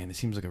just like, man, this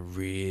seems like a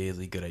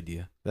really good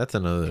idea. That's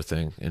another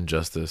thing.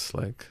 Injustice,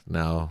 like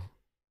now,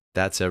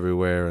 that's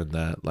everywhere, and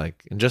that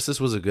like Injustice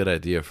was a good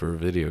idea for a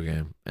video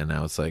game, and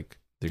now it's like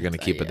they're gonna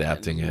keep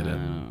adapting it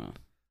and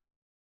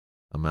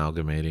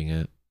amalgamating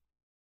it.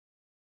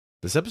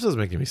 This episode's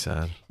making me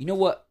sad. You know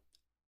what?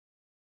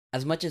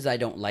 As much as I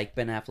don't like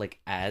Ben Affleck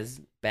as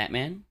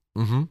Batman,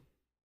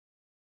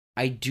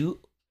 I do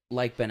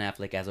like Ben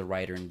Affleck as a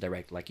writer and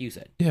director, like you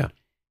said. Yeah.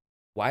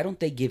 Why don't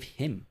they give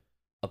him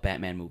a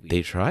Batman movie?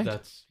 They tried.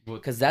 That's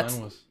what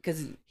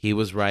because he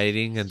was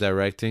writing and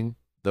directing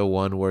the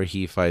one where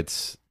he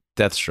fights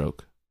Deathstroke.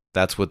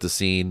 That's what the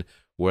scene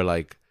where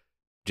like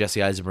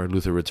Jesse Eisenberg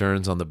Luthor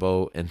returns on the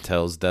boat and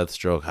tells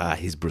Deathstroke,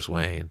 he's Bruce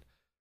Wayne.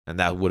 And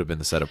that would have been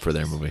the setup for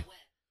their movie.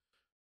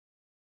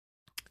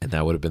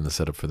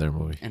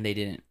 And they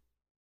didn't.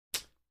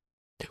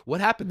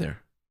 What happened there?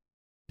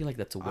 I feel like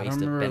that's a I waste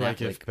don't remember of Ben like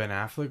Affleck. if Ben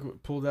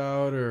Affleck pulled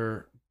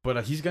out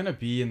but he's gonna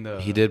be in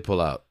the. He did pull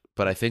out,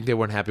 but I think they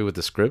weren't happy with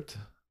the script.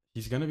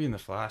 He's gonna be in the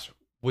Flash.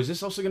 Was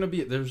this also gonna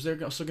be? There's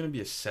there also gonna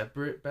be a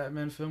separate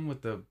Batman film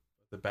with the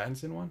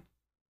Pattinson one?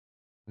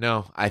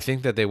 No, I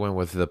think that they went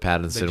with the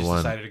Pattinson one.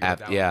 decided to go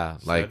down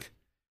instead. Like,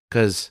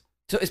 because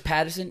So is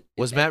Patterson?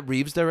 was Matt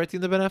Reeves directing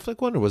the Ben Affleck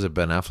one, or was it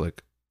Ben Affleck?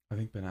 I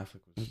think Ben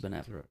Affleck was. Ben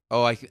Affleck.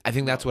 Oh, I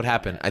think that's what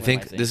happened. I what am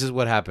think I saying? this is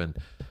what happened,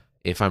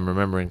 if I'm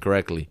remembering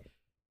correctly.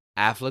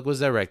 Affleck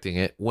was directing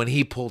it. When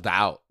he pulled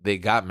out, they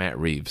got Matt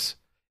Reeves.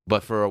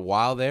 But for a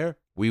while there,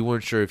 we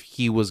weren't sure if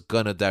he was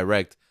gonna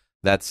direct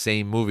that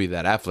same movie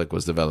that Affleck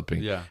was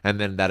developing. Yeah. And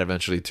then that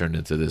eventually turned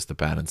into the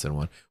Pattinson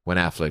one when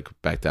Affleck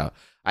backed out.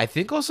 I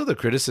think also the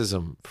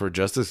criticism for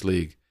Justice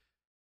League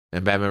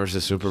and Batman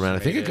vs. Superman, I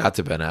think it got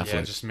to Ben Affleck. Yeah,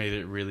 it just made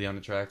it really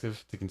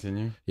unattractive to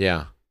continue.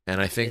 Yeah. And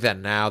I think that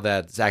now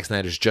that Zack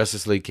Snyder's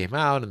Justice League came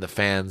out and the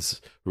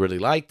fans really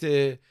liked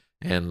it,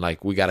 and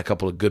like we got a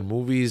couple of good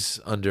movies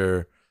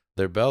under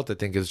their belt, I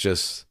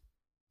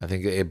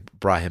think it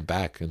brought him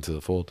back into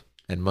the fold.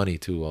 And money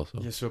too also.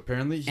 Yeah, so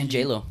apparently And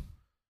J-Lo.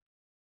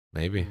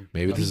 Maybe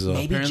this is all.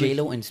 Maybe Apparently-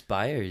 J-Lo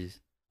inspires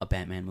a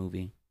Batman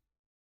movie.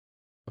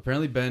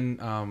 Apparently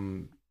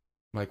Ben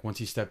like once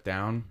he stepped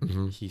down,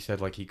 Mhm. he said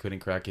like he couldn't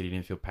crack it, he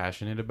didn't feel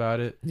passionate about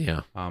it.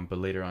 Yeah. But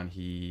later on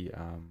he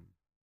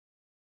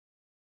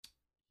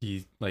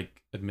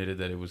like admitted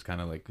that it was kind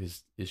of like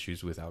his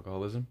issues with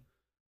alcoholism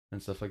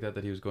and stuff like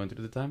that he was going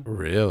through at the time.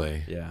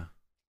 Really? Yeah.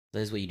 That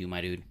is what you do,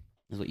 my dude.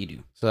 That's what you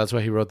do. So that's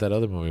why he wrote that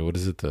other movie. What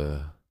is it?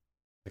 The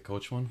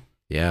Coach one?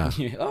 Yeah.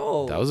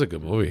 Oh, That was a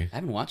good movie. I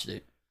haven't watched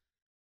it.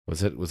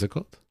 What's it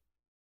called?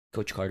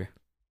 Coach Carter.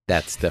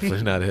 That's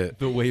definitely not it.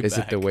 The Way Is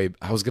Back. it the way?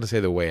 I was gonna say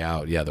the way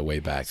out. Yeah, the way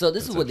back. So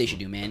this is what they should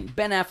do, man.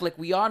 Ben Affleck,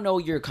 we all know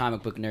you're a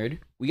comic book nerd.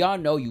 We all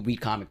know you read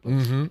comic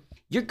books. Mm-hmm.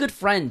 You're good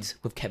friends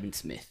with Kevin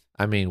Smith.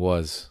 I mean,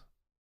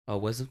 Oh,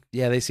 was it?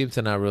 yeah, they seem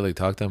to not really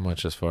talk that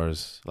much as far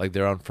as like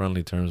they're on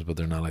friendly terms, but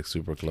they're not like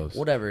super close.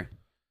 Whatever.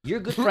 You're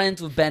good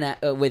friends with you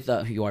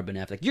are Ben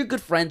Affleck. You're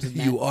good friends with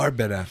Matt. You are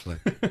Ben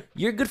Affleck.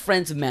 You're good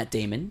friends with Matt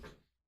Damon.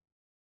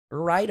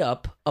 Write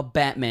up a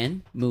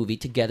Batman movie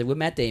together with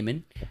Matt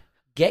Damon.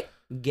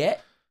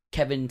 Get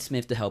Kevin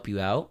Smith to help you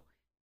out.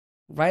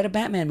 Write a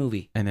Batman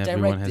movie. And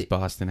everyone Direct has it.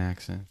 Boston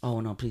accents. Oh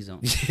no, please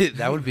don't.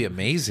 That would be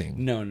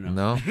amazing. No. No?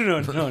 No.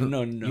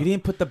 You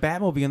didn't put the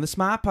Batmobile in the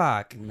Smart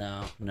Park.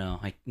 No.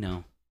 I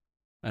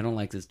don't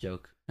like this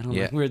joke. I don't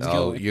Yeah. like where it's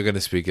Oh, going. you're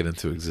gonna speak it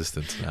into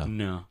existence now.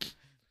 No.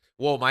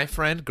 Well, my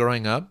friend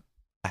growing up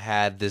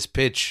had this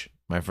pitch.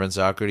 My friend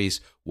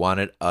Socrates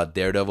wanted a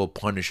Daredevil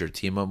Punisher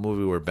team up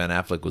movie where Ben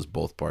Affleck was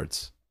both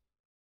parts.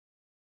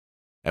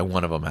 And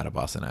one of them had a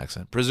Boston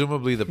accent.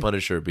 Presumably the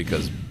Punisher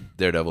because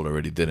Daredevil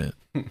already didn't.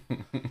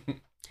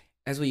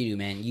 That's what you do,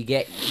 man. You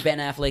get Ben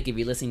Affleck. If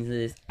you're listening to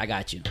this, I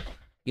got you.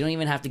 You don't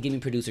even have to give me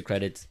producer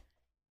credits.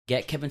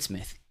 Get Kevin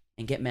Smith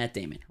and get Matt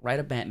Damon. Write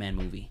a Batman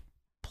movie.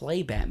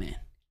 Play Batman.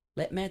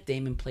 Let Matt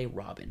Damon play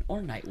Robin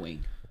or Nightwing.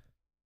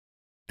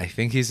 I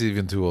think he's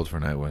even too old for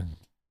Nightwing.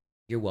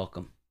 You're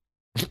welcome.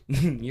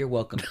 You're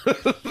welcome.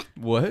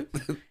 What?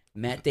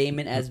 Matt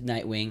Damon as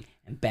Nightwing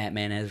and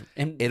Batman as...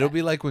 And It'll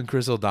be like when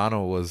Chris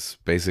O'Donnell was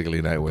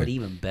basically But Nightwing.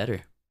 even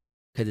better.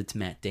 Because it's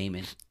Matt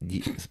Damon.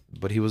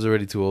 But he was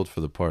already too old for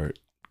the part,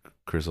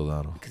 Chris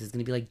O'Donnell. Because it's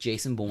going to be like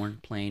Jason Bourne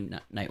playing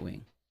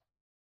Nightwing.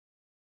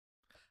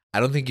 I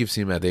don't think you've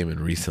seen Matt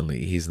Damon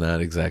recently. He's not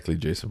exactly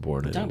Jason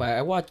Bourne I'm talking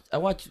anymore. about, I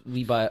watched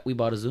We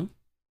Bought a Zoo.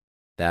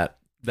 That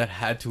That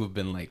had to have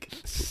been like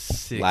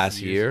 6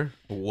 last years. year?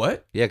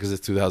 What? Yeah, because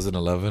it's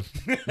 2011.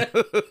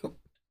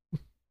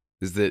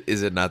 Is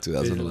it not When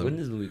 2011? did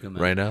this movie come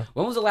out? Right now?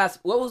 What was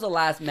the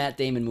last Matt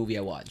Damon movie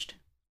I watched?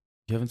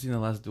 You haven't seen The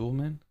Last Duel,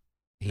 man?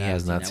 He I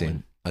has haven't not that seen.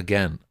 one.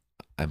 Again,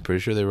 I'm pretty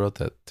sure they wrote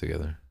that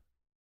together.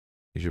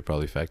 You should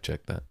probably fact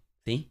check that.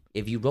 See,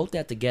 if you wrote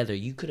that together,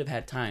 you could have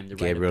had time to write.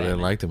 Gabriel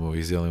didn't like the movie.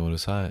 He's the only one who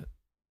saw it.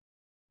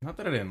 Not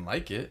that I didn't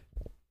like it.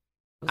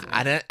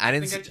 I didn't. I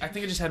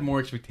think I just had more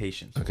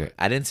expectations. Okay,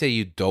 I didn't say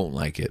you don't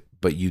like it,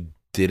 but you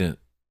didn't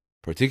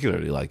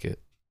particularly like it.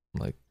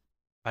 Like,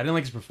 I didn't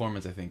like his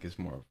performance. I think is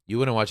more. you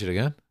wouldn't watch it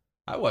again?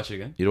 I watch it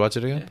again. You'd watch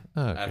it again?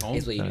 Yeah. Oh, okay. At home.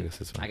 Here's what you I do. guess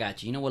that's fine. I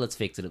got you. You know what? Let's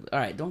fix it. All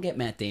right, don't get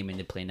Matt Damon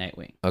to play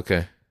Nightwing.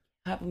 Okay.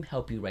 Have him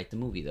help you write the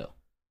movie though,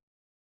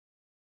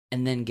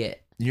 and then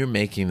get You're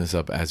making this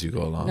up as you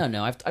go along.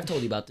 no. I've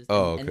told you about this.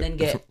 Oh, okay. And then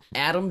get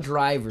Adam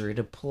Driver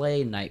to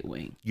play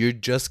Nightwing. You're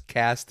just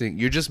casting.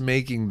 You're just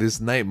making this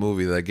night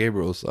movie that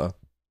Gabriel saw.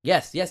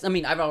 Yes. I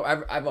mean, I've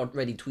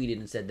already tweeted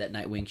and said that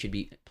Nightwing should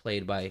be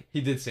played by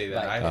He did say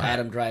that.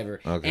 Adam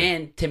Driver, Okay.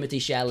 and Timothy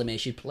Chalamet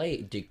should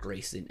play Dick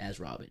Grayson as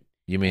Robin.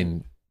 You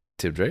mean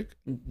Tim Drake?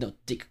 No,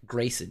 Dick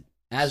Grayson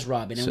as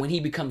Robin, and So- when he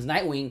becomes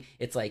Nightwing,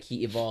 it's like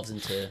he evolves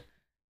into.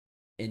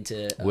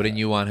 Wouldn't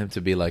you want him to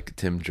be like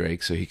Tim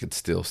Drake so he could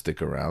still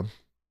stick around?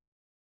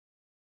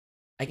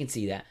 I can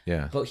see that,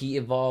 Yeah. but he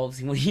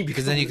evolves when he becomes.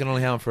 Because then you can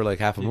only have him for like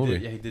half a movie.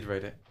 He did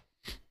write it.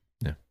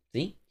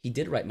 See, he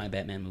did write my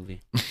Batman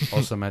movie.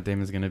 Also, Matt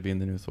Damon's gonna be in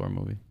the new Thor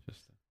movie.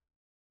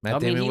 Matt I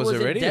mean, Damon he was was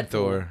in already in Deadpool.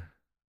 Thor.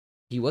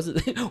 He wasn't.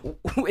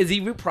 Is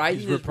he reprising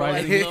He's his role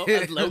as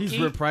reprising- Loki? He's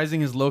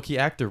reprising his Loki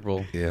actor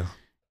role. Yeah.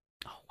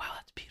 Oh wow,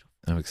 that's beautiful.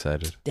 I'm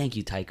excited. Thank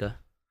you, Taika.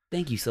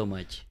 Thank you so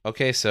much.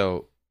 Okay,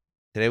 so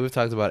today we've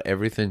talked about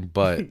everything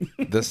but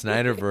the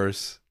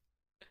Snyderverse.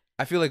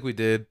 I feel like we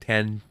did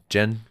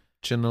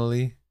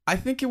tangentially. I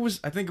think it was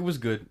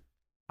good.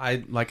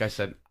 Like I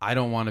said, I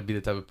don't want to be the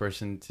type of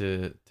person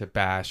to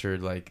bash or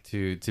like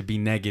to be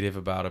negative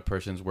about a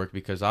person's work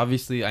because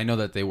obviously I know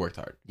that they worked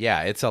hard.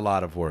 Yeah, it's a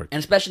lot of work. And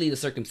especially the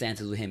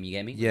circumstances with him. You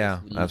get me? Yeah,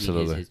 Losing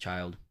absolutely. His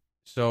child.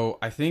 So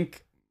I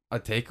think a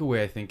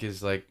takeaway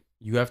is like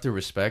you have to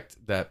respect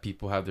that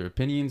people have their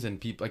opinions and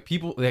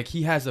people like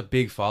he has a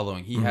big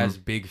following. He has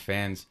big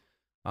fans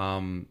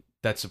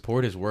that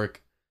support his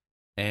work.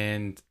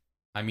 And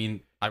I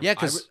mean, I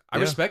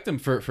respect him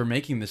for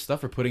making this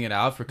stuff, for putting it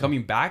out, for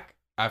coming back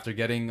after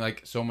getting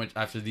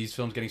after these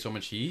films getting so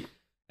much heat.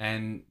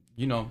 And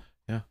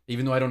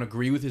even though I don't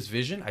agree with his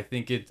vision, I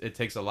think it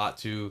takes a lot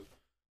to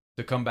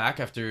come back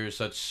after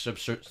such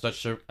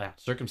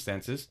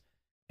circumstances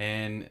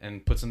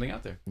and put something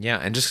out there. Yeah,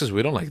 and just because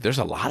we don't there's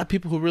a lot of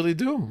people who really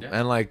do,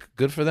 and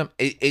good for them.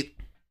 It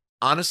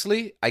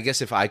honestly, I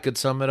guess if I could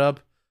sum it up,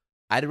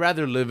 I'd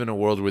rather live in a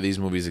world where these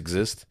movies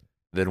exist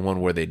than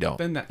one where they don't.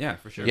 Then that, yeah,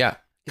 for sure. Yeah,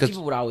 Because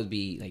people would always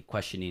be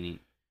questioning.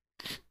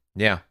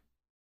 Yeah,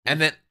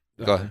 and then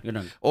go ahead. You're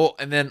done. Oh,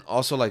 and then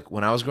also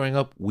when I was growing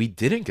up, we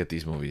didn't get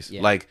these movies.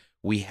 Yeah.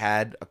 We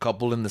had a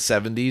couple in the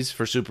 70s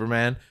for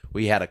Superman.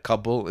 We had a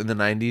couple in the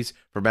 90s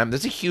for Batman.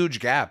 There's a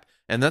huge gap,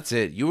 and that's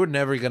it. You were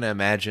never gonna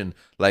imagine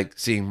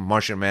seeing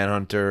Martian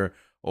Manhunter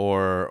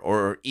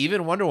or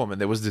even Wonder Woman.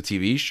 There was the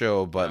TV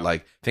show,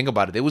 but think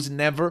about it. There was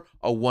never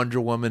a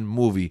Wonder Woman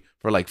movie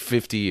for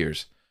 50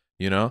 years.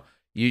 You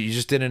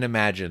just didn't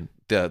imagine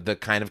the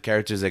kind of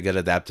characters that get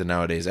adapted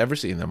nowadays, ever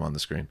seeing them on the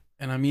screen.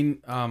 And I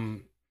mean,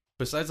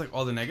 besides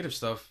all the negative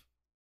stuff,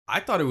 I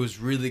thought it was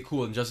really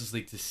cool in Justice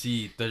League to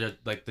see the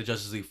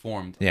Justice League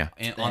formed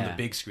on the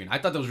big screen. I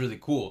thought that was really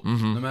cool.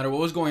 Mm-hmm. No matter what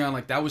was going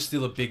on, that was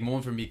still a big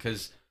moment for me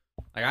because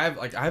I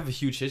have a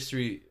huge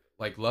history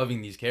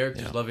loving these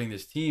characters, loving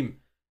this team,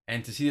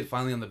 and to see it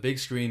finally on the big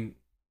screen,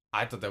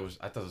 I thought that was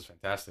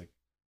fantastic.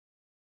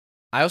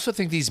 I also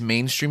think these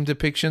mainstream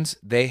depictions,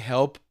 they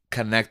help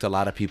connect a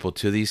lot of people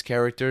to these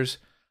characters.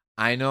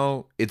 I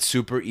know it's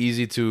super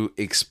easy to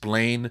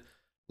explain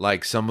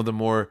some of the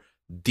more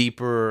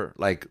deeper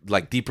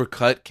deeper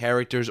cut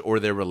characters or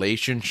their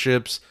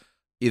relationships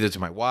either to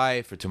my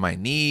wife or to my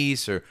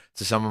niece or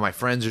to some of my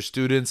friends or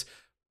students.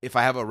 If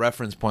I have a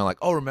reference point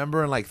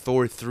remember in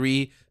Thor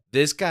 3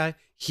 this guy,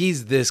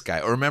 he's this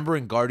guy, or remember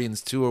in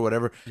Guardians 2 or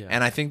whatever. Yeah.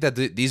 And I think that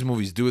these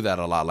movies do that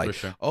a lot. For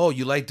sure. Oh,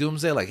 you like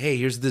Doomsday? Hey,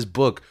 here's this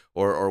book,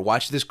 or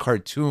watch this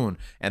cartoon.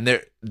 And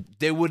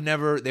they wouldn't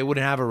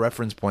have a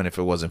reference point if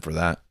it wasn't for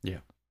that. Yeah.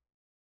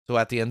 So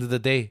at the end of the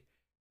day,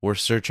 we're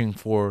searching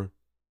for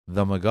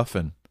the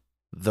MacGuffin,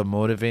 the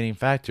motivating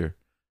factor,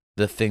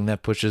 the thing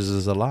that pushes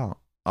us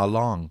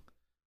along.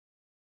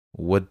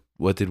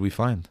 What did we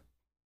find?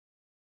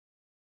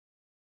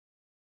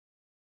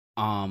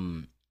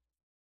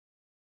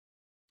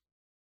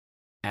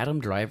 Adam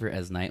Driver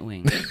as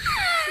Nightwing.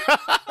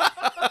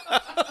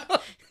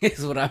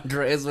 It's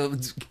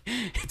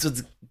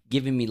what's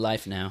giving me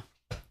life now.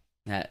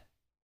 That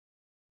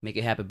make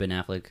it happen, Ben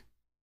Affleck.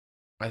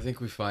 I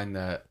think we find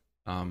that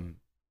no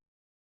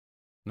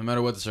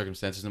matter what the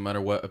circumstances, no matter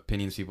what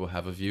opinions people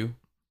have of you,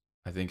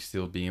 I think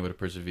still being able to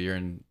persevere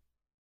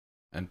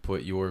and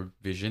put your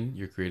vision,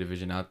 your creative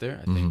vision out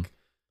there, I think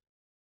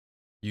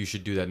you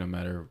should do that no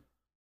matter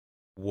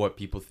what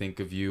people think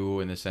of you,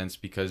 in a sense,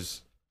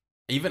 because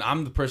even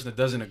I'm the person that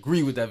doesn't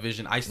agree with that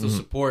vision, I still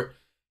support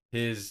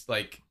his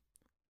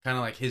kind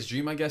of his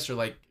dream, I guess, or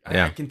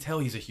I can tell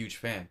he's a huge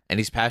fan. And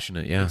he's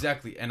passionate, yeah.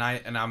 Exactly. And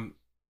I'm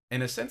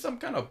in a sense, I'm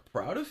kind of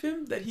proud of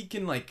him that he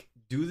can like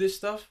do this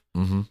stuff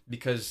Mm-hmm.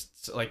 because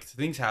like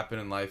things happen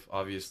in life,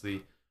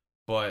 obviously,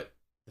 but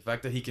the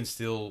fact that he can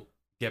still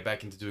get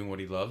back into doing what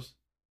he loves,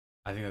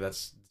 I think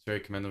that's very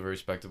commendable, very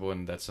respectable,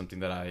 and that's something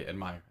that I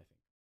admire. I think.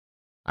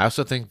 I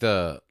also think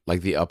the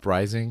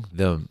uprising,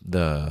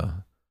 the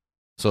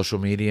social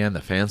media and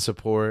the fan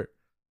support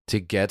to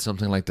get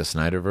something like the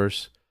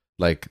Snyderverse,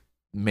 like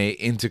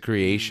into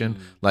creation,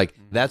 like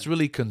that's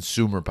really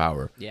consumer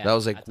power. Yeah, That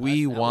was like that's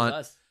we us. That was want,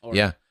 us. Or-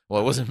 yeah.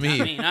 Well, it wasn't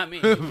me, Not me.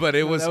 but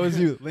it No, was. that was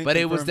you. Link But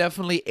it was confirmed.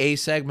 definitely a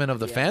segment of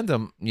the Yeah.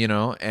 fandom,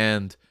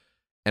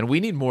 and we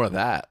need more of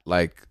that.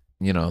 Like,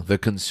 the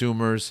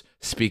consumers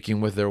speaking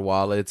with their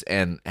wallets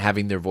and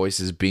having their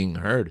voices being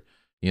heard.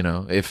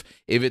 If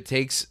it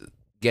takes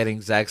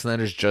getting Zack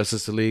Snyder's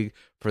Justice League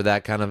for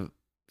that kind of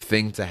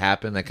thing to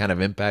happen, that kind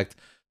of impact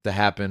to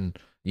happen,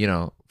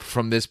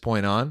 from this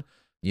point on,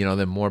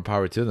 then more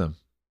power to them.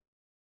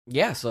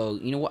 Yeah, so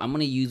you know what? I'm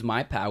gonna use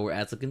my power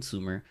as a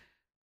consumer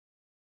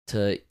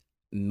to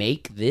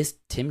make this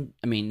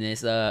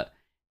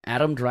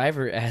Adam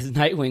Driver as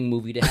Nightwing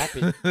movie to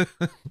happen.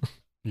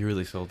 You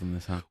really sold in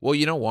this, huh? Well,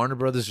 Warner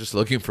Brothers just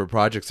looking for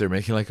projects. They're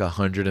making like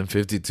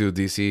 152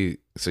 DC,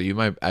 so you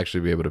might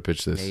actually be able to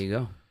pitch this. There you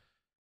go.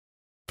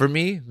 For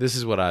me, this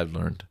is what I've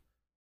learned.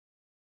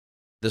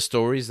 The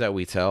stories that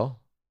we tell,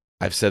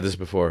 I've said this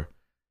before,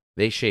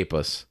 they shape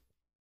us.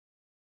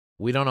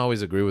 We don't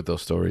always agree with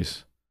those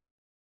stories.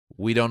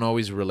 We don't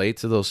always relate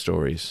to those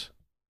stories.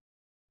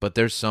 But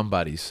there's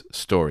somebody's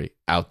story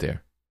out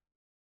there.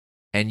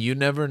 And you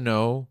never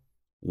know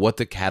what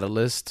the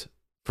catalyst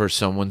for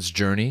someone's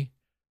journey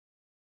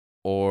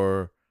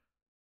or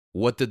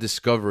what the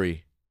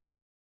discovery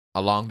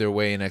along their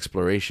way in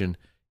exploration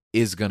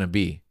is going to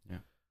be. Yeah.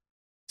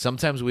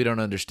 Sometimes we don't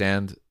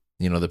understand,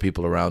 the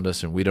people around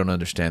us, and we don't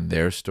understand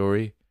their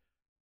story,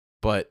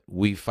 but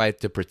we fight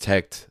to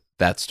protect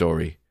that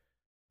story.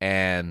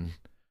 And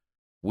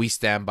we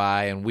stand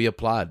by and we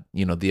applaud,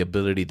 the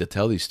ability to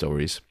tell these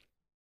stories,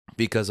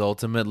 because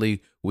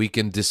ultimately we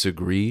can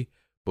disagree,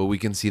 but we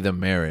can see the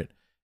merit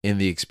in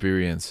the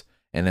experience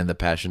and in the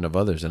passion of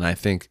others. And I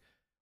think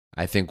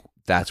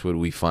that's what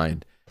we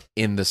find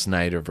in the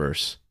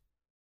Snyderverse.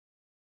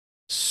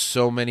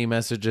 So many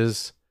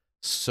messages,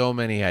 so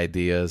many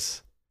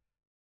ideas,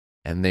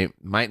 and they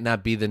might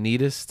not be the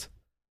neatest,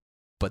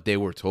 but they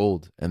were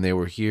told and they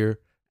were here,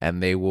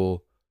 and they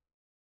will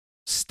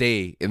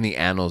stay in the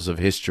annals of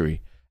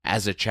history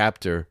as a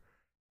chapter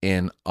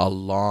in a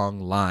long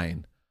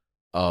line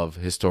of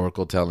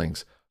historical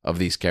tellings of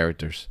these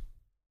characters.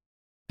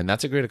 And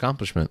that's a great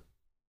accomplishment.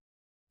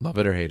 Love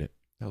it or hate it.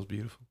 That was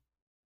beautiful.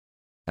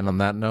 And on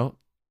that note,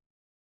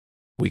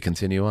 we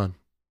continue on.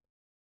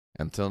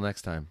 Until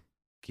next time,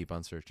 keep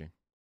on searching.